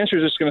think Drew Bannister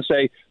is just going to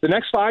say, the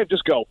next 5,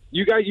 just go.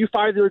 You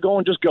 5 that are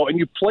going, just go. And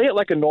you play it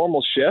like a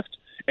normal shift,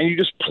 and you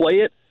just play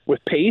it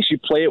with pace. You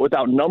play it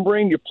without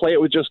numbering. You play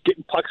it with just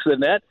getting pucks to the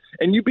net.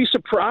 And you'd be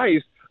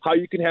surprised how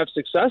you can have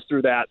success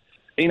through that.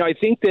 I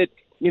think that,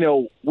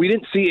 we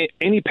didn't see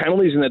any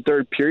penalties in the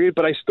third period,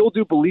 but I still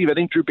do believe, I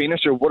think Drew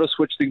Bannister would have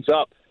switched things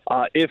up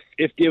if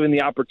given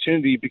the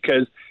opportunity,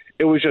 because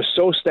it was just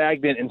so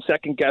stagnant and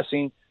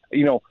second-guessing,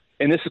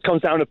 and this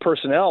comes down to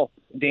personnel,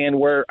 Dan,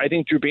 where I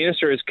think Drew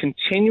Bannister is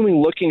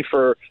continuing looking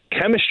for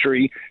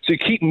chemistry. So you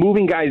keep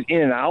moving guys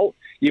in and out.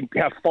 You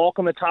have Falk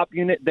on the top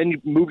unit, then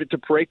you move it to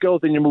Parayko,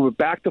 then you move it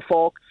back to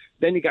Falk.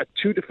 Then you got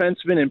 2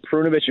 defensemen in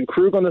Perunovich and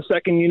Krug on the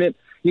second unit.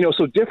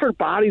 So different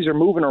bodies are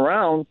moving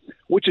around,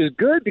 which is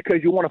good because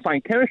you want to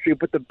find chemistry.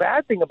 But the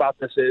bad thing about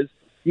this is,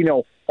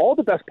 all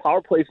the best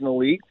power plays in the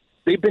league,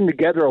 they've been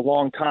together a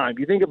long time.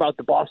 You think about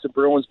the Boston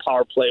Bruins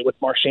power play with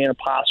Marchand and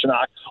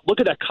Pastrnak. Look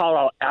at that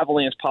Colorado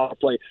Avalanche power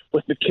play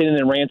with McKinnon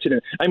and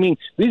Rantanen. I mean,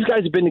 these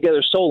guys have been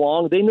together so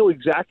long. They know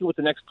exactly what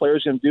the next player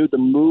is going to do, the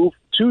move,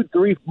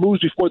 2-3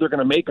 moves before they're going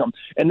to make them.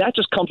 And that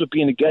just comes with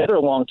being together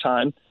a long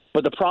time.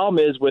 But the problem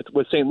is with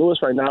St.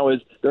 Louis right now is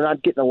they're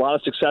not getting a lot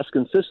of success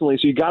consistently,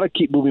 so you got to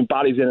keep moving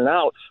bodies in and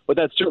out. But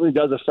that certainly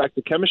does affect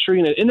the chemistry,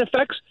 and it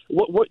affects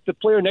what the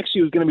player next to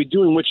you is going to be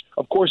doing, which,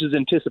 of course, is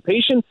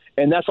anticipation,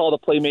 and that's all the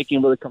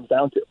playmaking really comes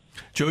down to.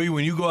 Joey,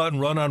 when you go out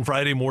and run on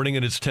Friday morning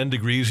and it's 10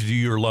 degrees, do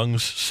your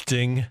lungs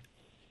sting?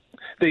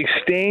 They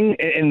sting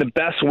in the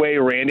best way,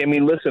 Randy. I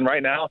mean, listen,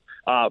 right now,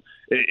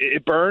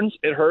 it burns,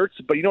 it hurts,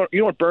 but you know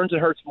what burns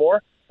and hurts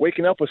more?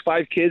 Waking up with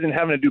 5 kids and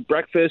having to do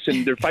breakfast,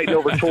 and they're fighting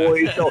over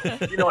toys. So,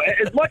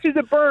 as much as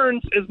it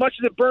burns,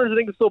 I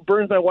think it still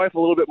burns my wife a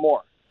little bit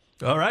more.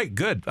 All right,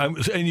 good.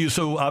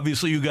 So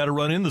obviously you got to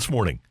run in this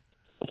morning.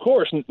 Of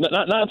course,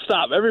 not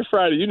stop every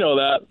Friday. You know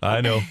that.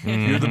 I know.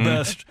 You're the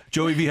best.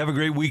 Joey V, have a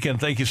great weekend.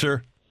 Thank you,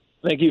 sir.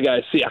 Thank you,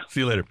 guys. See ya.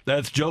 See you later.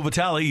 That's Joe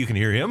Vitale. You can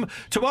hear him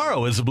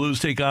tomorrow as the Blues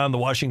take on the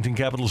Washington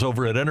Capitals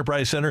over at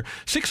Enterprise Center.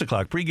 6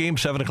 o'clock pregame,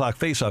 7 o'clock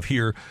faceoff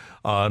here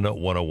on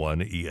 101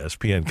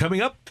 ESPN.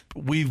 Coming up,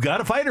 we've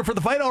got a fighter for the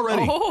fight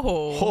already.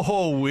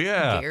 Oh,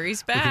 yeah.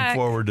 Gary's back. Looking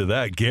forward to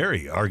that.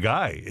 Gary, our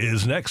guy,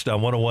 is next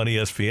on 101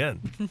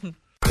 ESPN.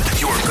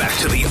 You're back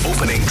to the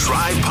Opening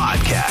Drive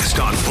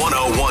podcast on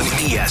 101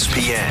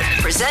 ESPN.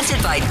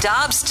 Presented by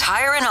Dobbs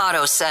Tire and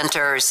Auto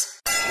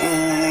Centers.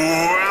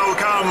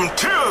 Welcome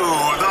to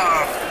the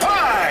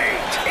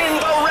fight. In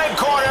the red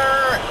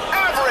corner,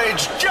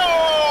 Average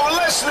Joe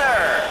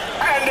Listener.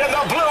 And in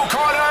the blue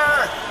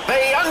corner,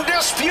 the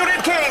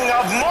undisputed king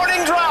of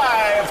Morning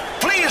Drive.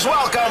 Please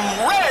welcome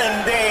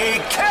Randy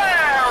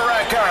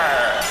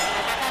Carricker.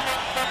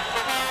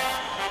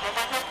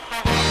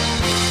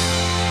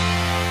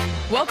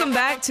 Welcome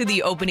back to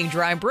the Opening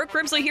Drive. Brooke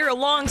Grimsley here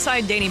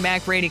alongside Danny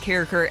Mac, Randy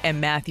Carricker,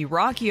 and Matthew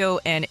Rocchio,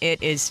 and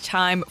it is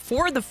time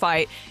for the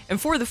fight. And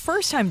for the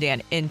first time,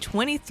 Dan, in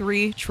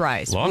 23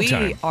 tries,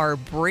 we are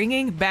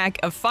bringing back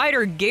a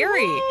fighter,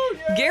 Gary. Woo,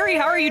 Gary,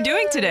 how are you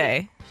doing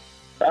today?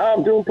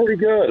 I'm doing pretty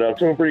good.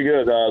 Just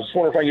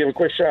wonder if I can give a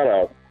quick shout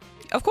out.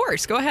 Of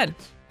course, go ahead.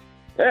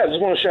 Yeah, I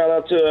just want to shout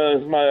out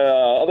to my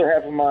other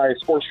half of my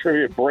sports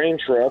trivia brain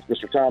trust,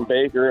 Mr. Tom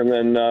Baker, and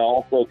then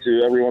also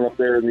to everyone up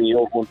there in the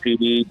Oakland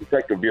PD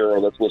Detective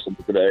Bureau that's listening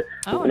to today.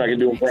 And I can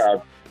do them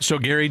proud. So,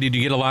 Gary, did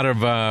you get a lot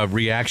of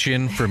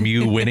reaction from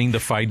you winning the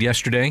fight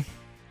yesterday?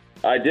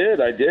 I did.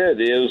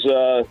 It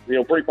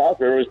was pretty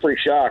popular. I was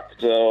pretty shocked.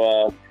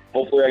 So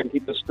hopefully I can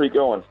keep this streak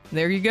going.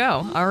 There you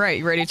go. All right,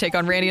 you ready to take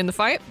on Randy in the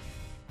fight?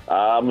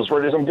 I'm as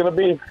ready as I'm going to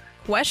be.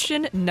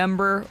 Question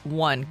number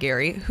 1,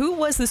 Gary. Who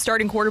was the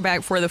starting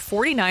quarterback for the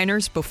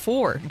 49ers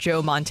before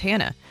Joe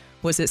Montana?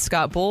 Was it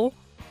Scott Bull,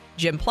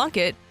 Jim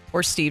Plunkett,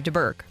 or Steve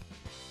DeBerg?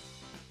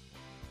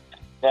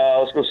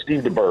 Let's go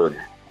Steve DeBerg.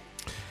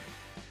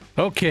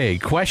 Okay,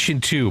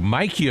 question 2.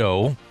 Mike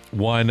Yeo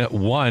won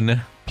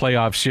 1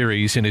 playoff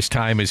series in his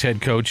time as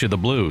head coach of the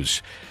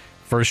Blues.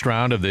 First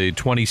round of the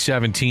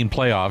 2017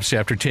 playoffs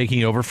after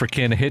taking over for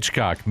Ken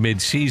Hitchcock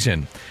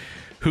mid-season.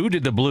 Who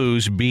did the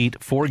Blues beat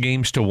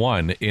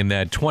 4-1 in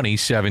that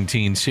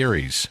 2017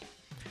 series?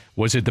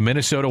 Was it the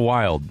Minnesota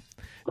Wild,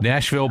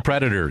 Nashville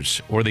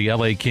Predators, or the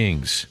LA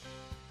Kings?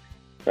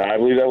 I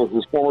believe that was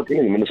his former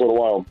team, the Minnesota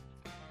Wild.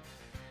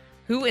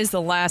 Who is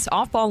the last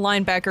off-ball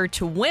linebacker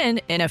to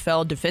win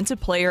NFL Defensive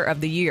Player of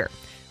the Year?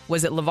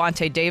 Was it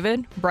Levante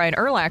David, Brian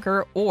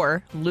Urlacher,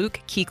 or Luke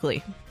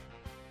Kuechly?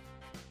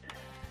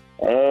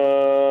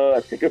 I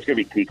think it's going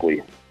to be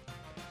Kuechly.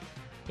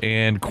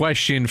 And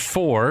question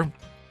 4.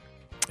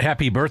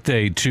 Happy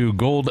birthday to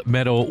gold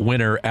medal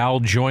winner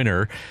Al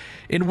Joyner.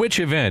 In which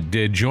event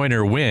did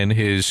Joyner win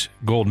his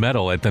gold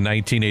medal at the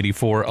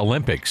 1984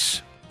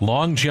 Olympics?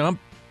 Long jump,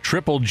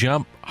 triple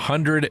jump,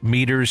 100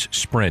 meters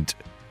sprint.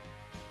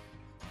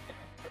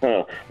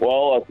 Well,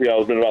 let's see, I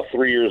was about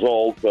 3 years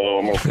old, so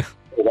I'm going to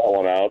pull that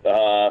one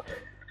out.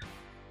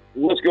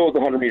 Let's go with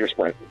the 100-meter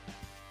sprint.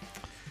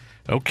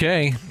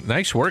 Okay.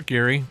 Nice work,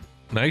 Gary.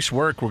 Nice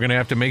work. We're going to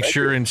have to make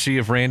sure and see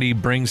if Randy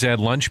brings that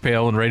lunch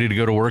pail and ready to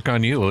go to work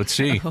on you. Let's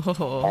see.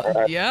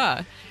 Oh,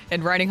 yeah.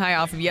 And riding high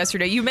off of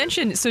yesterday, you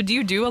mentioned, so do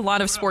you do a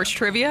lot of sports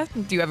trivia?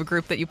 Do you have a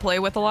group that you play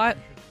with a lot?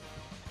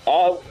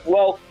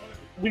 Well,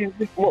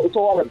 it's a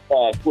lot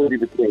of trivia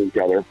between each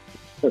other.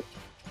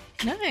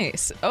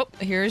 Nice. Oh,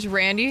 here's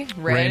Randy.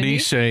 Randy,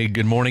 say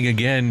good morning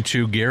again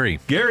to Gary.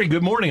 Gary,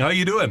 good morning. How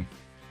you doing?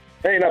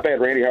 Hey, not bad,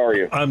 Randy. How are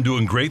you? I'm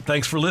doing great.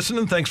 Thanks for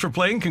listening. Thanks for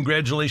playing.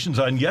 Congratulations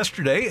on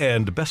yesterday,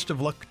 and best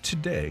of luck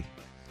today.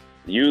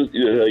 You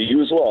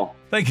as well.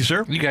 Thank you,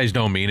 sir. You guys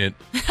don't mean it.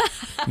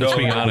 Let's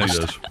be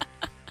honest.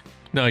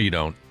 No, you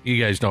don't.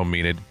 You guys don't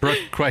mean it. Brooke,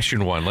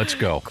 question 1. Let's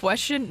go.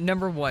 Question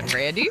number 1,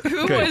 Randy.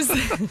 Who was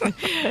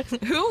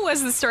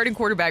the starting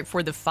quarterback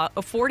for the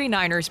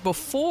 49ers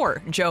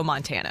before Joe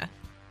Montana?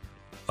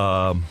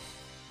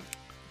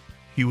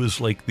 He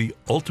was like the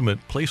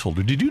ultimate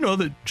placeholder. Did you know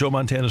that Joe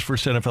Montana's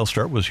first NFL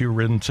start was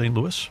here in St.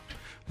 Louis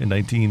in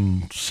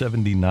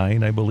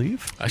 1979, I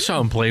believe? I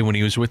saw him play when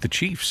he was with the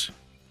Chiefs.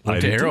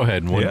 Went to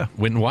Arrowhead and went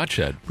and watched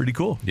that. Pretty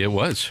cool. It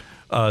was.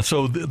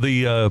 So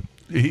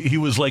he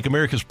was like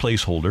America's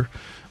placeholder.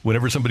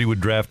 Whenever somebody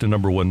would draft a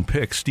number 1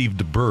 pick, Steve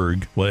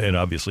DeBerg, well, and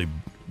obviously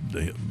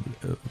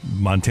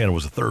Montana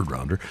was a third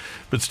rounder,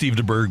 but Steve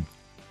DeBerg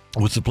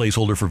was the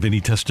placeholder for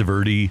Vinny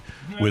Testaverde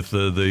with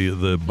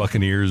the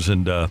Buccaneers,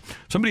 and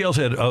somebody else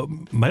had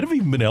might have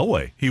even been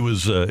Elway. He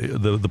was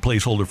the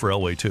placeholder for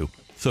Elway too.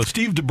 So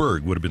Steve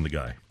DeBerg would have been the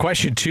guy.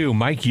 Question 2: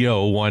 Mike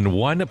Yeo won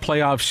 1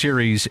 playoff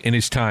series in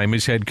his time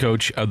as head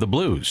coach of the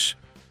Blues.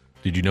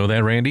 Did you know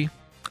that, Randy?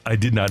 I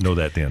did not know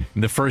that, Dan.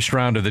 In the first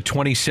round of the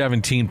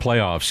 2017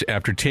 playoffs,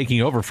 after taking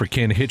over for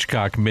Ken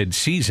Hitchcock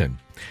mid-season,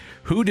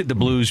 who did the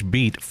Blues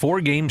beat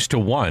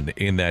 4-1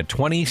 in that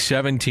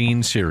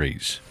 2017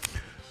 series?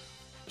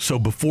 So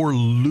before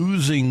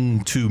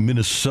losing to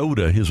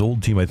Minnesota, his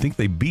old team, I think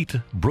they beat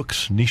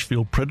Brooks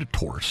Nashville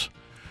Predators.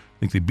 I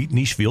think they beat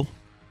Nashville,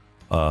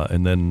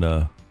 and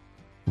then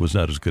was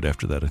not as good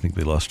after that. I think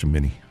they lost to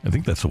Minnie. I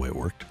think that's the way it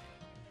worked.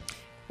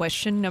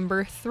 Question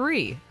number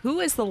 3. Who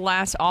is the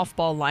last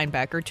off-ball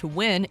linebacker to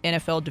win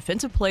NFL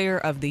Defensive Player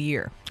of the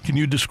Year? Can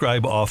you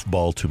describe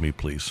off-ball to me,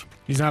 please?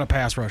 He's not a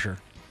pass rusher.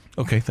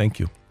 Okay, thank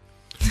you.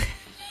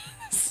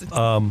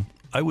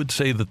 I would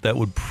say that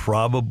would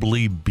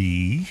probably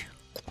be.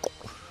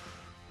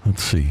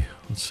 Let's see.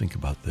 Let's think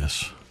about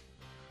this.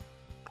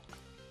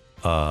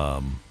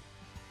 Well,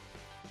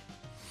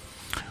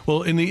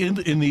 in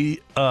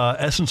the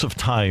essence of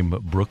time,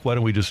 Brooke, why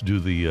don't we just do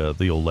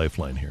the old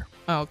lifeline here?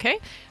 Okay.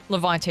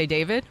 Levante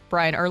David,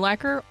 Brian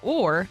Urlacher,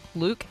 or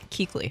Luke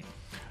Kuechly?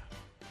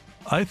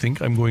 I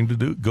think I'm going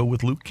to go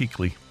with Luke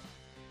Kuechly.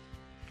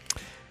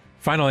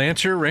 Final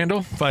answer,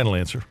 Randall? Final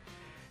answer.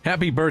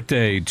 Happy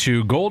birthday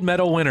to gold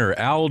medal winner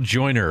Al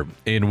Joyner.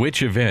 In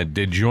which event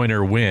did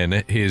Joyner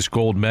win his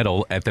gold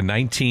medal at the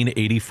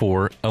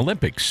 1984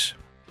 Olympics?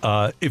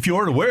 If you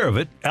aren't aware of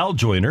it, Al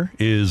Joyner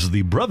is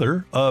the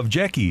brother of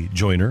Jackie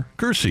Joyner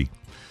Kersey.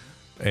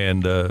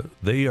 And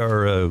they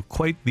are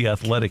quite the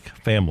athletic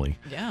family.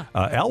 Yeah.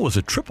 Al was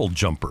a triple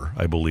jumper,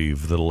 I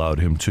believe, that allowed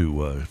him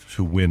to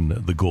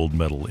win the gold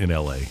medal in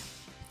L.A.,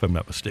 if I'm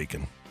not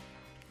mistaken.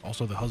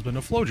 Also the husband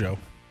of FloJo.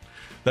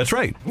 That's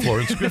right,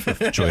 Florence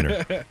Griffith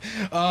Joyner.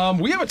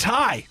 We have a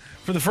tie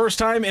for the first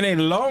time in a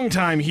long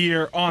time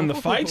here on The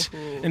Fight.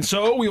 And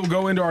so we will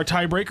go into our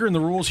tiebreaker, and the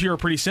rules here are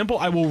pretty simple.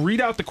 I will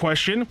read out the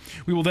question.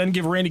 We will then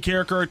give Randy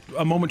Carricker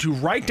a moment to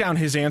write down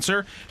his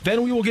answer.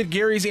 Then we will get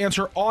Gary's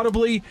answer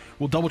audibly.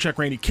 We'll double-check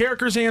Randy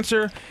Carricker's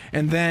answer.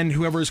 And then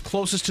whoever is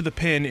closest to the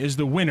pin is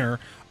the winner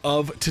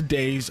of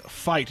today's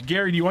fight.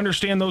 Gary, do you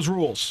understand those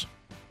rules?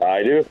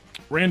 I do.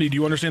 Randy, do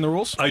you understand the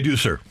rules? I do,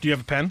 sir. Do you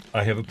have a pen?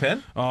 I have a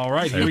pen. All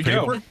right, here we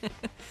go.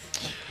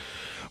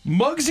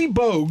 Muggsy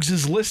Bogues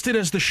is listed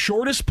as the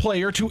shortest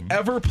player to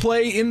ever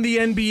play in the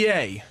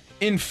NBA.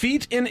 In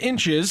feet and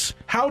inches,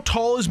 how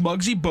tall is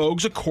Muggsy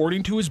Bogues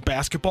according to his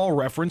Basketball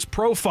Reference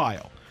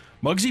profile?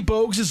 Muggsy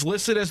Bogues is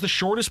listed as the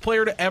shortest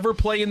player to ever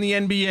play in the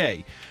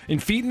NBA. In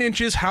feet and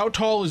inches, how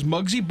tall is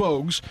Muggsy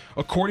Bogues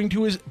according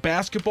to his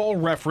Basketball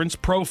Reference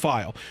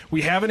profile?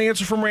 We have an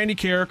answer from Randy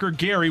Carricker.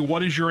 Gary,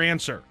 what is your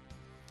answer?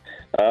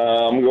 I'm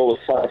going to go with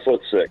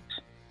 5'6".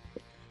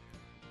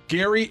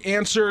 Gary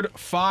answered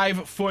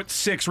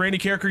 5'6". Randy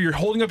Carricker, you're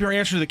holding up your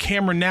answer to the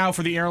camera now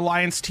for the Air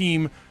Alliance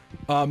team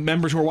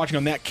members who are watching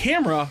on that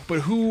camera.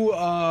 But who,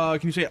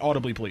 can you say it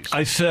audibly, please?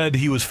 I said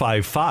he was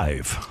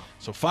 5'5".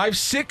 So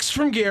 5'6"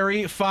 from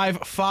Gary,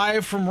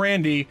 5'5" from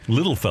Randy.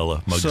 Little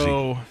fella, Muggsy.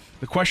 So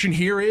the question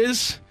here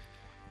is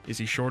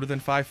he shorter than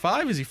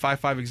 5'5"? Is he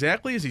 5'5"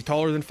 exactly? Is he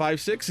taller than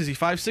 5'6"? Is he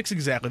 5'6"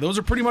 exactly? Those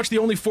are pretty much the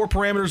only 4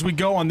 parameters we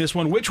go on this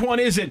one. Which one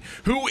is it?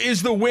 Who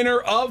is the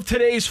winner of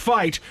today's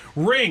fight?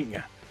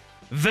 Ring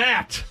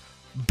that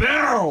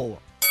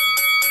bell!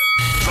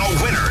 The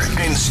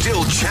winner and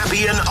still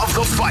champion of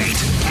the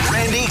fight,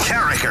 Randy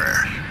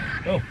Carricker.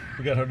 Oh,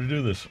 forgot how to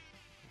do this.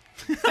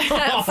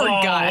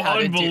 Forgot how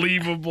to do.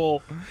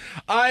 Unbelievable.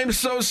 I'm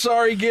so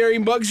sorry, Gary.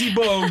 Muggsy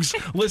Bogues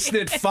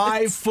listed at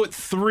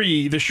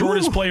 5'3", the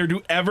shortest player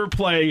to ever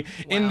play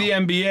in the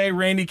NBA.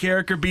 Randy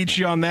Carricker beat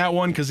you on that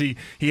one because he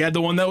had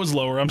the one that was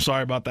lower. I'm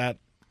sorry about that.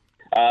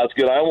 That's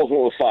good. I almost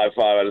went with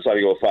 5'5". I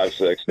decided to go with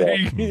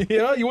 5'6".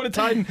 Yeah, you would have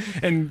tied,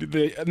 and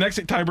the next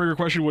tiebreaker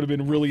question would have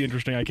been really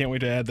interesting. I can't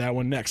wait to add that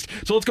one next.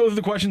 So let's go through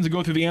the questions and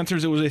go through the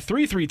answers. It was a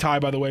 3-3 tie,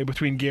 by the way,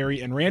 between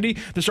Gary and Randy.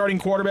 The starting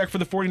quarterback for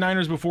the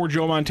 49ers before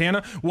Joe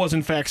Montana was,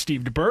 in fact,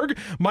 Steve DeBerg.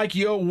 Mike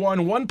Yeo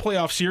won one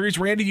playoff series.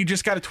 Randy, you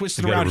just got to twist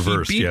it around.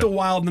 Reverse, he beat the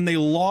Wild, and then they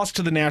lost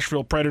to the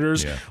Nashville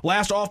Predators. Yeah.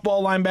 Last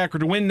off-ball linebacker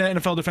to win the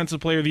NFL Defensive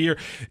Player of the Year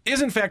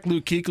is, in fact,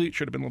 Luke Kuechly. It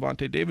should have been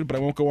Levante David, but I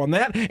won't go on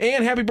that.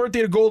 And happy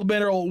birthday to gold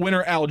medal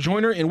winner Al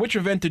Joyner. In which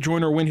event did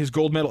Joyner win his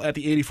gold medal at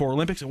the 84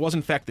 Olympics? It was,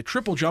 in fact, the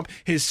triple jump.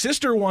 His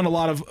sister won a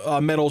lot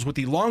of medals with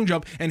the long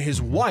jump, and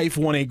his wife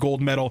won a gold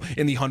medal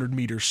in the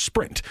 100-meter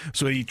sprint.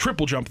 So the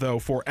triple jump, though,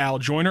 for Al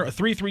Joyner. A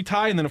 3-3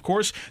 tie, and then, of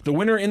course, the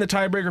winner in the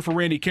tiebreaker for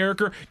Randy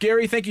Carricker.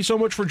 Gary, thank you so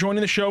much for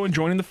joining the show and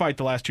joining the fight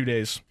the last 2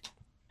 days.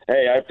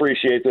 Hey, I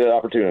appreciate the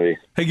opportunity.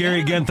 Hey,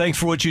 Gary, again, thanks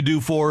for what you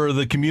do for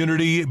the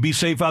community. Be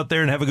safe out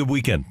there and have a good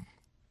weekend.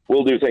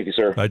 Will do. Thank you,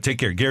 sir. Take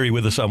care. Gary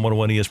with us on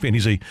 101 ESPN.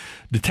 He's a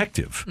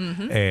detective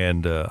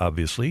and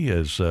obviously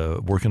is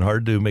working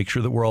hard to make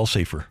sure that we're all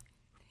safer.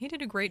 He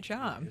did a great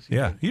job.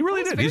 Yeah, he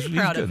really did. He's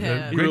proud of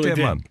him. Great to have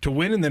him on. To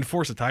win and then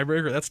force a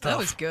tiebreaker, that's tough. That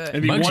was good.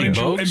 And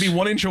be,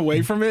 1 inch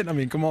away from it? I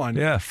mean, come on.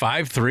 Yeah.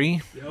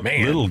 5'3"? Yep.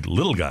 Man.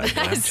 Little guy.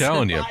 I'm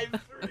telling you.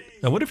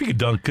 Now, what if he could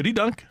dunk? Could he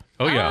dunk?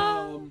 Oh,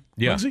 yeah.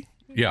 Yeah. Was he?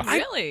 Yeah.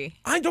 Really?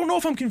 I don't know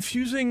if I'm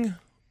confusing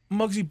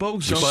Muggsy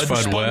Bogues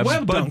Spud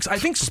Webb dunks. I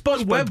think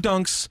Spud Webb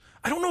dunks.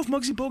 I don't know if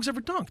Muggsy Bogues ever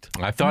dunked.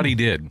 I thought he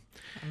did.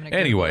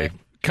 Anyway,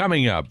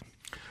 coming up,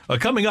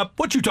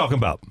 what you talking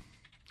about?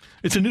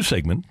 It's a new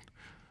segment.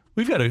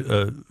 We've got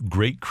a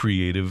great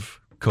creative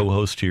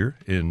co-host here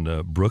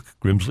in Brooke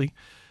Grimsley,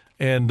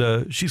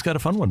 and she's got a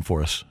fun one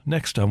for us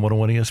next on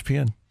 101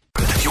 ESPN.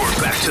 You're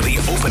back to the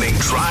Opening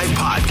Drive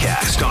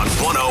podcast on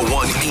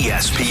 101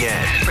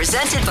 ESPN.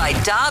 Presented by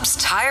Dobbs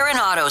Tire and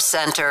Auto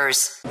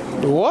Centers.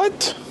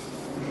 What?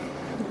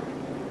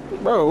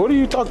 Bro, what are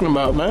you talking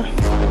about, man?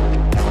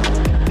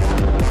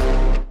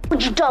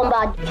 What you talking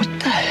about? What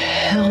the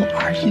hell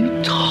are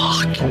you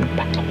talking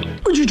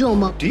about? What you talking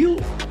about? Do you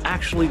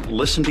actually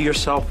listen to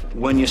yourself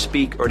when you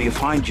speak, or do you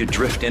find you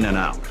drift in and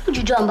out? What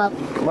you talking about?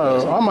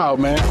 I'm out,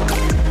 man.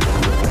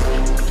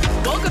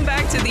 Welcome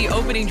back to the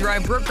opening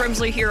drive. Brooke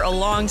Grimsley here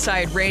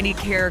alongside Randy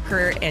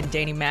Carricker and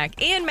Danny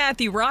Mac and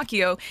Matthew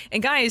Rocchio.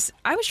 And guys,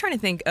 I was trying to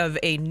think of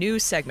a new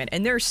segment,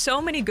 and there are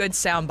so many good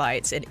sound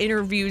bites and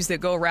interviews that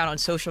go around on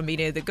social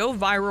media that go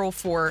viral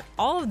for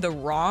all of the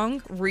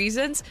wrong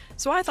reasons.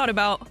 So I thought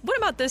about, what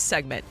about this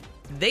segment?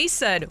 They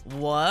said,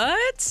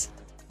 what?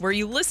 Where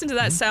you listen to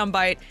that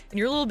soundbite and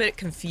you're a little bit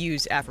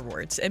confused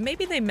afterwards, and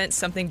maybe they meant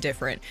something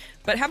different.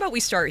 But how about we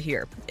start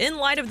here? In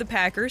light of the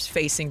Packers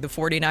facing the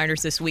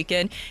 49ers this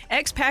weekend,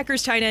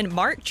 ex-Packers tight end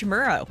Mark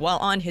Chmura, while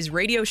on his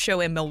radio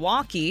show in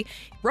Milwaukee,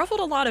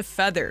 ruffled a lot of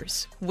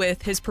feathers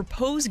with his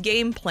proposed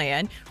game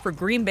plan for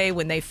Green Bay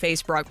when they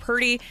face Brock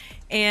Purdy,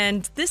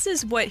 and this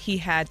is what he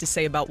had to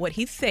say about what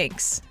he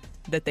thinks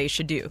that they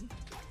should do.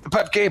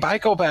 But, Gabe, I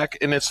go back,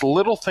 and it's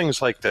little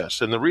things like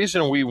this. And the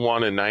reason we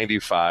won in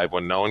 95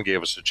 when no one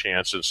gave us a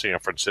chance in San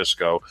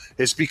Francisco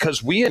is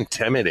because we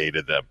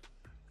intimidated them.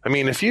 I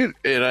mean,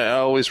 and I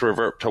always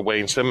revert to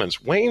Wayne Simmons.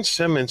 Wayne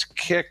Simmons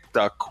kicked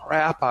the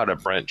crap out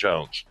of Brent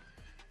Jones.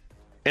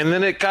 And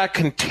then it got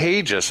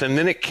contagious, and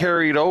then it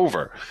carried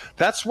over.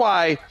 That's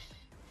why,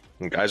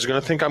 you guys are going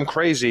to think I'm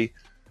crazy.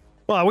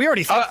 Well, we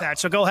already think that,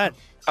 so go ahead.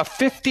 A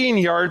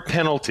 15-yard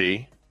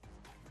penalty,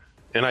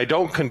 and I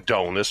don't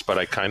condone this, but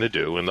I kind of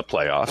do in the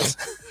playoffs.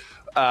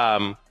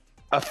 A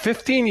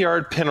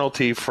 15-yard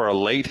penalty for a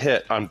late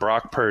hit on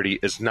Brock Purdy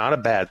is not a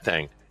bad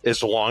thing,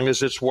 as long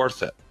as it's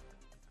worth it.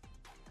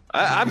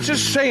 I'm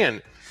just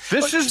saying,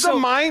 this is the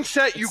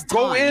mindset you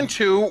go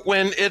into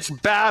when it's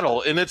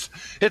battle, and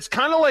it's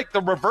kind of like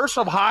the reverse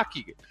of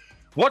hockey.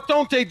 What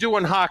don't they do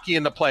in hockey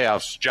in the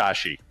playoffs,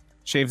 Joshy?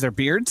 Shave their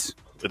beards?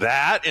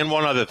 That and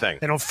one other thing.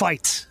 They don't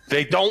fight.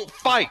 They don't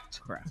fight.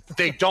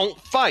 They don't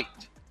fight.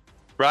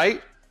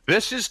 Right?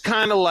 This is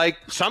kind of like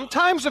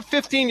sometimes a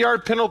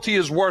 15-yard penalty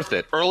is worth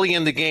it early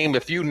in the game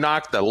if you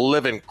knock the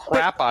living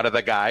crap out of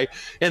the guy.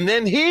 And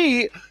then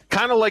he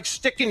kind of like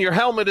sticking your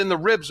helmet in the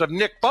ribs of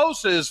Nick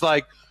Bosa is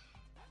like,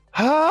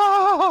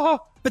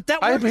 but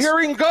I'm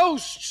hearing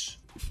ghosts.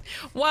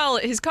 While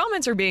his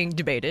comments are being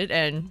debated,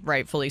 and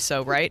rightfully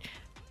so, right?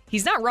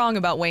 He's not wrong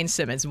about Wayne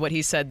Simmons, what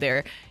he said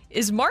there.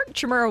 Is Mark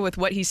Chmura with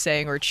what he's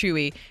saying, or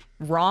Chewy,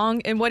 wrong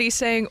in what he's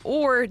saying,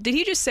 or did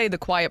he just say the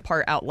quiet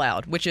part out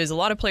loud, which is a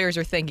lot of players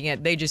are thinking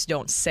it, they just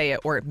don't say it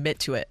or admit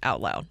to it out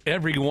loud?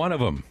 Every one of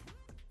them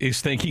is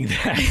thinking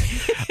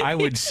that. I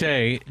would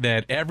say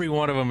that every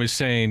one of them is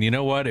saying, you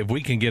know what, if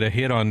we can get a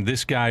hit on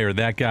this guy or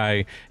that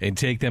guy and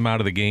take them out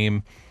of the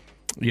game,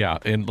 yeah.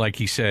 And like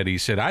he said,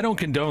 I don't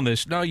condone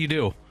this. No, you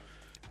do.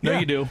 No,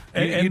 you do.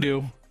 You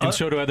do. And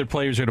so do other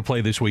players that are to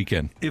play this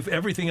weekend. If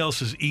everything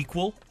else is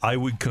equal, I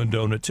would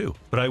condone it too.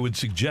 But I would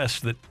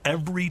suggest that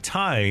every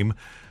time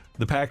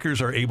the Packers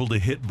are able to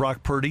hit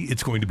Brock Purdy,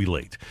 it's going to be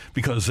late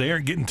because they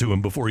aren't getting to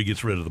him before he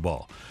gets rid of the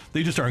ball.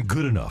 They just aren't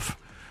good enough.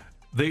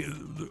 They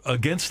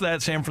against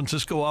that San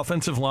Francisco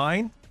offensive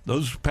line,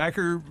 those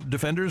Packer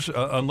defenders,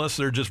 unless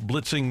they're just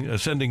blitzing,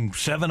 sending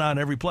 7 on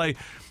every play,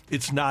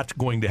 it's not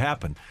going to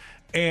happen.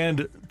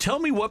 And tell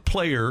me what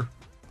player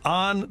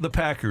on the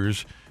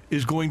Packers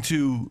is going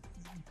to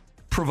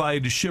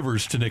provide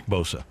shivers to Nick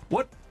Bosa.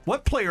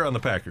 What player on the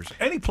Packers,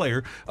 any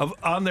player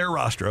on their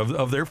roster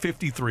of their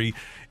 53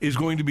 is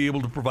going to be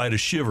able to provide a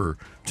shiver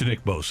to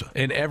Nick Bosa?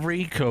 And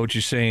every coach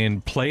is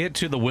saying, play it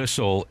to the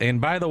whistle.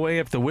 And by the way,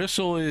 if the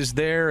whistle is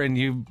there and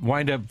you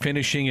wind up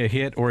finishing a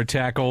hit or a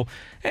tackle,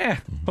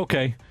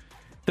 okay.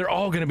 They're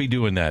all going to be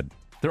doing that.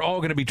 They're all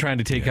going to be trying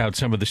to take out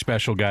some of the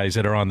special guys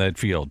that are on that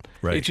field.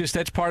 Right. It's just,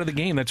 that's part of the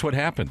game. That's what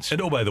happens.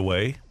 And by the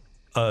way,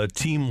 a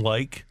team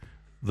like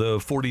the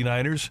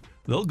 49ers,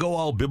 they'll go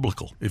all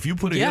biblical. If you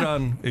put a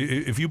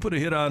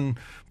hit on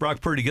Brock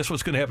Purdy, guess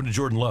what's going to happen to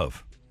Jordan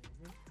Love?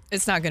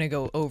 It's not going to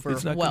go over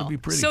It's not well. going to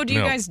be pretty. So do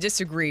you guys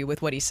disagree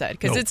with what he said?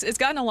 Because it's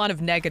gotten a lot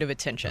of negative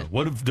attention.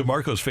 One of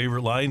DeMarco's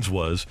favorite lines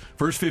was,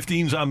 first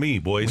 15's on me,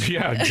 boys.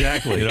 Yeah,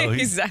 exactly.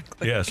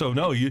 Exactly. Yeah, so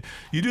no, you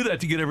do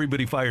that to get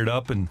everybody fired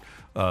up, and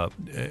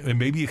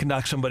maybe you can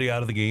knock somebody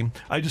out of the game.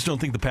 I just don't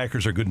think the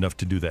Packers are good enough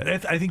to do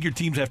that. I think your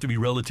teams have to be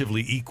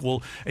relatively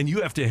equal, and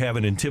you have to have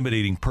an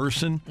intimidating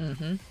person.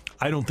 Mm-hmm.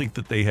 I don't think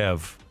that they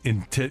have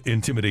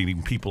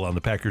intimidating people on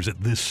the Packers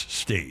at this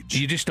stage.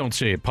 You just don't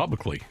say it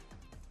publicly.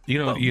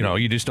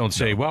 You just don't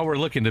say, well, we're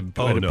looking to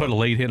put a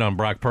late hit on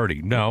Brock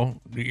Purdy. No,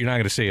 you're not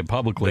going to say it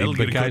publicly. They'll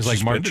but guys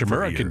like Mark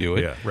Chmura can do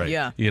it. Yeah, right.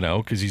 Yeah.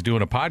 Because he's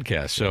doing a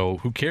podcast. So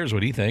who cares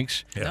what he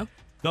thinks? Yeah.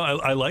 No,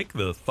 I like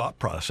the thought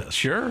process.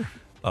 Sure.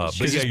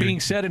 Because it's being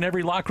said in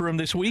every locker room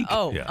this week.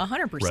 Oh,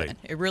 100%. Right.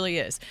 It really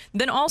is.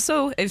 Then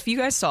also, if you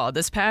guys saw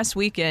this past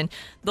weekend,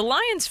 the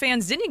Lions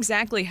fans didn't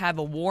exactly have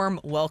a warm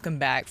welcome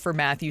back for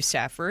Matthew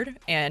Stafford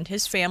and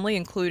his family,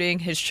 including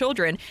his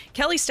children.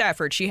 Kelly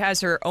Stafford, she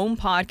has her own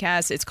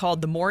podcast. It's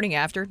called The Morning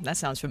After. That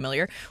sounds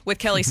familiar. With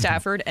Kelly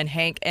Stafford and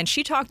Hank. And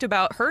she talked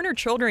about her and her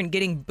children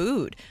getting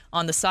booed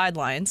on the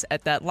sidelines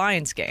at that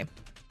Lions game.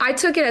 I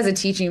took it as a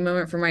teaching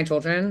moment for my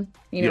children.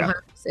 You know, Yeah.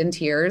 Hunter's in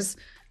tears.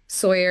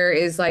 Sawyer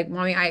is like,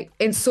 Mommy,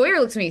 and Sawyer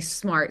looks at me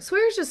smart.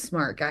 Sawyer's just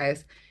smart,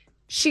 guys.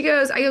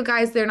 I go,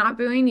 guys, they're not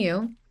booing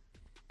you.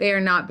 They are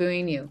not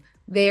booing you.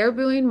 They are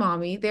booing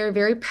Mommy. They're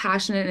very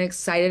passionate and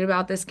excited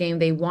about this game.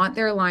 They want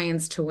their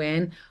Lions to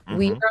win.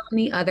 We are on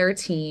the other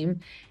team.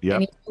 Yep.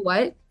 And you know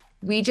what?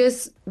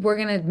 We're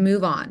going to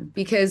move on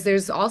because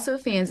there's also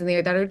fans in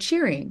there that are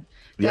cheering,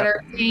 that Yep.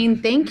 are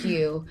saying thank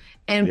you.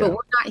 But we're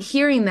not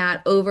hearing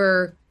that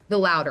over the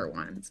louder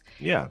ones.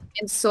 Yeah.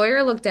 And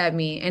Sawyer looked at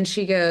me and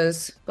she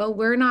goes, but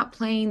we're not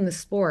playing the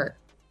sport.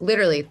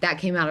 Literally, that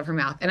came out of her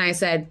mouth. And I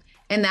said,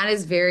 and that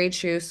is very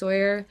true,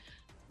 Sawyer.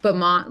 But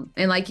Mom,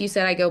 and like you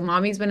said, I go,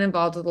 Mommy's been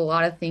involved with a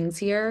lot of things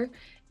here.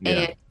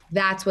 And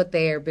that's what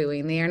they are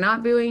booing. They are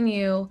not booing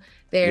you.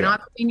 They are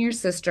not booing your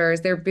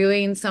sisters. They're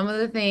booing some of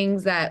the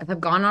things that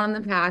have gone on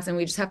in the past. And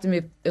we just have to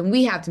move, and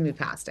we have to move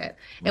past it.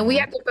 And we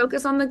have to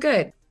focus on the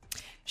good.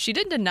 She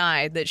did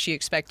deny that she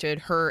expected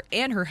her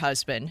and her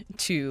husband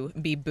to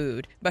be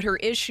booed, but her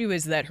issue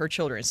is that her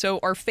children. So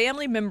are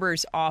family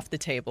members off the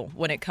table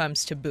when it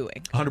comes to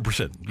booing?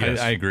 100%. Yes.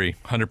 I agree,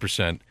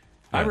 100%.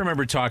 I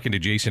remember talking to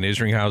Jason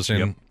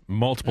Isringhausen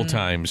multiple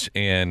times,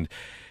 and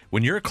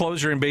when you're a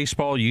closer in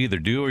baseball, you either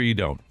do or you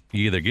don't.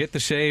 You either get the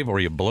save or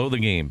you blow the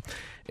game.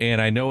 And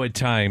I know at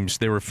times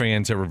there were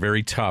fans that were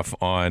very tough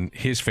on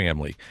his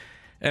family.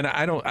 And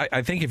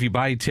I think if you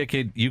buy a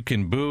ticket, you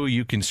can boo,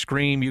 you can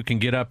scream, you can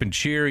get up and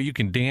cheer, you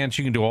can dance,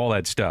 you can do all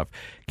that stuff.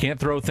 Can't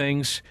throw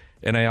things.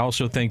 And I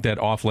also think that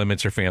off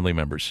limits are family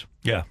members.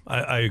 Yeah,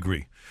 I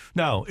agree.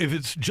 Now, if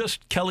it's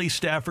just Kelly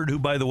Stafford, who,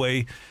 by the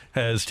way,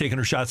 has taken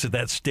her shots at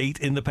that state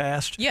in the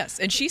past. Yes,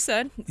 and she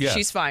said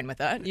she's fine with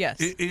that. Yes.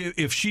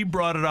 If she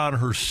brought it on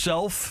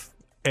herself,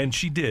 and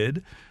she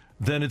did,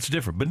 then it's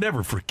different, but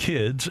never for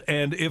kids.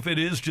 And if it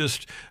is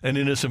just an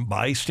innocent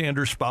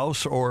bystander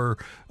spouse or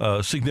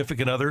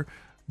significant other,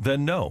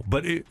 then no.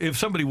 But if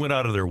somebody went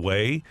out of their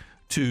way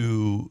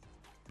to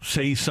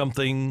say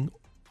something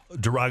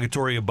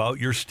derogatory about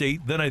your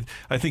state, then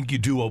I think you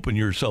do open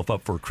yourself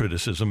up for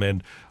criticism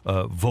and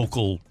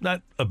vocal,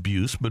 not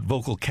abuse, but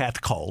vocal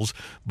catcalls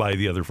by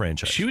the other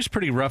franchise. She was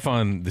pretty rough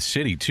on the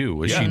city too,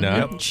 was she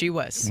not? She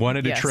was.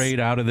 Wanted to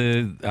trade out of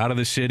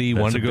the city,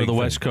 That's wanted to a go to the big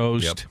West thing.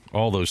 Coast,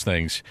 all those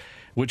things,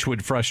 which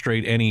would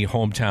frustrate any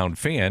hometown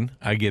fan.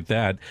 I get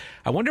that.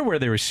 I wonder where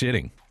they were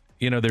sitting.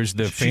 You know, there's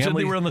the She said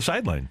family. they were on the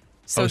sideline.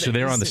 So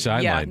they're on the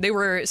sideline.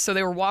 Yeah,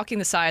 they were walking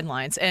the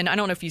sidelines, and I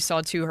don't know if you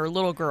saw too her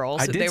little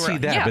girls. I did they were, see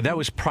that, but that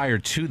was prior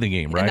to the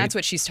game, right? And that's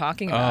what she's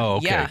talking about. Oh,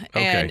 okay. Yeah,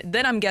 Okay. and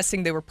then I'm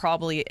guessing they were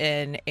probably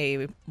in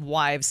a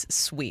wives'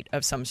 suite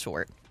of some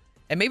sort.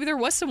 And maybe there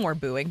was some more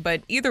booing,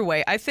 but either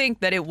way, I think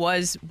that it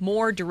was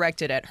more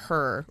directed at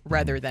her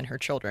rather than her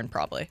children,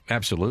 probably.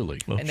 Absolutely.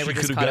 Well, And they she were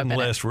just could have caught gotten up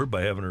the in it. last word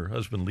by having her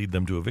husband lead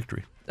them to a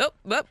victory.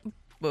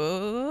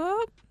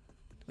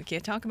 We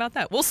can't talk about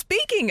that. Well,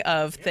 speaking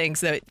of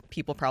things that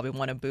people probably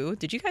want to boo,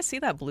 did you guys see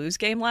that Blues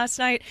game last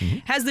night?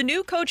 Has the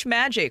new coach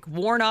magic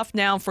worn off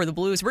now for the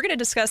Blues? We're going to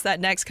discuss that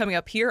next, coming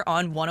up here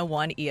on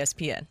 101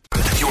 ESPN.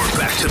 You're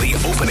back to the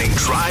Opening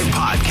Drive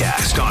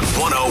podcast on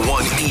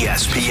 101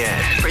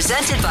 ESPN.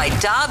 Presented by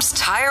Dobbs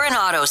Tire and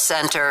Auto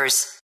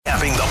Centers.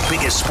 Having the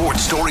biggest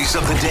sports stories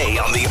of the day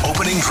on the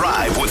Opening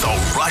Drive with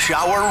a rush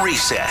hour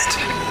reset.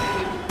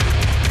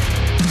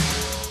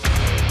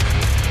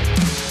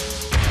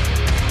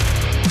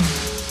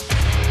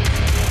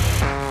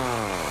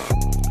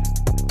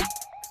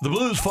 The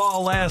Blues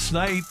fall last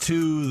night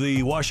to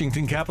the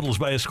Washington Capitals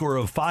by a score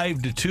of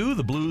 5-2.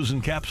 The Blues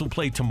and Caps will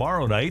play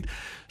tomorrow night,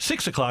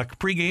 6 o'clock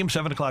pregame,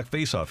 7 o'clock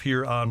faceoff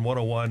here on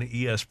 101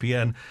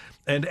 ESPN.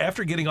 And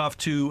after getting off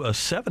to a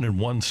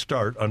 7-1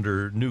 start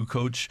under new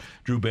coach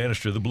Drew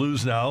Bannister, the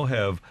Blues now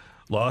have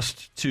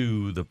lost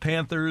to the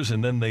Panthers,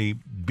 and then they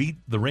beat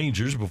the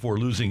Rangers before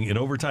losing in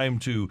overtime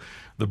to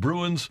the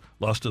Bruins,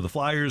 lost to the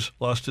Flyers,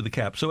 lost to the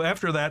Caps. So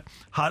after that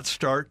hot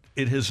start,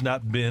 it has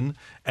not been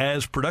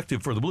as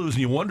productive for the Blues.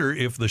 And you wonder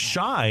if the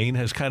shine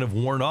has kind of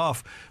worn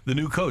off the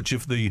new coach,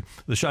 if the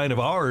shine of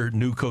our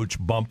new coach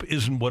bump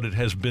isn't what it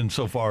has been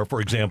so far,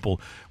 for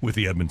example, with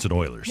the Edmonton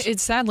Oilers.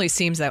 It sadly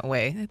seems that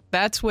way.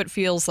 That's what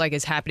feels like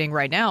is happening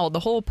right now. The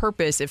whole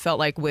purpose, it felt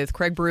like, with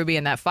Craig Berube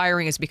and that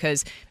firing is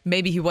because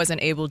maybe he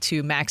wasn't able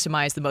to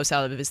maximize the most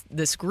out of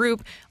this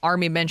group.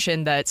 Army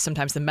mentioned that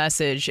sometimes the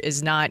message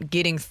is not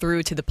getting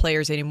through to the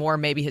players anymore.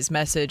 Maybe his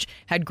message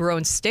had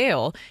grown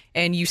stale,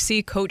 and you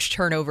see coach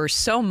turnover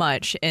so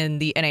much in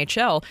the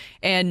NHL.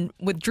 And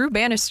with Drew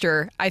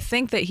Bannister, I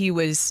think that he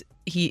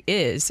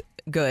is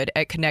good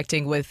at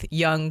connecting with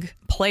young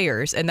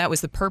players, and that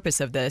was the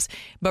purpose of this.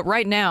 But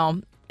right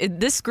now,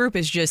 this group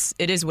is just,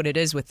 it is what it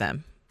is with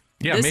them.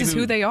 Yeah, this is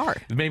who they are.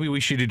 Maybe we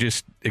should have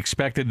just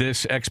expected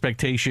this.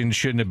 Expectations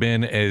shouldn't have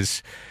been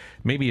as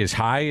maybe as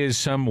high as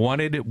some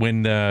wanted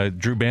when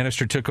Drew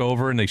Bannister took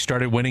over and they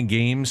started winning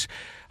games.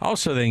 I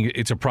also think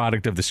it's a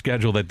product of the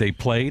schedule that they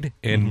played.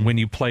 And when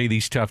you play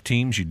these tough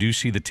teams, you do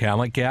see the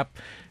talent gap.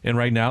 And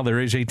right now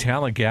there is a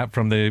talent gap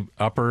from the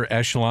upper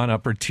echelon,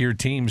 upper tier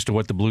teams to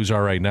what the Blues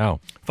are right now.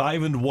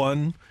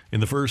 5-1 in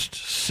the first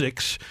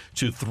 6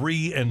 to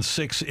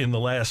 3-6 in the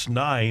last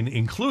 9,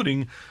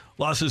 including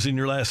losses in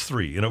your last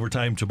 3, in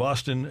overtime to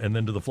Boston and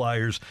then to the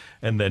Flyers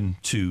and then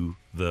to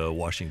the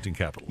Washington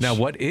Capitals. Now,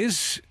 what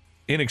is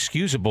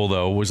inexcusable,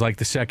 though, was like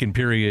the second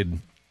period,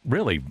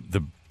 really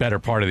the better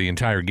part of the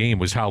entire game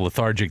was how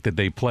lethargic that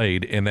they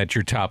played and that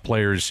your top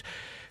players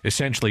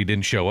essentially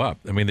didn't show up.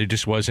 I mean, there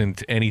just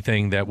wasn't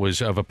anything that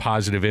was of a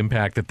positive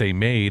impact that they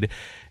made.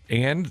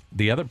 And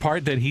the other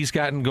part that he's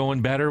gotten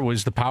going better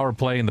was the power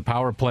play, and the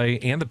power play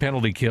and the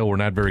penalty kill were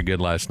not very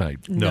good last night.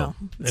 No.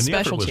 And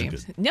Special the effort teams.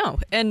 wasn't good. No.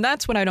 And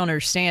that's what I don't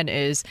understand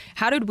is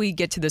how did we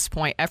get to this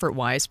point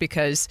effort-wise?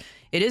 Because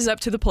it is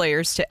up to the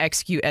players to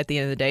execute at the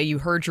end of the day. You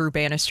heard Drew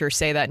Bannister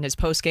say that in his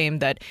postgame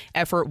that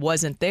effort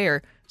wasn't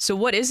there. So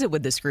what is it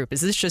with this group? Is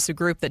this just a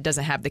group that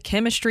doesn't have the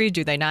chemistry?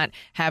 Do they not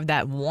have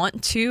that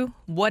want to?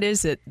 What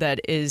is it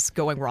that is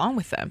going wrong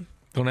with them?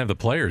 Don't have the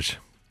players.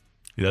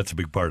 Yeah, that's a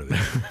big part of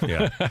it.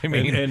 Yeah, I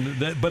mean,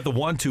 but the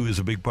want to is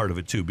a big part of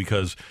it too,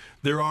 because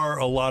there are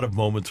a lot of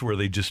moments where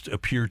they just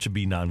appear to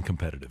be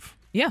non-competitive.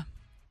 Yeah,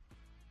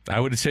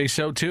 I would say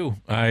so too.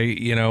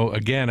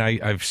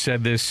 I've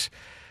said this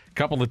a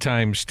couple of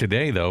times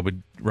today, though, but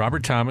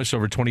Robert Thomas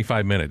over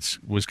 25 minutes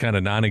was kind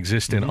of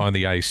non-existent on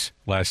the ice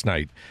last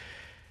night.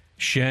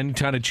 Shen,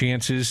 ton of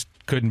chances,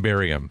 couldn't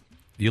bury him.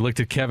 You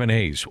looked at Kevin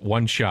Hayes,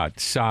 1 shot.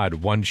 Saad,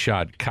 1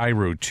 shot.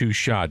 Kyrou, 2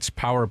 shots.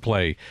 Power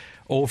play,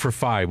 0 for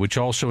 5, which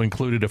also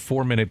included a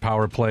 4-minute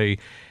power play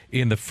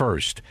in the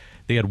first.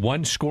 They had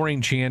 1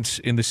 scoring chance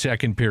in the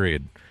second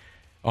period.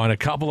 On a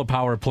couple of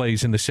power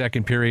plays in the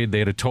second period, they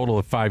had a total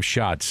of 5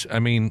 shots. I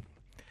mean,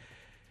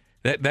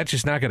 that's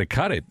just not going to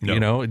cut it. No.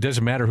 You know, it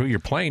doesn't matter who you're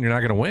playing, you're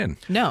not going to win.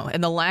 No,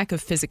 and the lack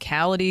of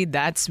physicality,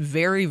 that's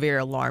very, very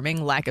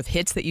alarming. Lack of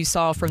hits that you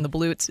saw from the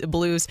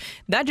Blues,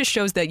 that just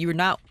shows that you're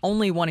not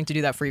only wanting to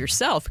do that for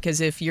yourself, because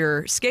if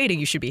you're skating,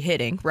 you should be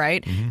hitting,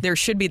 right? There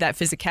should be that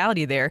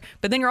physicality there,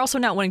 but then you're also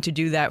not wanting to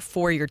do that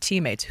for your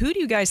teammates. Who do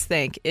you guys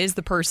think is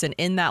the person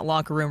in that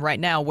locker room right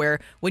now where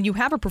when you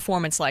have a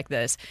performance like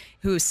this,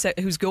 who's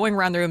going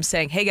around the room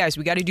saying, hey guys,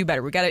 we got to do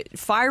better, we got to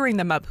firing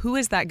them up? Who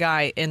is that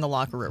guy in the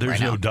locker room There's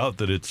right now? no doubt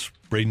that it's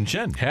Braden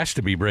Shen. Has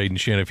to be Braden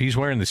Shen. If he's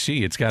wearing the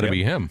C, it's got to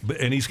be him.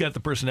 And he's got the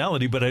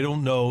personality, but I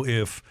don't know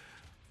if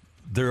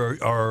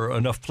there are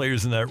enough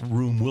players in that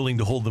room willing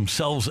to hold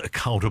themselves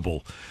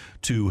accountable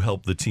to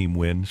help the team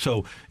win.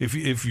 So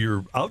if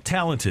you're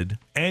out-talented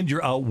and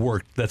you're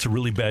outworked, that's a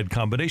really bad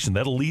combination.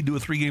 That'll lead to a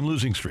 3-game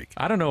losing streak.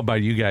 I don't know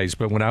about you guys,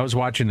 but when I was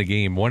watching the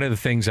game, one of the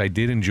things I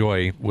did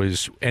enjoy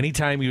was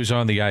anytime he was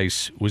on the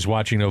ice was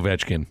watching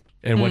Ovechkin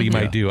and what he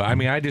might do. I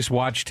mean, I just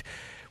watched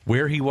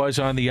where he was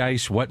on the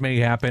ice, what may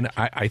happen.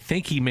 I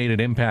think he made an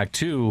impact,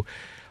 too,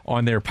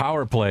 on their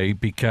power play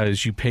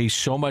because you pay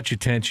so much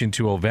attention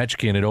to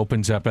Ovechkin. It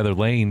opens up other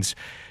lanes,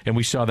 and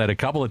we saw that a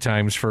couple of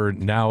times for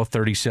now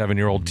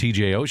 37-year-old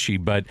TJ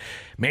Oshie. But,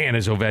 man,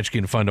 is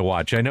Ovechkin fun to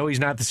watch. I know he's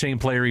not the same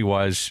player he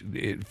was.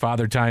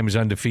 Father Time is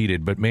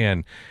undefeated, but,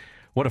 man,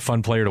 what a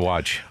fun player to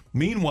watch.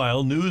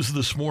 Meanwhile, news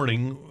this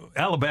morning,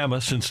 Alabama,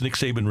 since Nick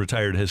Saban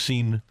retired, has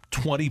seen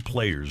 20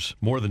 players,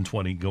 more than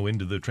 20, go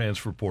into the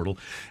transfer portal.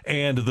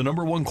 And the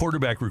number 1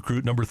 quarterback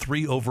recruit, number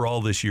 3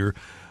 overall this year,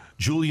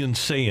 Julian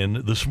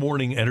Sayin, this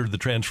morning entered the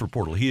transfer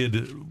portal. He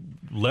had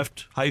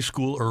left high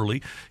school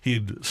early. He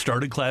had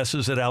started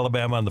classes at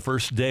Alabama on the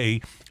first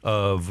day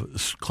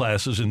of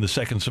classes in the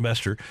second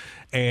semester.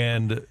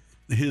 And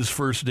his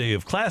first day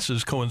of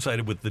classes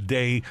coincided with the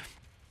day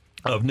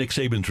of Nick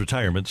Saban's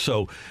retirement.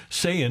 So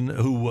Sayin,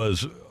 who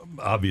was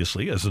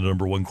obviously, as the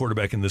number 1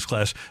 quarterback in this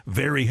class,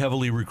 very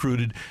heavily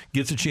recruited,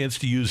 gets a chance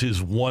to use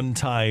his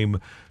one-time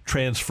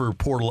transfer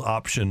portal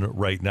option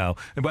right now.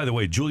 And by the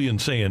way, Julian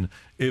Sayin,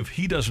 if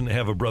he doesn't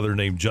have a brother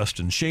named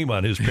Justin, shame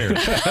on his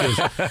parents.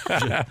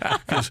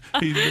 Because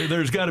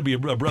there's got to be a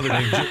brother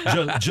named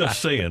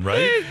Just Sayin,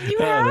 right? You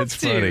have that's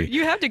to. funny.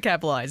 You have to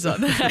capitalize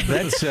on that.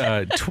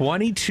 That's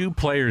 22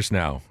 players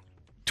now.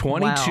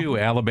 22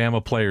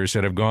 Alabama players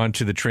that have gone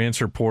to the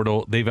transfer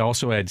portal. They've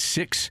also had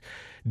 6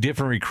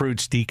 different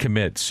recruits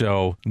decommit.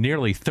 So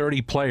nearly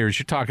 30 players.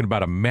 You're talking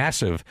about a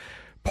massive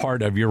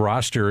part of your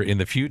roster in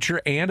the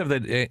future and of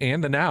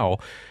the now.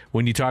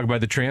 When you talk about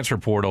the transfer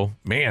portal,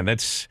 man,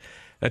 that's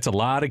a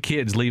lot of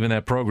kids leaving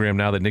that program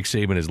now that Nick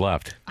Saban has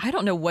left. I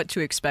don't know what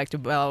to expect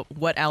about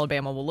what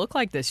Alabama will look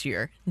like this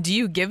year. Do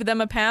you give them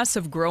a pass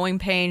of growing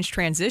pains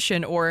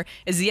transition, or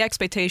is the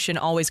expectation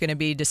always going to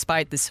be,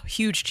 despite this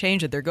huge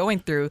change that they're going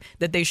through,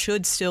 that they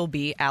should still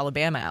be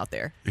Alabama out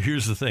there?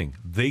 Here's the thing.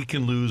 They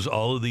can lose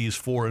all of these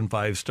 4- and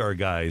 5-star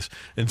guys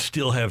and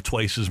still have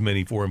twice as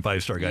many 4- and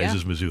 5-star guys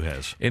as Mizzou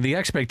has. And the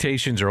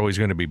expectations are always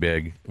going to be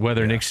big,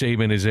 whether Nick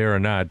Saban is there or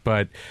not.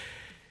 But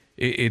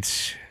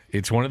it's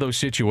one of those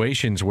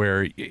situations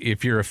where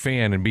if you're a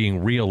fan and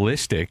being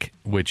realistic,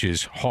 which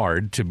is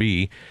hard to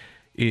be,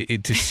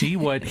 to see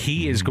what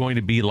he is going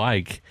to be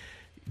like.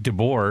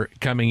 DeBoer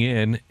coming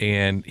in,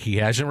 and he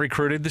hasn't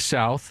recruited the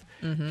South.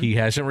 He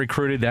hasn't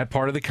recruited that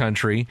part of the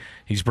country.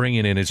 He's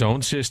bringing in his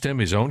own system,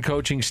 his own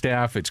coaching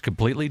staff. It's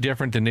completely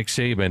different than Nick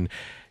Saban.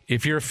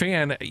 If you're a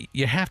fan,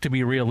 you have to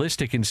be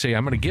realistic and say,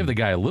 I'm going to give the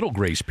guy a little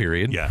grace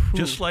period. Yeah,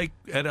 just like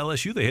at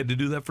LSU, they had to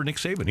do that for Nick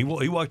Saban.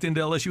 He walked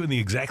into LSU in the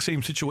exact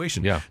same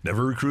situation. Yeah.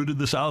 Never recruited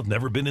the South,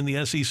 never been in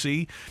the SEC.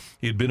 He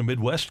had been a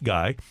Midwest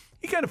guy.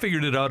 He kind of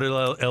figured it out at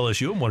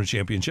LSU and won a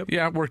championship.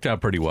 Yeah, it worked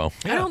out pretty well.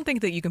 I don't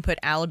think that you can put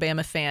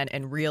Alabama fan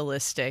and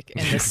realistic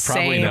in the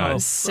Probably same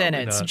not.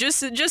 sentence.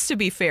 Probably not. Just to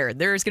be fair,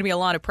 there's going to be a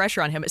lot of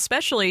pressure on him,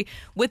 especially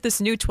with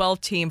this new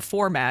 12-team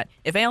format.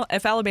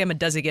 If Alabama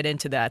doesn't get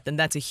into that, then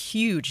that's a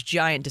huge,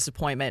 giant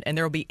disappointment, and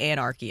there will be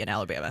anarchy in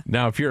Alabama.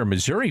 Now, if you're a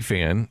Missouri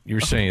fan, you're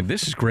saying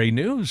this is great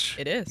news.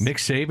 It is. Nick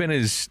Saban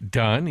is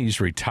done.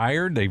 He's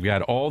retired. They've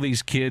got all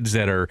these kids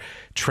that are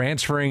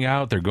transferring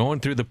out. They're going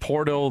through the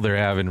portal. They're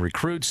having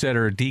recruits that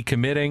are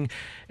decommitting.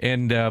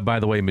 And by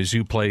the way,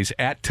 Mizzou plays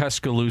at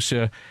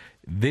Tuscaloosa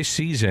this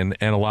season,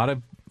 and a lot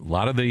of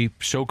the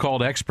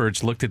so-called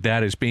experts looked at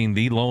that as being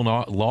the lone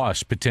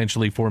loss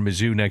potentially for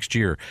Mizzou next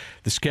year.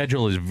 The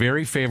schedule is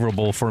very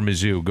favorable for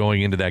Mizzou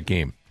going into that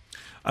game.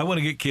 I want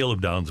to get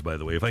Caleb Downs, by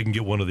the way. If I can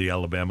get one of the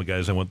Alabama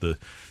guys, I want the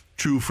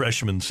true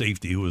freshman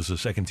safety who was a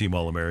second-team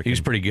All-American. He's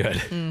pretty good.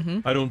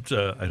 I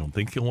don't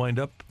think he'll wind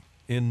up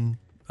at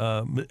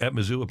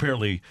Mizzou.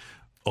 Apparently,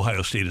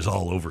 Ohio State is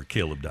all over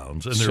Caleb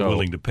Downs, and they're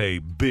willing to pay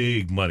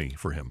big money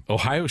for him.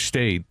 Ohio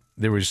State,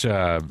 there was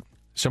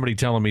somebody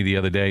telling me the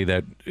other day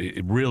that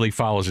it really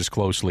follows us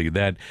closely,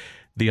 that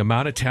the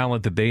amount of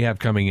talent that they have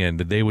coming in,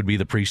 that they would be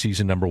the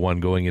preseason number one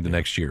going into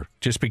next year,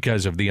 just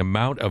because of the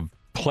amount of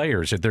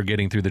players that they're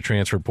getting through the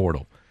transfer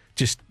portal.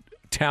 Just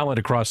talent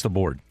across the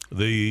board.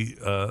 The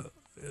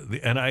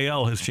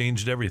NIL has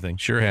changed everything.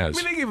 Sure has.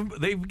 I mean,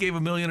 they gave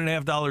 $1.5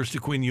 million to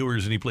Quinn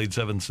Ewers, and he played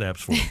 7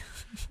 snaps for them.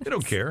 They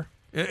don't care.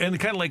 And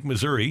kind of like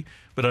Missouri,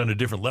 but on a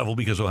different level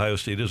because Ohio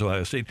State is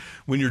Ohio State.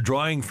 When you're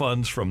drawing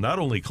funds from not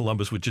only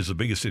Columbus, which is the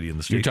biggest city in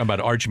the state. You're talking about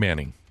Arch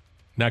Manning,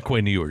 not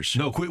Quinn Ewers.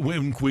 No,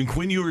 when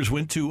Quinn Ewers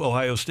went to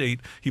Ohio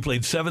State, he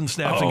played 7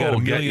 snaps and got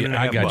 $1.5 million.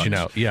 I got you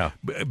now, yeah.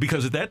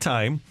 Because at that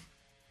time,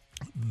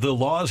 the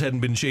laws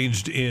hadn't been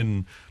changed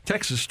in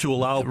Texas to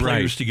allow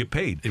players to get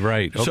paid.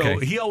 Right, okay. So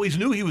he always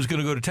knew he was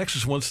going to go to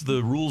Texas once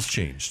the rules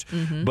changed.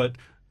 But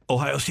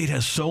Ohio State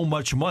has so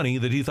much money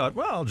that he thought,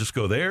 well, I'll just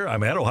go there.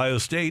 I'm at Ohio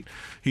State.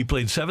 He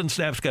played 7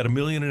 snaps, got $1.5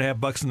 million,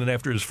 and then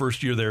after his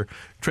first year there,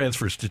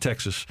 transfers to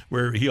Texas,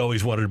 where he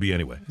always wanted to be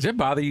anyway. Does that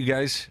bother you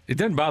guys? It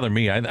doesn't bother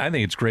me. I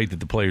think it's great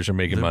that the players are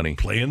making money.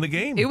 Playing the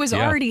game. It was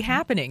already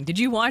happening. Did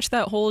you watch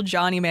that whole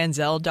Johnny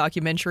Manziel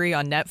documentary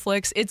on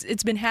Netflix?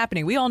 It's been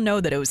happening. We all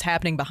know that it was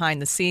happening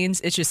behind the scenes.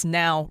 It's just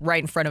now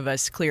right in front of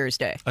us, clear as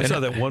day. I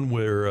saw that one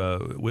where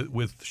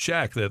with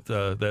Shaq,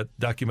 that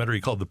documentary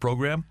called The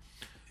Program.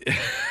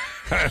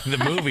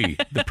 The movie,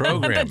 the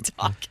program.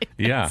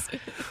 Yeah.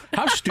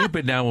 How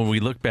stupid now when we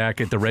look back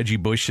at the Reggie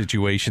Bush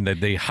situation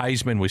that the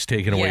Heisman was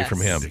taken away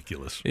from him.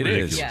 Ridiculous. It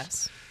Ridiculous. is.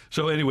 Yes.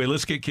 So anyway,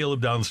 let's get Caleb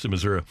Downs to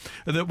Missouri.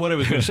 And then what I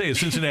was going to say is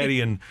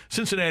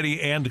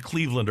Cincinnati and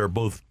Cleveland are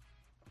both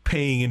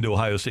paying into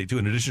Ohio State, too.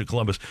 In addition to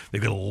Columbus,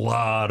 they've got a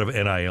lot of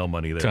NIL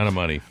money there. Ton of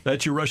money.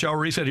 That's your Rush Hour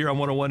Reset here on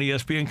 101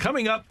 ESPN.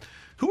 Coming up,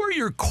 who are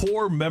your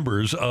core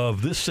members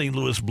of this St.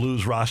 Louis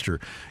Blues roster?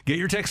 Get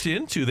your text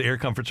in to the Air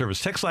Comfort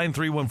Service. Text line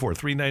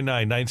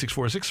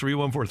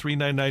 314-399-9646,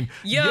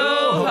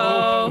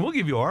 314-399-YO-HO. And we'll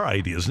give you our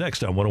ideas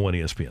next on 101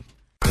 ESPN.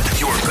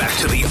 You're back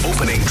to the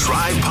Opening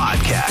Drive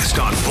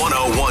podcast on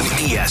 101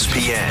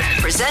 ESPN.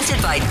 Presented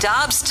by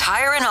Dobbs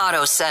Tire and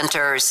Auto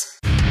Centers.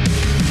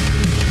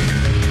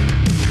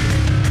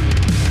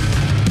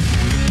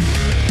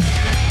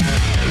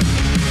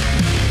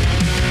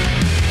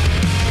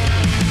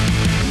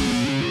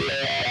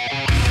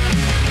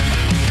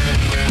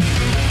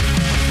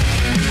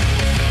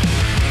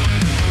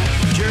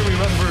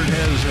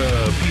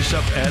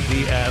 Up at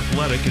The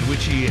Athletic, in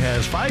which he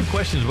has 5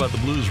 questions about the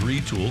Blues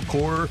retool,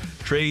 core,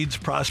 trades,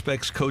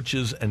 prospects,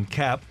 coaches, and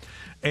cap.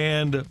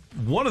 And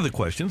one of the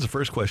questions, the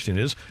first question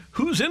is,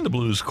 who's in the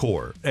Blues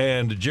core?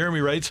 And Jeremy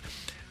writes,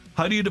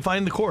 how do you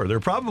define the core? There are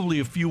probably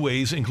a few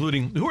ways,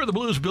 including who are the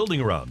Blues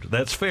building around?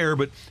 That's fair,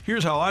 but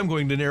here's how I'm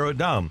going to narrow it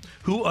down.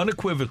 Who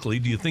unequivocally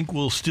do you think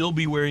will still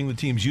be wearing the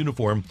team's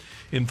uniform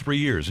in 3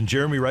 years? And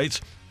Jeremy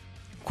writes,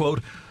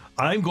 quote,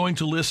 I'm going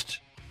to list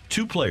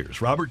 2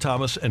 players, Robert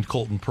Thomas and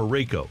Colton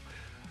Parayko.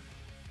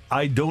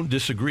 I don't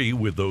disagree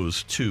with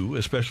those 2,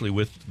 especially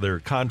with their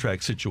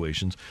contract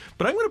situations,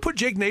 but I'm going to put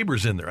Jake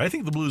Neighbors in there. I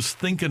think the Blues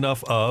think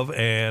enough of,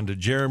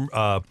 and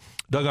Doug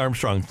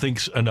Armstrong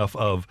thinks enough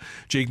of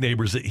Jake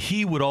Neighbors that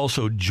he would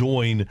also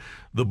join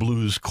the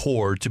Blues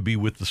core to be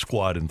with the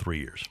squad in 3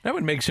 years. That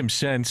would make some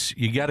sense.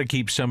 You got to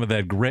keep some of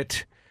that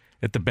grit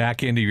at the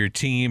back end of your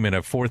team and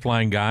a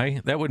fourth-line guy.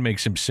 That would make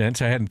some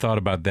sense. I hadn't thought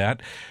about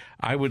that.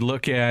 I would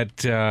look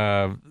at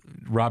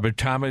Robert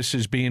Thomas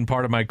as being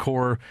part of my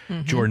core.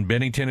 Mm-hmm. Jordan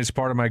Bennington is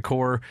part of my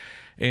core.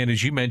 And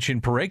as you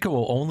mentioned, Parayko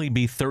will only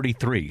be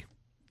 33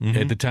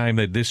 at the time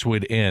that this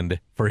would end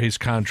for his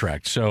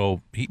contract.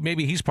 So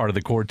maybe he's part of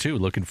the core too,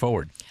 looking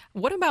forward.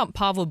 What about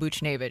Pavel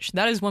Buchnevich?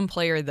 That is one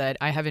player that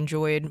I have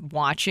enjoyed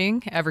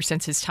watching ever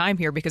since his time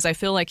here because I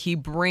feel like he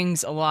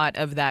brings a lot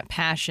of that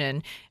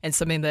passion and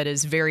something that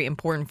is very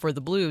important for the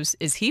Blues.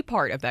 Is he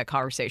part of that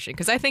conversation?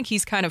 Because I think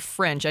he's kind of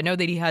fringe. I know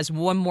that he has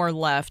one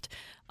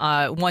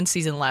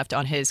season left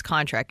on his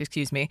contract,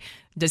 excuse me.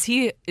 Is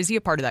he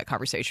a part of that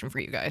conversation for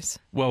you guys?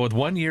 Well, with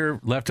 1 year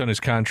left on his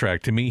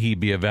contract, to me, he'd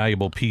be a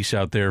valuable piece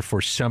out there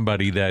for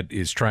somebody that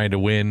is trying to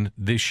win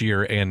this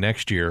year and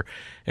next year.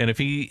 And if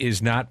he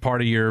is not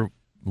part of your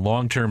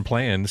long-term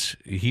plans,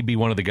 he'd be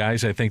one of the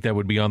guys I think that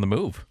would be on the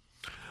move.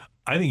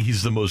 I think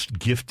he's the most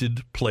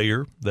gifted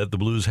player that the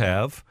Blues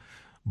have,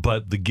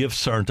 but the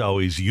gifts aren't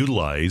always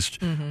utilized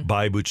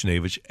by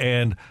Buchnevich.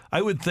 And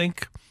I would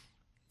think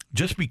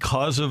just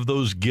because of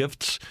those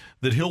gifts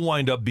that he'll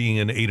wind up being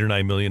an $8 or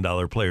 $9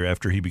 million player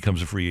after he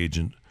becomes a free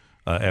agent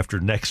after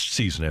next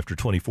season, after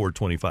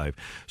 24-25.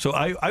 So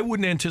I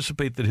wouldn't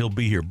anticipate that he'll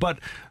be here. But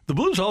the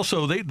Blues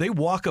also, they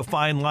walk a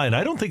fine line.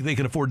 I don't think they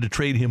can afford to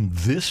trade him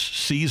this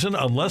season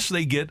unless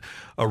they get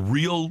a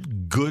real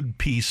good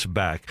piece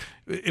back.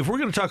 If we're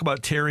going to talk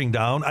about tearing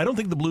down, I don't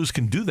think the Blues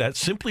can do that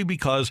simply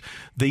because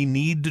they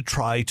need to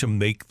try to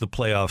make the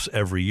playoffs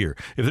every year.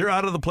 If they're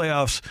out of the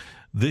playoffs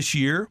this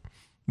year,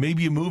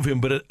 maybe you move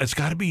him, but it's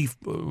got to be,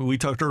 we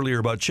talked earlier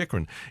about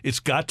Chychrun, it's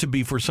got to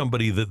be for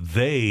somebody that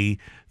they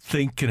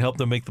think can help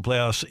them make the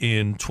playoffs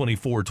in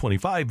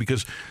 24-25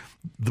 because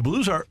the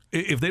Blues are,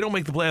 if they don't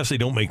make the playoffs, they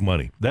don't make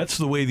money. That's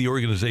the way the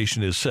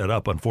organization is set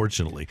up,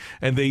 unfortunately.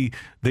 And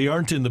they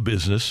aren't in the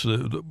business.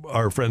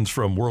 Our friends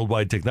from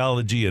Worldwide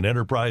Technology and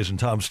Enterprise and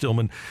Tom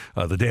Stillman,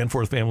 the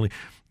Danforth family,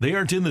 they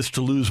aren't in this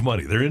to lose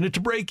money. They're in it to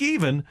break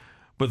even,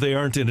 but they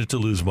aren't in it to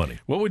lose money.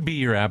 What would be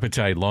your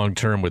appetite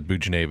long-term with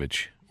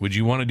Buchnevich? Would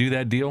you want to do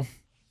that deal?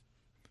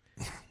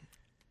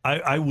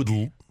 I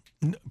would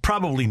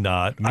probably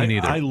not. Me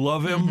neither. I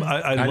love him.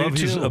 I love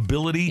his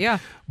ability. Yeah.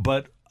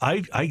 But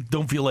I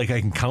don't feel like I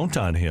can count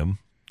on him.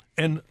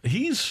 And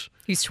he's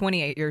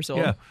 28 years old.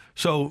 Yeah.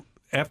 So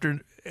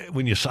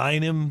when you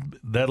sign him,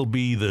 that'll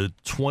be the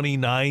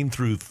 29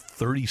 through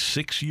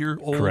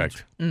 36-year-old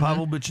Correct.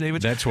 Pavel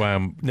Buchnevich. That's why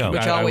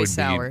which always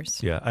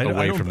sours. Yeah, I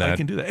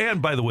can do that.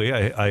 And by the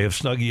way, I have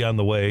Snuggie on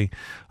the way.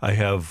 I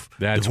have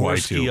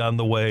Dvorsky on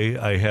the way.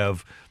 I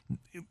have.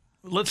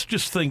 Let's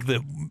just think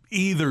that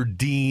either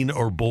Dean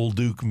or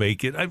Bolduc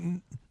make it.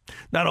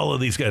 Not all of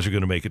these guys are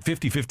going to make it.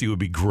 50-50 would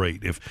be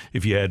great if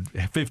you had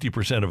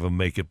 50% of them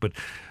make it, but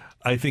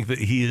I think that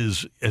he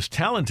is as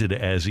talented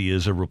as he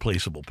is a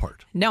replaceable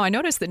part. Now, I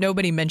noticed that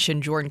nobody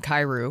mentioned Jordan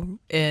Kyrou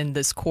in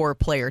this core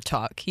player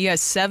talk. He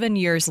has 7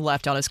 years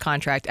left on his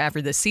contract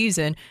after this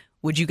season.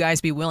 Would you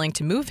guys be willing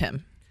to move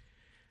him?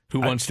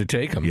 Who wants to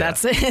take him?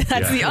 That's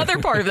the other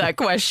part of that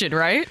question,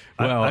 right?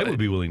 Well, I would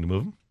be willing to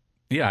move him.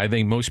 Yeah, I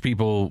think most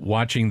people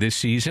watching this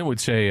season would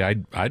say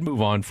I'd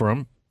move on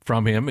from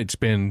him. It's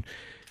been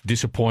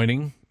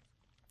disappointing.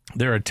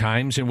 There are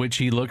times in which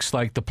he looks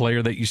like the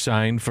player that you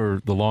signed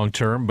for the long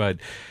term, but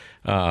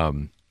I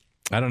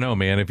don't know,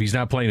 man. If he's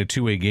not playing a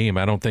two-way game,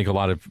 I don't think a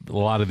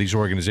lot of these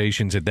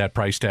organizations at that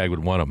price tag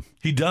would want him.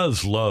 He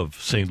does love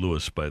St.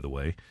 Louis, by the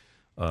way,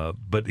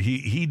 but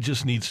he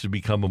just needs to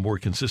become a more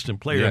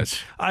consistent player.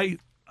 Yes. I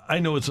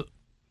know it's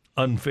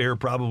unfair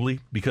probably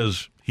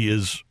because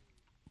he's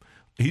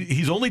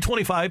only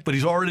 25, but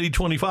he's already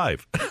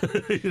 25.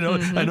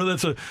 I know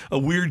that's a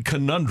weird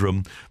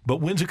conundrum, but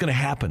when's it going to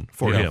happen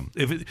for him?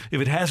 If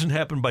it hasn't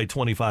happened by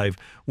 25,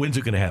 when's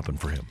it going to happen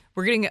for him?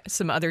 We're getting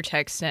some other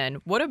texts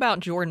in. What about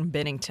Jordan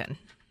Binnington?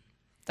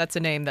 That's a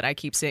name that I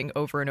keep seeing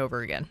over and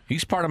over again.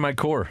 He's part of my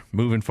core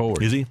moving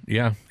forward. Is he?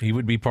 Yeah, he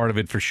would be part of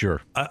it for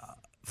sure.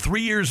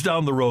 3 years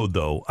down the road,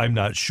 though, I'm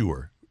not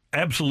sure.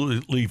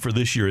 Absolutely for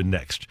this year and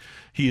next.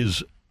 He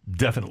is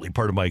definitely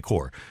part of my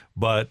core.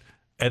 But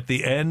at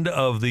the end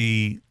of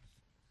the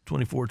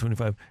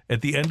 24-25, at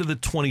the end of the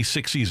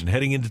 26 season,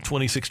 heading into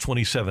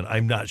 26-27,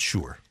 I'm not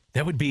sure.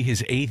 That would be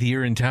his 8th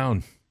year in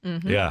town.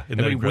 Mm-hmm. Yeah, isn't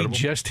that incredible? We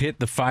just hit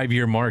the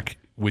 5-year mark,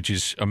 which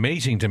is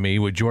amazing to me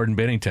with Jordan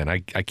Binnington.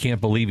 I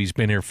can't believe he's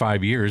been here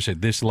 5 years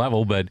at this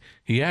level, but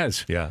he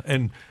has. Yeah,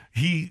 and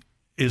he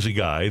is a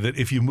guy that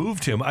if you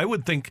moved him, I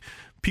would think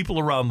people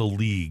around the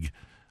league,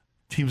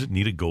 teams that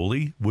need a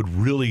goalie, would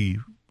really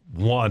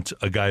want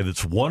a guy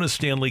that's won a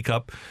Stanley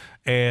Cup,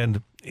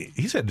 and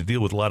he's had to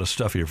deal with a lot of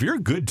stuff here. If you're a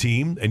good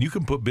team and you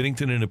can put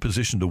Binnington in a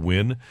position to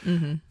win,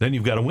 then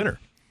you've got a winner.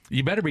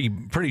 You better be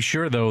pretty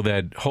sure, though,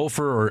 that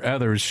Hofer or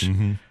others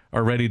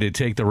are ready to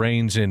take the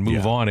reins and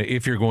move on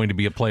if you're going to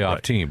be a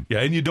playoff team. Yeah,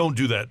 and you don't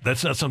do that.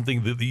 That's not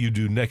something that you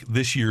do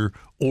this year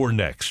or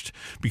next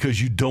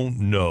because you don't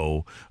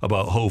know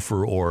about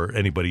Hofer or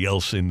anybody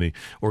else in the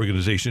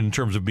organization in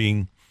terms of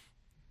being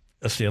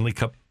a Stanley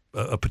Cup,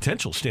 a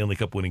potential Stanley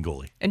Cup winning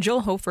goalie. And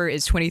Joel Hofer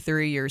is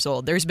 23 years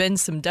old. There's been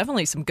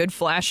definitely some good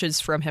flashes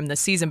from him this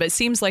season, but it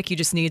seems like he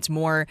just needs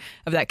more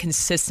of that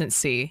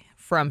consistency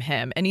from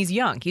him. And he's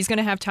young. He's going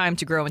to have time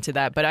to grow into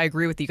that. But I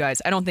agree with you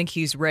guys. I don't think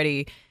he's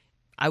ready.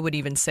 I would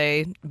even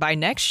say by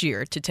next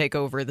year to take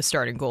over the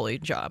starting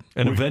goalie job.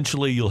 And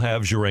eventually you'll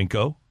have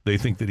Zherenko. They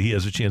think that he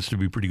has a chance to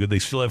be pretty good. They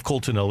still have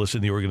Colton Ellis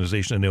in the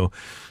organization. I know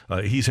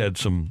he's had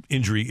some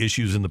injury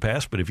issues in the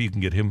past, but if you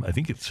can get him, I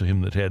think it's him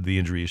that had the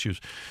injury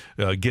issues,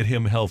 get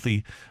him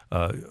healthy.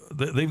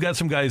 They've got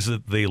some guys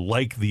that they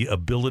like the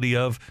ability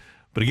of.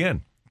 But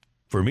again,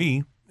 for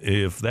me,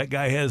 if that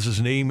guy has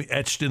his name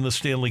etched in the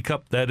Stanley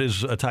Cup, that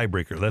is a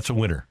tiebreaker. That's a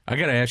winner. I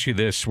got to ask you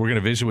this. We're going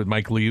to visit with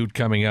Mike Liut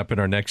coming up in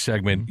our next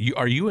segment.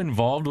 Are you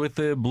involved with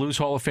the Blues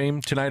Hall of Fame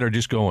tonight or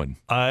just going?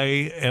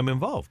 I am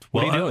involved.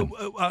 What are you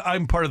doing?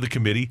 I'm part of the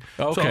committee,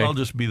 so I'll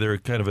just be there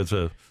kind of as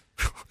a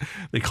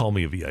they call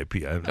me a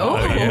VIP.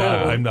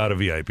 I'm not a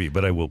VIP,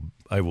 but I will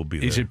be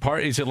there.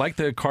 Is it like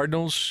the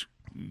Cardinals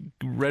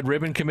Red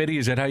Ribbon Committee?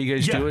 Is that how you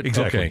guys do it?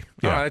 Exactly. Okay.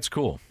 Yeah. Oh, that's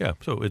cool. Yeah,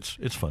 so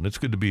it's fun. It's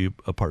good to be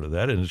a part of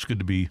that, and it's good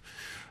to be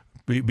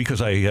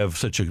because I have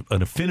such an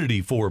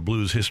affinity for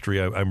blues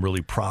history. I'm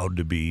really proud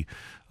to be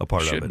a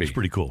part of it. It's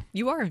pretty cool.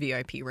 You are a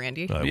VIP,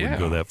 Randy. I wouldn't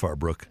go that far,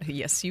 Brooke.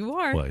 Yes, you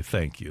are. Why,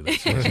 thank you.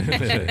 That's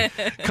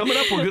coming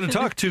up, we're going to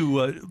talk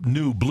to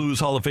new Blues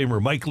Hall of Famer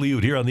Mike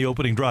Liut here on the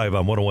Opening Drive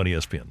on 101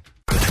 ESPN.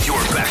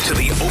 You're back to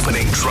the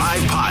Opening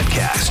Drive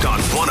podcast on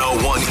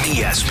 101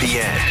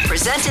 ESPN.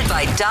 Presented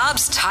by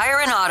Dobbs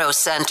Tire and Auto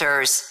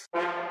Centers.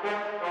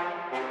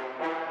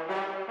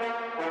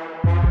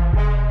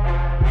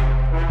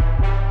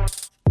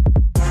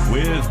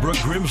 With Brooke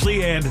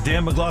Grimsley and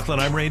Dan McLaughlin,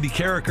 I'm Randy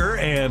Carricker,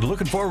 and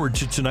looking forward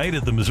to tonight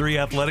at the Missouri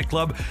Athletic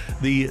Club,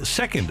 the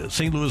second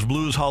St. Louis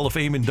Blues Hall of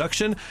Fame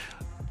induction.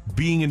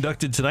 Being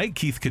inducted tonight,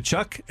 Keith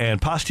Tkachuk,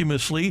 and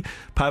posthumously,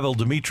 Pavel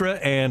Demitra,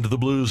 and the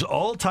Blues'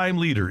 all-time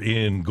leader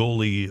in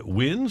goalie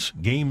wins,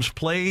 games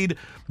played,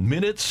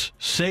 minutes,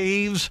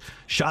 saves,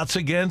 shots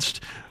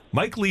against.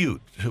 Mike Liut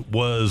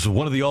was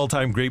one of the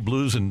all-time great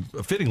Blues and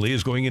fittingly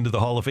is going into the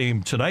Hall of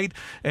Fame tonight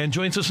and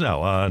joins us now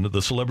on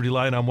the Celebrity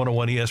Line on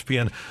 101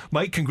 ESPN.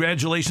 Mike,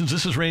 congratulations.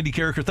 This is Randy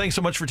Carricker. Thanks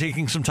so much for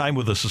taking some time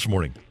with us this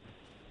morning.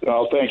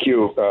 Well, thank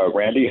you,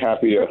 Randy.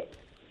 Happy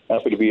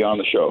to be on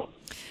the show.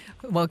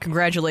 Well,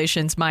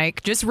 congratulations,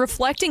 Mike. Just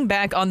reflecting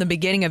back on the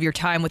beginning of your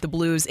time with the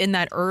Blues in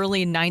that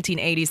early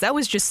 1980s, that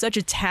was just such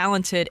a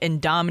talented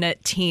and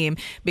dominant team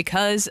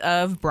because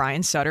of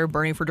Brian Sutter,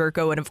 Bernie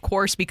Federko, and of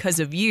course because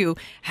of you.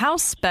 How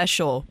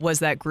special was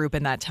that group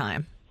in that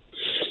time?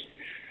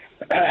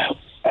 It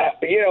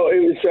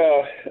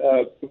was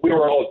we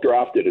were all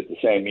drafted at the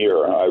same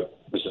year. I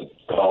was in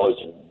college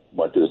and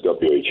went to the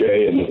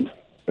WHA, and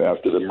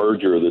after the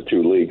merger of the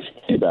two leagues,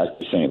 came back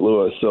to St.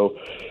 Louis. So.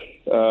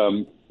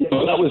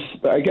 That was,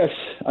 I guess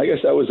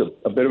that was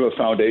a bit of a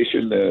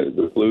foundation.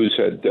 The Blues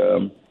had,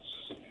 gone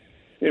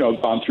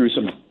through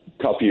some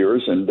tough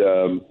years, and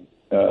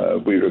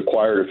we'd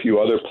acquired a few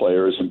other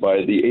players. And by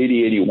the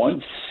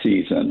 80-81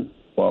 season,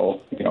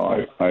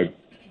 I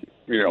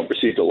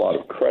received a lot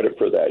of credit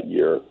for that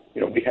year.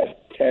 We had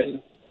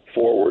 10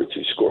 forwards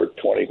who scored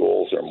 20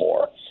 goals or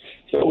more.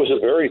 So it was a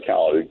very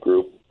talented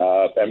group,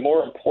 and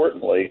more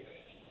importantly,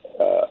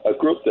 a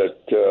group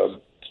that.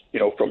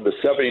 From the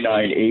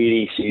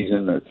 79-80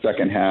 season, the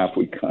second half,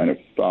 we kind of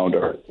found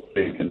our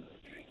thing. And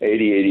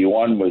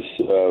 80-81 was,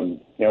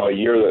 a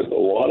year that a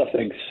lot of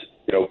things,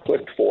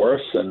 clicked for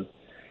us. And,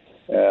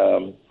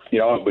 it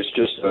was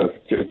just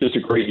a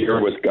great year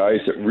with guys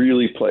that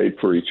really played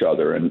for each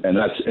other. And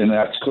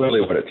that's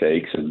clearly what it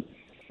takes. And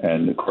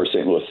of course,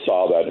 St. Louis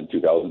saw that in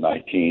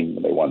 2019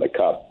 when they won the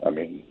Cup. I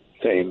mean,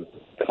 same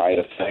kind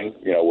of thing,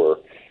 where,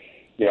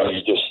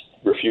 you just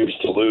refuse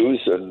to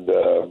lose and,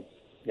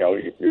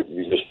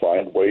 you just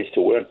find ways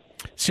to win.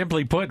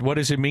 Simply put, what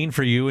does it mean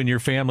for you and your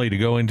family to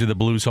go into the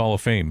Blues Hall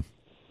of Fame?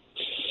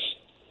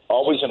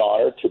 Always an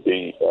honor to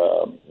be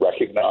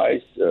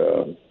recognized.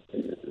 When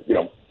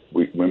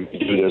we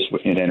do this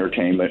in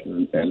entertainment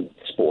and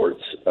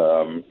sports,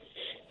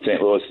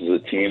 St. Louis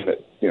is a team that,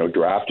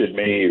 drafted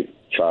me,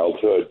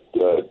 childhood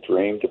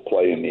dream to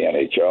play in the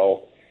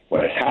NHL.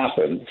 When it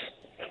happens,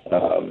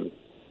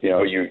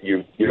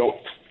 you don't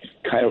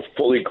kind of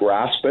fully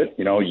grasp it.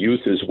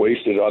 Youth is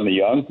wasted on the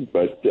young,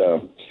 but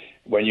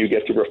when you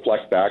get to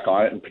reflect back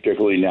on it, and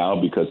particularly now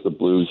because the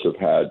Blues have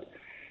had,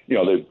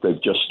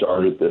 they've just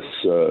started this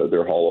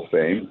their Hall of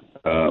Fame.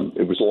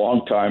 It was a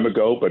long time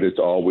ago, but it's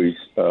always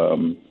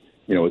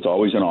it's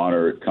always an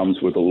honor. It comes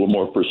with a little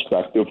more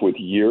perspective with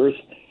years,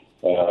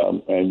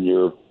 and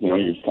you're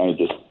kind of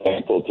just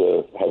thankful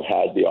to have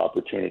had the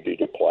opportunity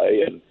to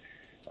play and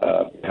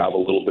have a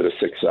little bit of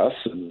success.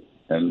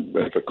 And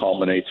if it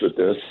culminates with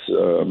this,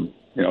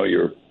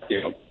 you're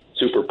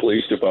super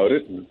pleased about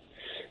it and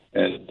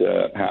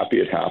happy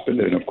it happened.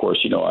 And of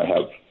course, I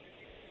have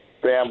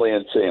family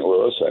in St.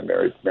 Louis. I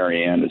married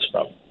Mary Ann, is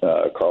from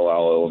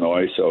Carlisle,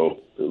 Illinois,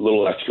 so a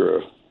little extra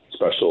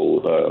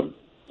special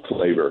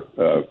flavor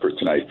for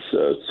tonight's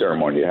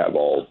ceremony to have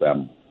all of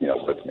them,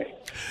 with me.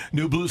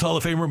 New Blues Hall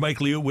of Famer Mike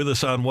Liut with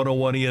us on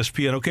 101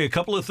 ESPN. Okay, a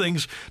couple of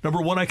things.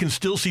 Number one, I can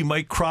still see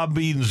Mike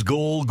Crosby's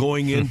goal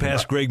going in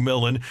past Greg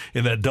Millen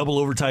in that double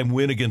overtime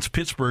win against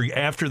Pittsburgh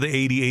after the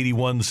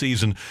 80-81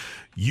 season.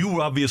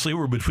 You obviously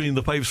were between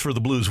the pipes for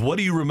the Blues. What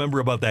do you remember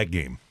about that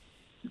game?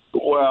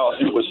 Well, Well,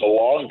 it was a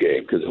long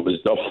game because it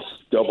was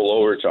double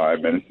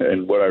overtime,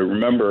 and what I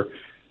remember,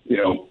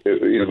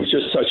 it was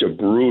just such a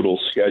brutal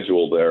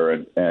schedule there,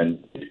 and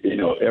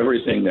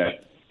everything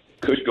that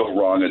could go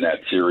wrong in that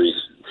series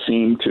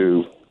seemed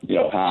to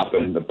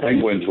happen. The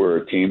Penguins were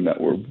a team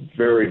that were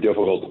very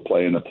difficult to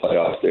play in the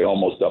playoffs. They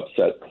almost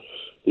upset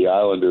the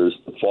Islanders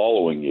the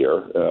following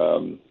year.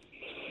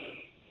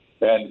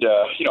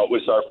 It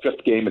was our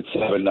fifth game in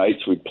 7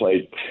 nights. We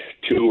played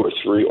 2 or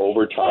 3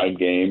 overtime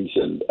games,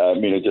 and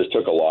it just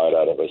took a lot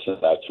out of us, and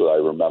that's what I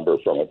remember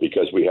from it,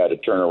 because we had to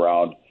turn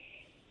around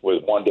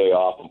with 1 day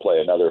off and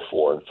play another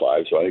 4 and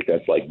 5. So I think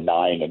that's like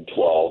 9 and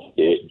 12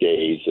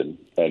 days,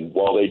 and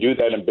while they do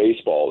that in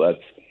baseball,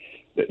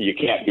 you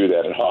can't do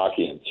that in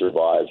hockey and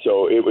survive.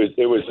 So it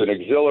was an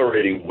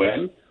exhilarating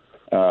win.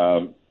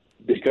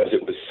 Because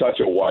it was such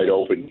a wide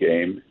open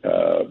game,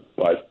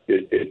 but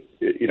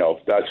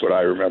that's what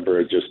I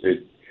remember. It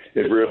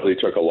really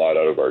took a lot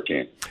out of our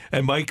team.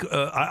 And Mike,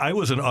 I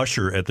was an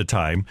usher at the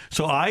time,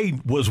 so I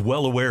was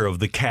well aware of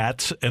the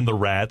cats and the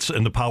rats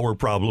and the power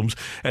problems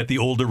at the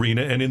old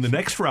arena. And in the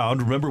next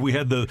round, remember, we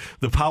had the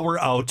power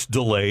out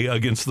delay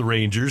against the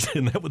Rangers,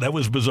 and that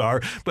was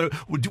bizarre. But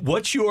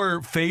what's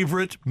your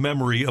favorite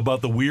memory about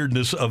the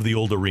weirdness of the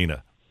old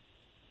arena?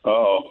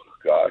 Oh,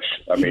 gosh.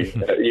 I mean,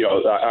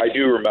 I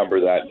do remember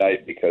that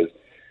night because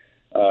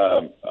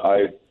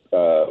I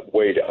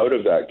weighed out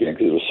of that game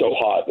because it was so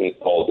hot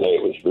all day.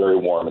 It was very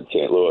warm in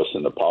St. Louis,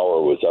 and the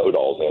power was out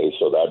all day,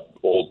 so that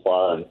old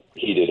barn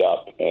heated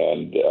up.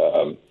 And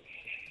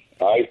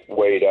I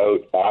weighed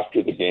out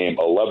after the game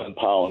 11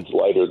 pounds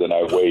lighter than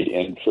I weighed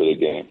in for the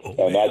game.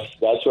 And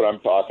that's what I'm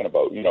talking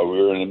about. We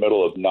were in the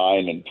middle of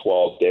 9 and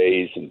 12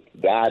 days, and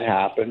that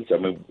happens. I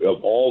mean,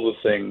 of all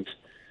the things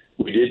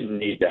we didn't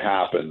need to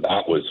happen,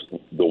 that was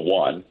the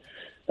one.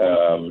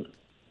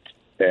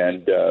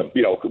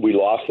 We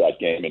lost that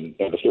game in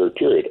the third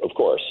period, of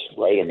course,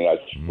 right? I mean,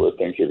 that's where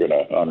things are going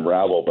to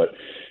unravel. But,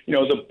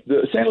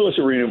 the St. Louis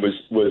Arena was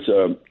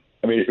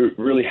it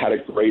really had a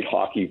great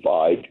hockey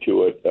vibe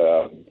to it.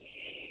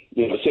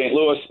 St.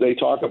 Louis, they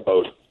talk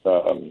about,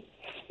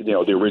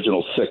 the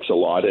original 6 a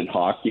lot in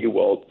hockey.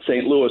 Well,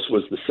 St. Louis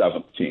was the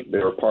 7th team. They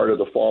were part of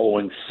the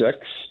following 6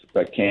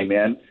 that came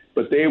in,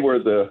 but they were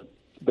the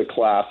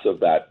class of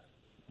that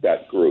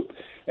group.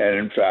 And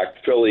in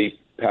fact, Philly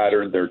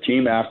patterned their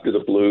team after the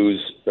Blues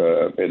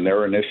in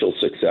their initial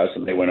success,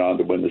 and they went on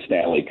to win the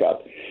Stanley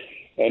Cup.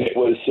 And it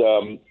was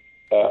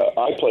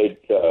I played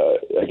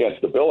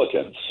against the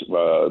Billikens.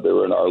 They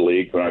were in our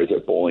league when I was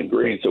at Bowling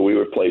Green, so we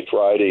would play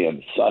Friday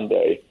and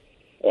Sunday,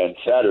 and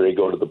Saturday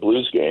go to the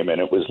Blues game,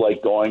 and it was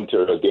like going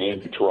to a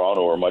game in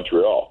Toronto or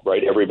Montreal,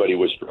 right? Everybody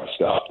was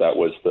dressed up. That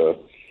was the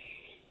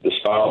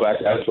style back.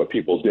 That's what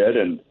people did,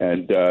 and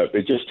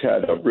it just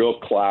had a real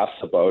class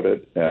about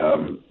it.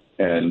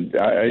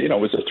 It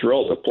was a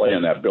thrill to play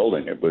in that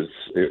building. It was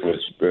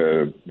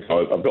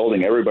a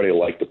building everybody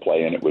liked to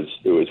play in. It was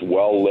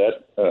well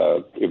lit.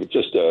 It was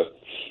just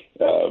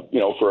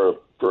for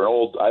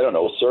an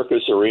old,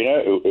 circus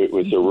arena. It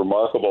was a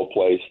remarkable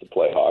place to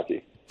play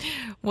hockey.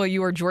 Well,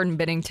 you are Jordan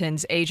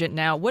Binnington's agent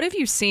now. What have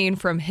you seen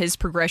from his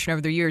progression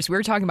over the years? We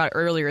were talking about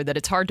earlier that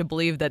it's hard to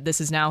believe that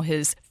this is now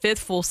his 5th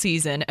full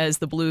season as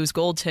the Blues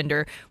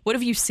goaltender. What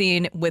have you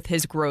seen with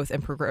his growth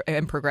and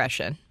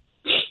progression?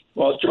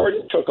 Well,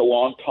 Jordan took a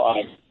long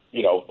time,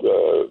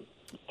 to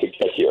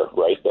get here,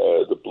 right?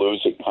 The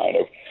Blues had kind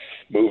of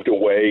moved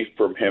away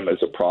from him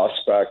as a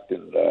prospect,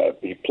 and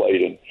he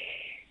played in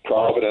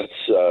Providence,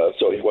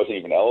 so he wasn't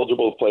even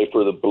eligible to play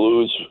for the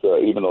Blues,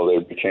 even though they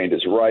retained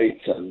his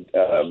rights. And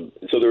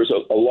so there was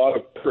a lot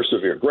of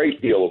great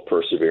deal of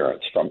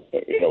perseverance from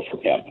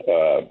him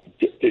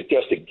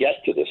just to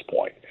get to this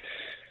point.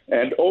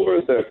 And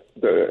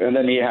and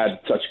then he had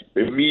such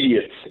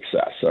immediate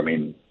success. I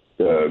mean,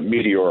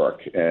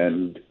 meteoric,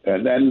 and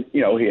then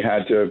he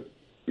had to,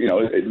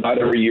 not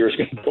every year is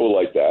going to go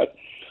like that.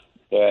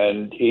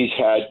 And he's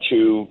had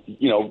to,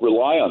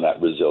 rely on that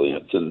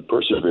resilience and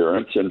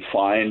perseverance and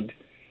find,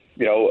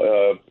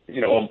 the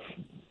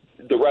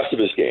rest of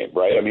his game,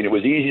 right? I mean, it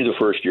was easy the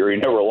first year. He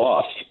never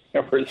lost,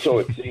 so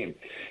it seemed.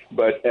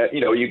 But,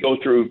 you go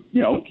through,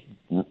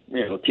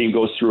 team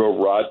goes through a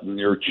rut, and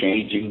you're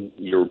changing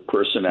your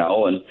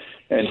personnel.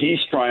 And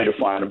he's trying to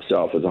find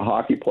himself as a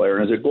hockey player.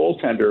 And as a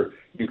goaltender,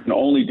 you can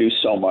only do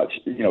so much,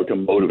 to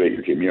motivate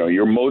your team.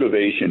 Your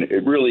motivation,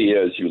 it really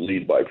is you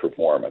lead by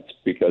performance,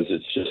 because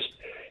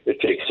it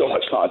takes so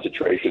much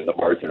concentration. The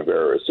margin of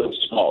error is so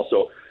small.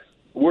 So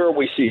where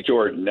we see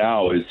Jordan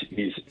now is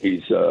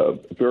he's a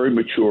very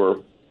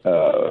mature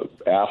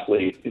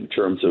athlete in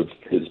terms of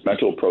his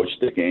mental approach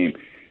to the game.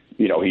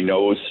 He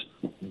knows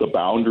the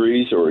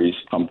boundaries, or he's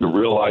come to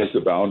realize the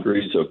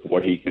boundaries of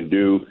what he can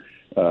do,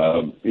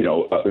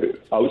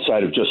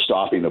 outside of just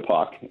stopping the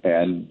puck.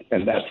 And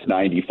that's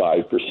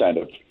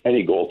 95% of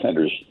any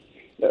goaltenders,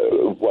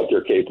 what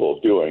they're capable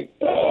of doing.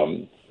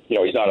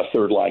 He's not a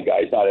third-line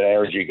guy. He's not an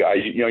energy guy.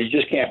 You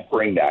just can't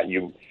bring that.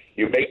 You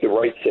make the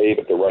right save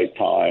at the right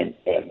time,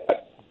 and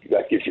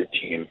that gives your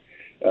team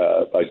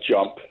a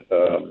jump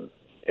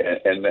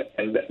and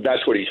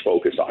that's what he's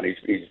focused on.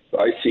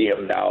 I see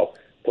him now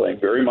playing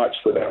very much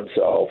for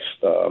himself,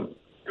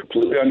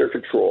 completely under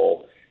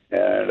control,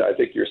 and I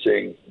think you're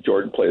seeing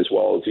Jordan play as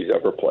well as he's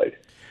ever played.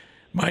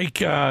 Mike,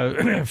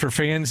 for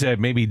fans that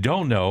maybe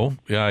don't know,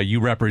 you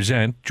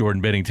represent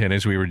Jordan Binnington,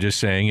 as we were just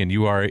saying, and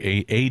you are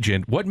a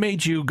agent. What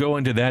made you go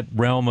into that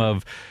realm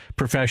of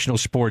professional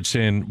sports?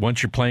 And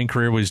once your playing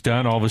career was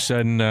done, all of a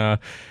sudden, and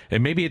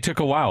maybe it took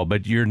a while,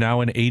 but you're now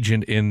an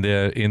agent in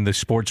the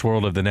sports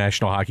world of the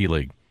National Hockey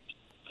League.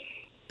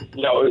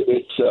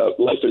 It's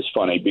life is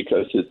funny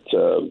because it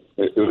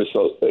was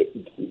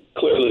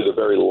clearly the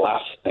very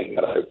last thing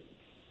that I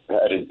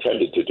had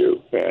intended to do.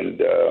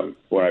 And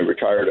when I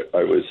retired,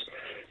 I was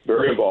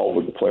very involved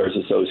with the Players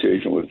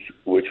Association,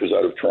 which was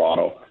out of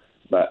Toronto.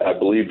 I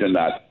believed in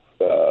that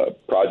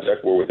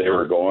project, where they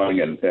were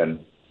going, and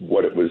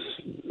what it was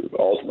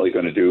ultimately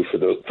going to do for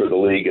the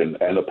league and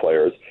the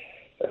players.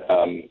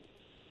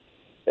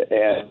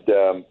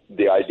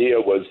 The idea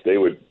was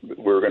we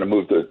were going to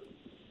move the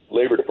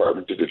labor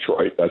department to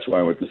Detroit. That's why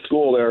I went to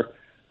school there.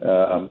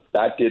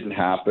 That didn't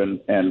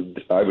happen,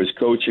 and I was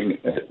coaching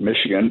at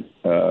Michigan,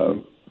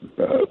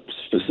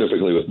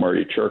 specifically with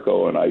Marty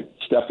Churko, and I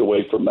stepped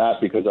away from that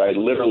because I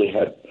literally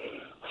had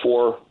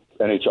 4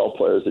 NHL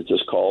players that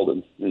just called,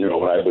 and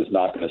I was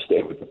not going to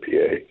stay with the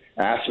PA.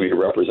 Asked me to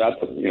represent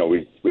them.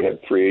 We had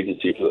free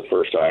agency for the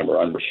first time, or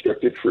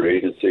unrestricted free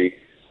agency,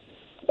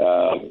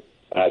 and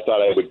I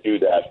thought I would do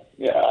that.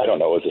 I don't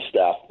know, as a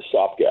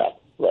stopgap,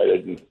 right? I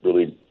didn't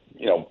really,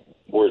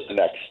 where's the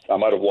next?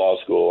 I'm out of law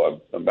school.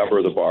 I'm a member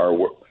of the bar.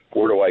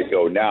 Where do I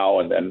go now?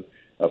 And then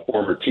a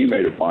former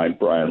teammate of mine,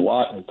 Brian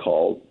Lawton,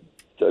 called,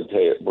 said,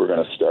 "Hey, we're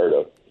going to start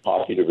a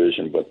hockey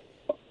division with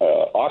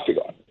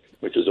Octagon,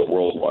 which is a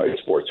worldwide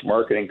sports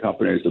marketing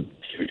company. It's a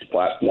huge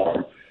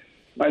platform."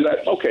 I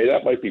thought, okay,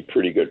 that might be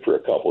pretty good for a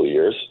couple of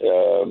years.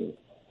 So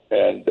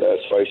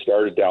I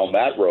started down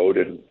that road,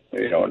 and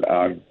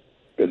I'm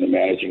been the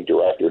managing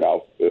director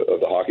now of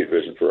the hockey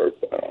division for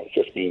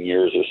 15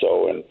 years or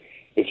so, and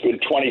it's been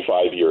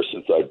 25 years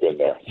since I've been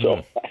there.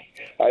 So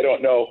I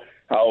don't know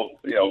how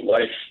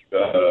life.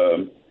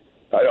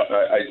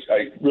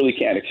 I really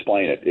can't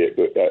explain it.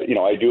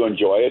 I do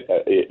enjoy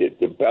it.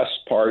 The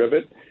best part of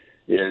it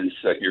is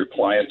that your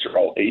clients are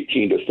all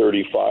 18 to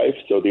 35.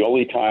 So the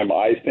only time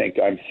I think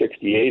I'm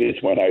 68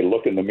 is when I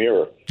look in the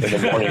mirror in the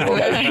morning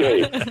when I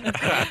shave.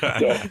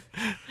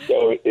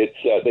 So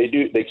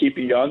it's they keep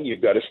you young.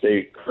 You've got to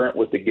stay current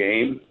with the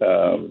game,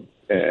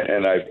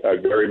 and I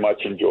very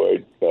much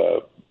enjoyed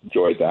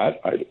that.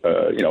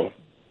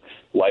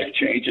 Life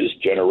changes,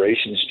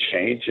 generations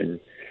change, and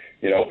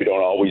we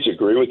don't always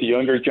agree with the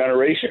younger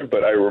generation,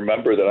 but I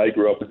remember that I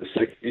grew up in the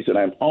 60s, and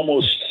I'm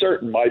almost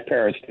certain my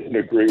parents didn't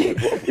agree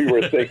with what we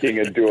were thinking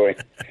and doing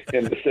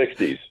in the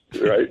 60s,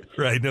 right?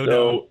 Right, no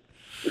doubt.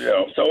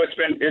 So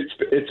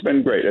it's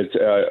been great. It's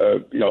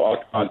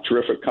a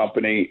terrific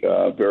company,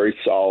 very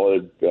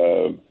solid,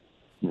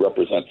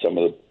 represent some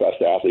of the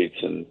best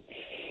athletes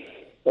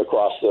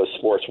across the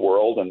sports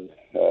world and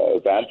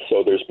events.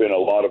 So there's been a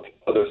lot of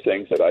other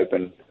things that I've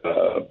been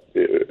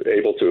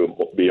able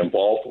to be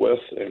involved with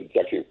in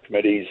executive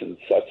committees and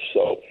such.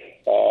 So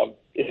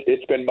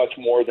it's been much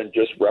more than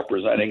just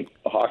representing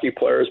hockey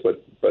players,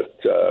 but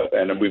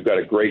and we've got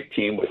a great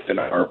team within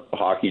our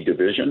hockey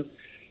division,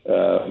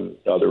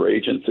 other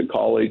agents and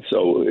colleagues.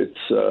 So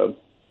it's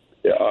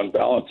on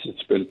balance,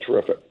 it's been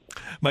terrific.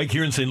 Mike,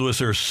 here in St. Louis,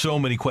 there are so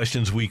many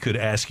questions we could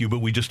ask you, but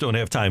we just don't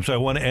have time. So I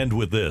want to end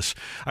with this.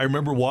 I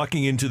remember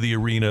walking into the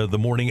arena the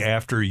morning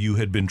after you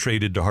had been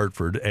traded to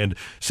Hartford, and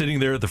sitting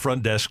there at the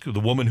front desk,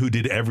 the woman who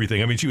did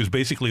everything. I mean, she was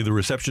basically the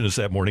receptionist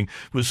that morning,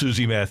 was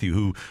Susie Matthew,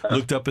 who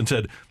looked up and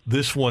said,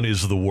 "This one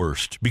is the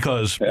worst,"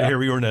 because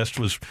Harry Ornest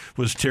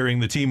was tearing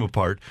the team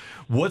apart.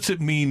 What's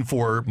it mean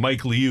for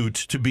Mike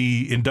Liut to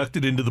be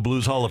inducted into the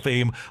Blues Hall of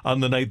Fame on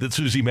the night that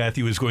Susie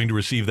Matthew is going to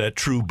receive that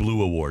True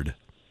Blue Award?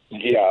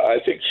 Yeah, I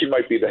think she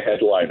might be the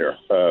headliner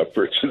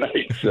for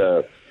tonight's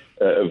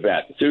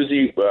event.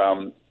 Susie,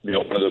 one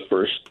of the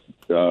first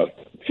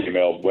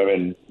female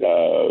women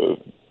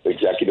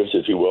executives,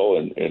 if you will,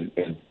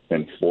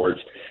 in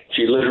sports.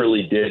 She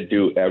literally did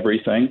do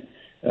everything.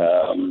 She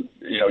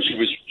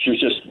was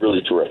just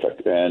really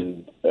terrific.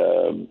 And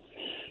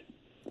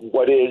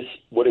what is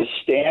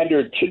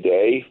standard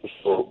today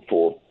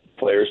for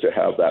players to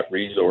have that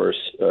resource,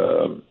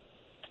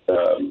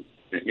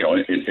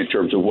 in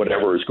terms of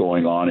whatever is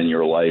going on in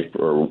your life,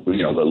 or the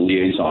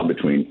liaison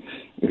between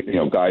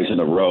guys in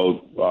the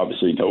road,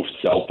 obviously no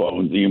cell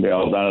phones,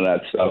 email, none of that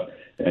stuff,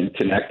 and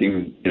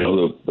connecting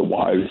the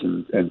wives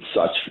and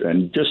such,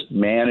 and just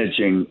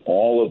managing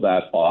all of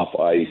that off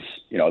ice.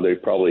 They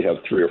probably have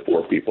 3 or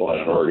 4 people in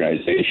an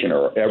organization,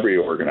 or every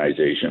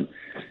organization,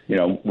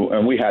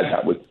 and we had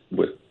that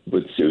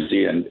with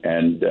Susie,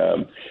 and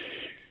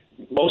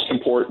most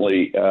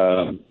importantly,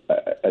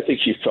 I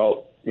think she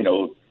felt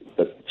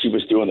that she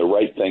was doing the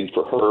right thing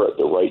for her at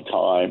the right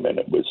time, and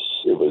it was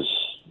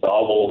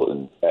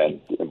novel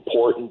and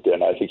important,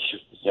 and I think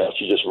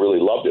she just really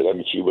loved it. I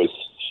mean, she was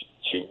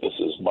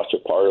as much a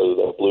part of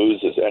the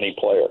Blues as any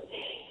player.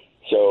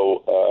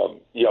 So,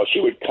 she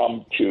would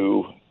come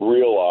to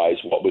realize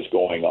what was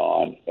going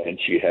on, and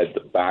she had the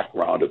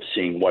background of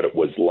seeing what it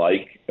was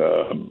like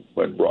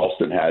when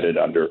Ralston had it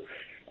under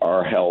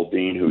R.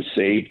 Haldane, who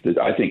saved it.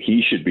 I think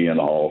he should be in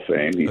the Hall of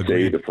Fame. He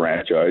saved the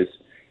franchise.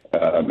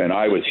 And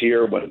I was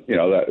here when,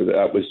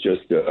 that was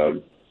just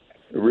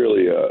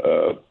really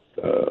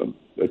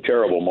a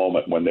terrible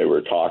moment when they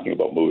were talking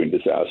about moving to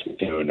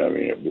Saskatoon. I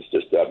mean, it was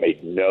just, that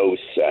made no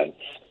sense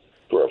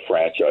for a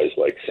franchise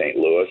like St.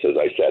 Louis. As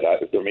I said,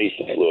 for me,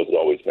 St. Louis has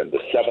always been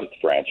the seventh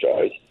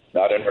franchise,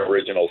 not an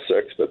original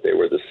six, but they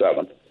were the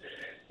seventh.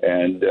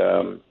 And,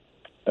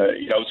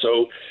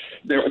 so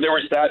there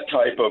was that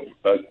type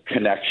of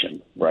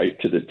connection, right,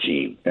 to the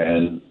team.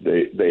 And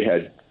they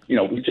had,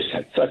 we just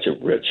had such a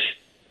rich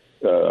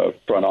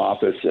front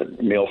office, and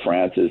Emile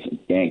Francis and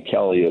Dan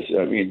Kelly.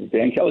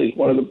 Dan Kelly is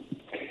one of the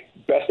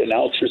best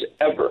announcers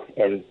ever.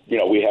 And,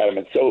 we had him.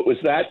 And so it was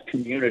that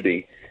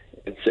community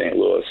in St.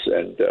 Louis,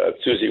 and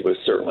Susie was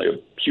certainly a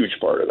huge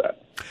part of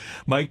that.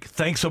 Mike,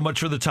 thanks so much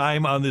for the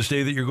time on this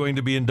day that you're going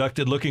to be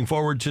inducted. Looking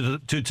forward to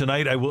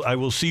tonight. I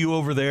will see you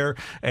over there,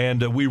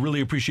 and we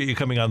really appreciate you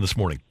coming on this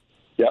morning.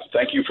 Yeah,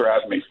 thank you for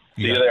having me.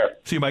 See you there.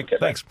 See you, Mike. Okay,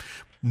 thanks.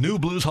 New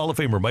Blues Hall of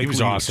Famer Mike. He was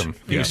Liut. awesome.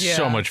 He was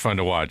so much fun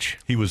to watch.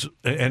 He was,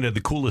 and had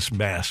the coolest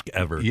mask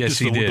ever. Yes,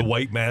 he did. The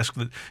white mask,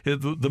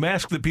 the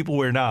mask that people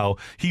wear now.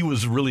 He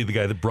was really the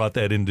guy that brought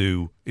that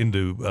into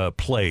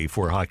play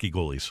for hockey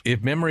goalies.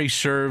 If memory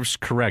serves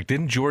correct,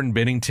 didn't Jordan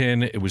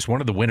Bennington? It was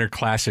one of the Winter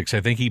Classics. I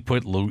think he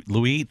put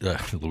Liut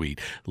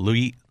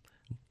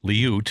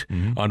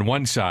on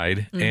one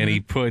side, and he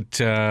put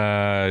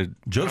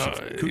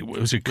Joseph.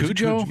 Was it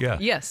Cujo? Yeah.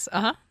 Yes.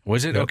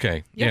 Was it? Yep.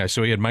 Okay. Yeah.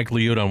 So he had Mike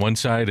Liut on one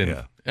side,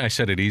 and I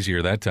said it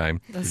easier that time.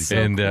 That's so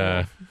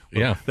cool.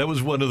 Yeah, that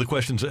was one of the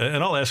questions,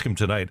 and I'll ask him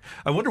tonight.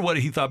 I wonder what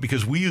he thought,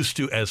 because we used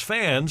to, as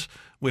fans,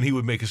 when he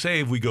would make a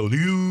save, we go,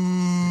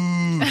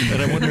 and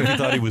I wonder if he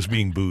thought he was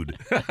being booed.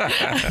 What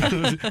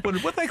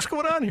the heck's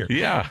going on here?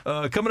 Yeah.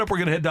 Coming up, we're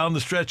going to head down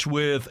the stretch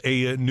with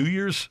a New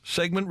Year's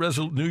segment,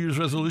 New Year's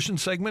resolution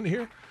segment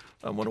here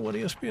on 101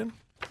 ESPN.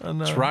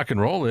 It's rock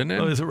and roll, isn't it?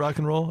 Oh, is it rock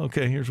and roll?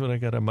 Okay, here's what I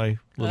got on my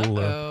little...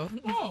 Why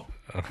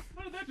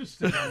did that just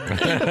sit down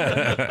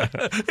there?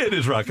 It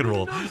is rock and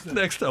roll.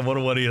 Next on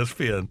 101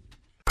 ESPN.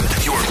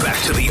 You're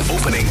back to the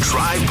Opening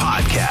Drive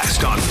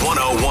podcast on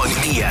 101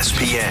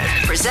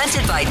 ESPN.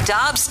 Presented by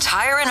Dobbs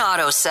Tire and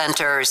Auto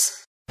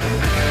Centers.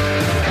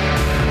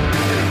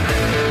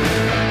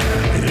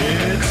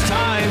 It's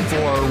time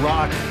for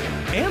rock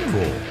and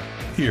roll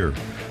here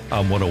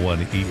on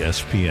 101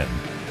 ESPN.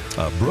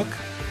 Brooke,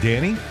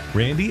 Danny,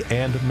 Randy,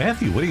 and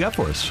Matthew, what do you got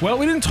for us? Well,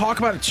 we didn't talk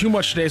about it too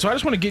much today, so I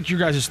just want to get your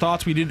guys'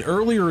 thoughts. We did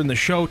earlier in the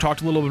show,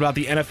 talked a little bit about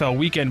the NFL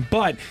weekend,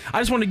 but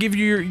I just want to give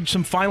you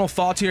some final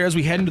thoughts here as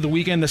we head into the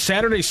weekend. The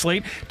Saturday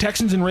slate,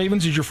 Texans and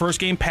Ravens is your first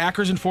game,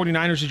 Packers and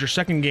 49ers is your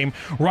second game.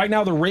 Right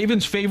now, the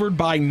Ravens favored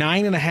by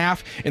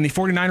 9.5, and the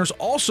 49ers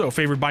also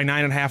favored by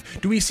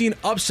 9.5. Do we see an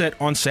upset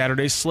on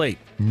Saturday's slate?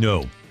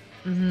 No.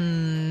 No.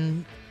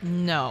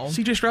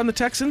 CJ Stroud and the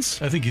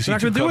Texans? I think you see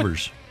two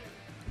covers.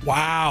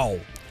 Wow.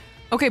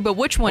 Okay, but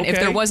which one, if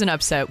Okay. there was an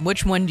upset,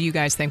 which one do you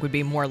guys think would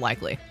be more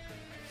likely?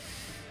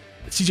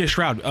 CJ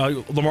Stroud.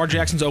 Lamar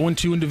Jackson's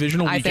 0-2 in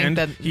divisional I weekend.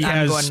 think that He I'm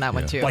has going that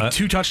one too. like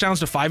 2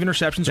 touchdowns to 5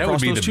 interceptions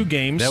across those 2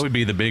 games. That would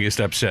be the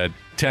biggest upset.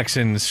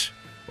 Texans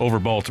over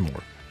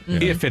Baltimore,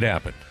 if it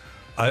happened.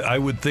 I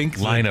would think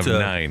Line that, of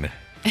 9.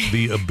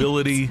 The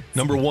ability,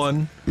 number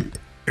one,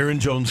 Aaron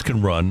Jones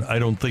can run. I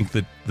don't think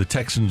that the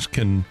Texans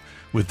can,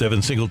 with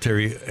Devin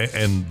Singletary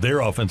and their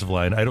offensive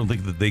line, I don't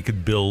think that they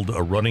could build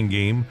a running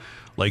game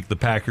like the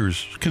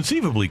Packers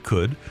conceivably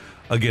could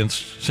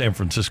against San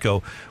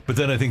Francisco. But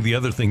then I think the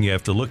other thing you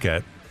have to look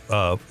at,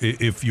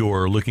 if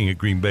you're looking at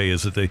Green Bay,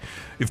 is that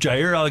if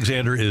Jair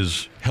Alexander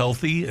is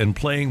healthy and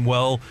playing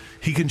well,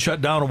 he can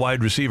shut down a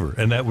wide receiver,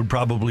 and that would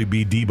probably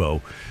be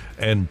Debo,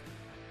 and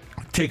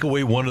take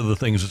away one of the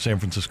things that San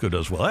Francisco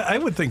does well. I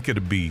would think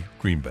it'd be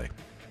Green Bay.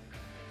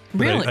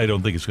 But Really? I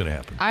don't think it's going to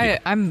happen.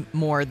 I'm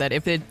more that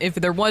if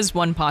there was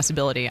one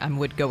possibility, I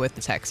would go with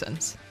the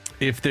Texans.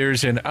 If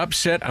there's an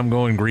upset, I'm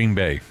going Green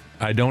Bay.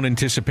 I don't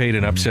anticipate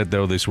an upset,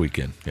 though, this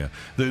weekend. Yeah.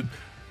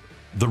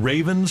 The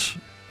Ravens,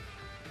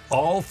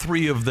 all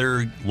 3 of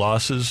their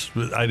losses,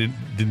 I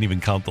didn't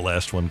even count the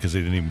last one because they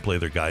didn't even play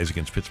their guys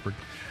against Pittsburgh.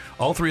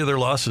 All 3 of their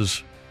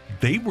losses,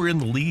 they were in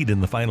the lead in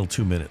the final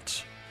 2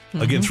 minutes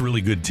against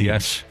really good teams.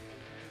 Yes.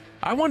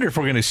 I wonder if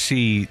we're going to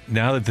see,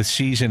 now that the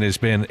season has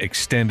been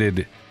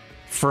extended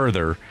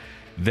further,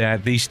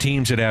 that these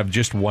teams that have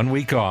just 1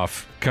 week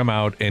off come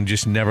out and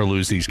just never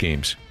lose these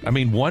games. I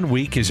mean, 1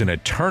 week is an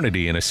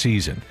eternity in a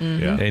season.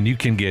 Yeah. And you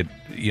can get,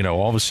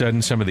 all of a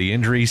sudden some of the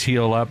injuries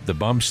heal up, the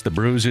bumps, the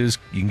bruises.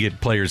 You can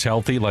get players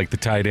healthy, like the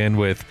tight end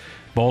with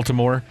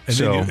Baltimore. And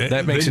so then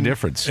that makes a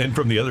difference. And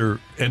from the other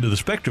end of the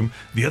spectrum,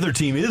 the other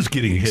team is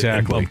getting hit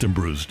and bumped and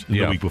bruised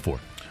the week before.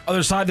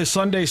 Other side, this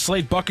Sunday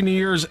slate,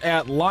 Buccaneers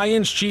at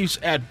Lions, Chiefs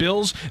at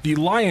Bills. The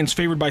Lions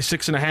favored by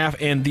 6.5,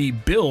 and the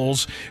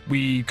Bills,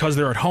 because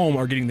they're at home,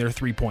 are getting their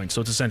 3 points.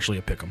 So it's essentially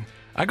a pick 'em.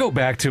 I go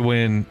back to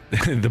when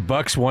the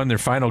Bucks won their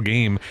final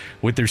game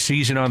with their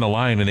season on the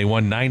line, and they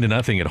won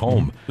 9-0 at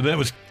home. That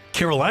was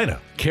Carolina.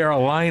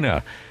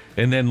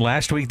 And then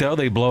last week, though,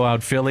 they blow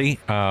out Philly.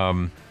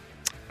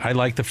 I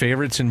like the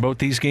favorites in both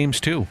these games,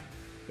 too.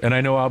 And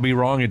I know I'll be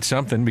wrong at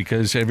something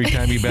because every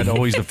time you bet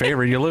always the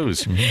favorite, you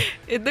lose.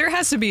 There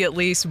has to be at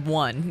least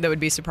one that would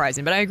be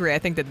surprising. But I agree. I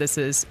think that this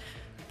is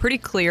pretty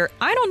clear.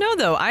 I don't know,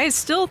 though. I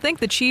still think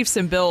the Chiefs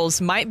and Bills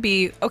might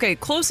be,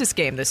 closest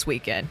game this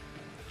weekend.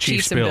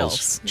 Chiefs and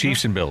Bills.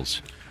 Chiefs and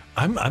Bills.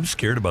 I'm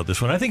scared about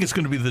this one. I think it's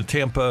going to be the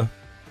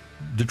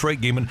Tampa-Detroit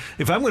game. And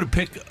if I'm going to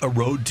pick a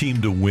road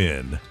team to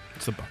win,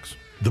 it's the Bucs.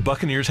 The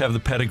Buccaneers have the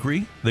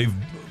pedigree. They've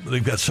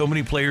got so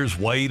many players,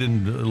 White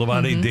and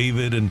Levante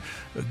David, and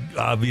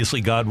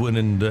obviously Godwin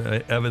and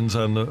Evans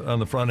on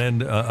the front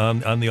end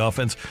on the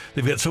offense.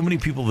 They've got so many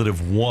people that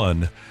have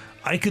won.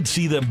 I could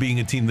see them being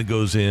a team that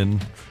goes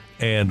in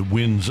and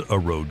wins a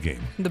road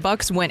game. The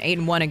Bucs went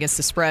 8-1 against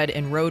the spread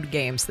in road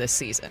games this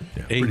season.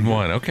 Yeah,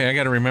 8-1. Okay, I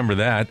got to remember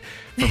that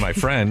for my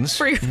friends.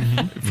 For my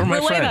friends.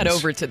 Relay that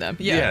over to them.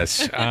 Yeah.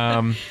 Yes.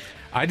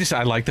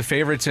 I like the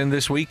favorites in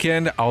this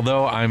weekend,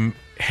 although I'm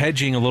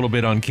hedging a little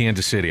bit on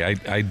Kansas City.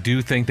 I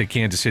do think that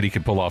Kansas City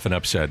could pull off an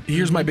upset.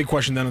 Here's my big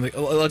question then.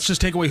 Let's just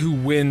take away who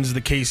wins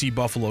the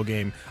KC-Buffalo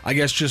game. I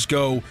guess just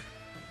go,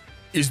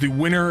 is the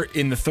winner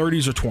in the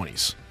 30s or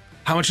 20s?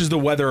 How much does the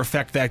weather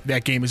affect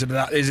that game? Is it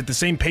the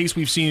same pace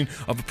we've seen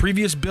of the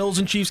previous Bills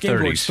and Chiefs games,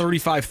 where it's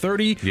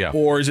 35-30? Yeah.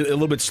 Or is it a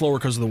little bit slower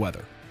because of the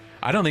weather?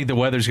 I don't think the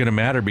weather's going to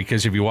matter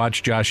because if you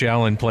watch Josh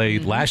Allen play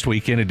last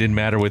weekend, it didn't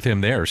matter with him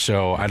there.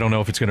 So I don't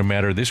know if it's going to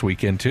matter this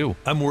weekend, too.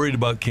 I'm worried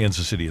about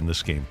Kansas City in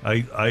this game.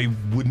 I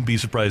wouldn't be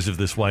surprised if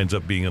this winds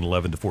up being an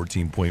 11 to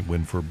 14-point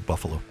win for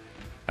Buffalo.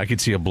 I could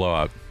see a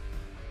blowout.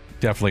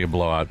 Definitely a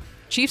blowout.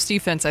 Chiefs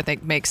defense, I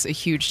think, makes a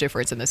huge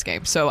difference in this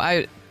game. So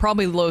I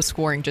probably low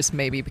scoring just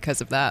maybe because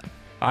of that.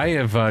 I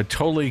have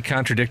totally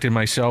contradicted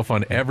myself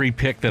on every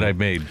pick that I've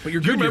made. But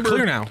you're good. You're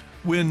clear now.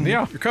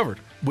 You're covered.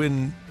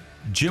 When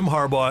Jim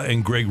Harbaugh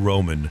and Greg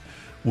Roman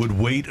would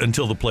wait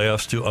until the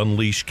playoffs to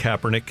unleash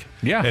Kaepernick.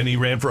 Yeah. And he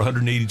ran for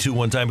 182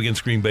 one time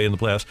against Green Bay in the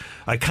playoffs.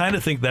 I kind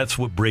of think that's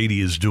what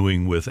Brady is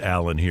doing with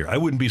Allen here. I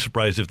wouldn't be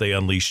surprised if they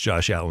unleash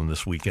Josh Allen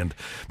this weekend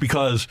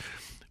because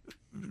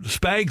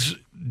Spags'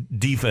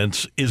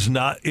 defense is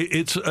not,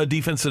 it's a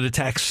defense that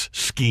attacks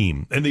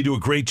scheme, and they do a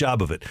great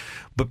job of it.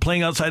 But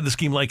playing outside the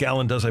scheme like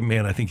Allen does,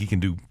 I think he can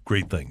do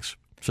great things.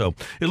 So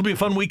it'll be a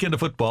fun weekend of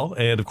football.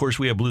 And, of course,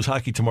 we have Blues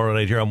hockey tomorrow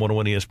night here on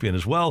 101 ESPN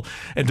as well.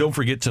 And don't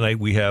forget, tonight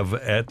we have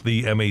at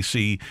the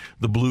MAC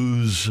the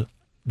Blues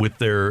with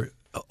their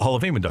Hall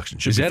of Fame induction.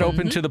 Is that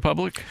open to the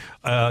public?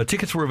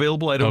 Tickets were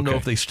available. I don't know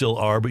if they still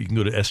are, but you can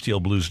go to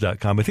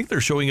stlblues.com. I think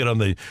they're showing it on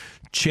the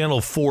Channel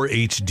 4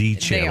 HD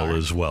channel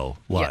as well,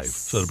 live. Yes.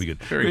 So that'll be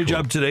good. Very Great cool.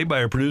 job today by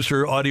our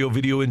producer, audio,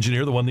 video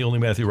engineer, the one, the only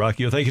Matthew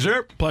Rocchio. Thank you,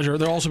 sir. Pleasure.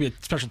 There'll also be a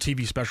special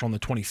TV special on the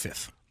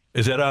 25th.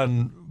 Is that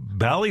on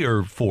Bally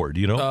or 4? Do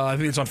you know? I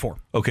think it's on 4.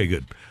 Okay,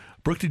 good.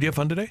 Brooke, did you have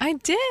fun today? I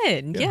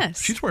did,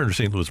 yes. She's wearing her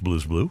St. Louis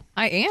Blues blue.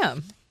 I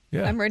am.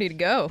 Yeah. I'm ready to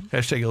go.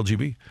 Hashtag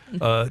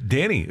LGB.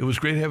 Danny, it was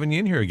great having you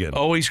in here again.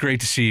 Always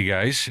great to see you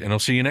guys, and I'll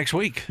see you next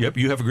week. Yep,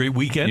 you have a great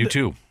weekend. You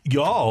too.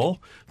 Y'all,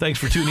 thanks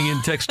for tuning in,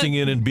 texting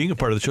in, and being a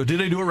part of the show.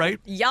 Did I do it right?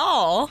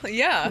 Y'all,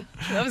 yeah,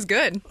 that was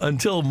good.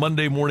 Until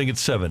Monday morning at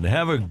 7.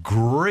 Have a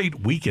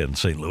great weekend,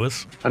 St.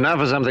 Louis. And now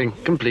for something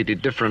completely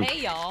different.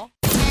 Hey, y'all.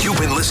 You've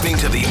been listening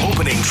to the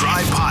Opening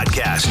Drive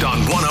podcast on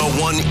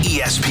 101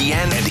 ESPN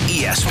and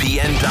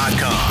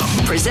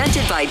ESPN.com.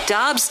 Presented by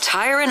Dobbs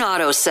Tire and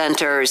Auto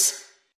Centers.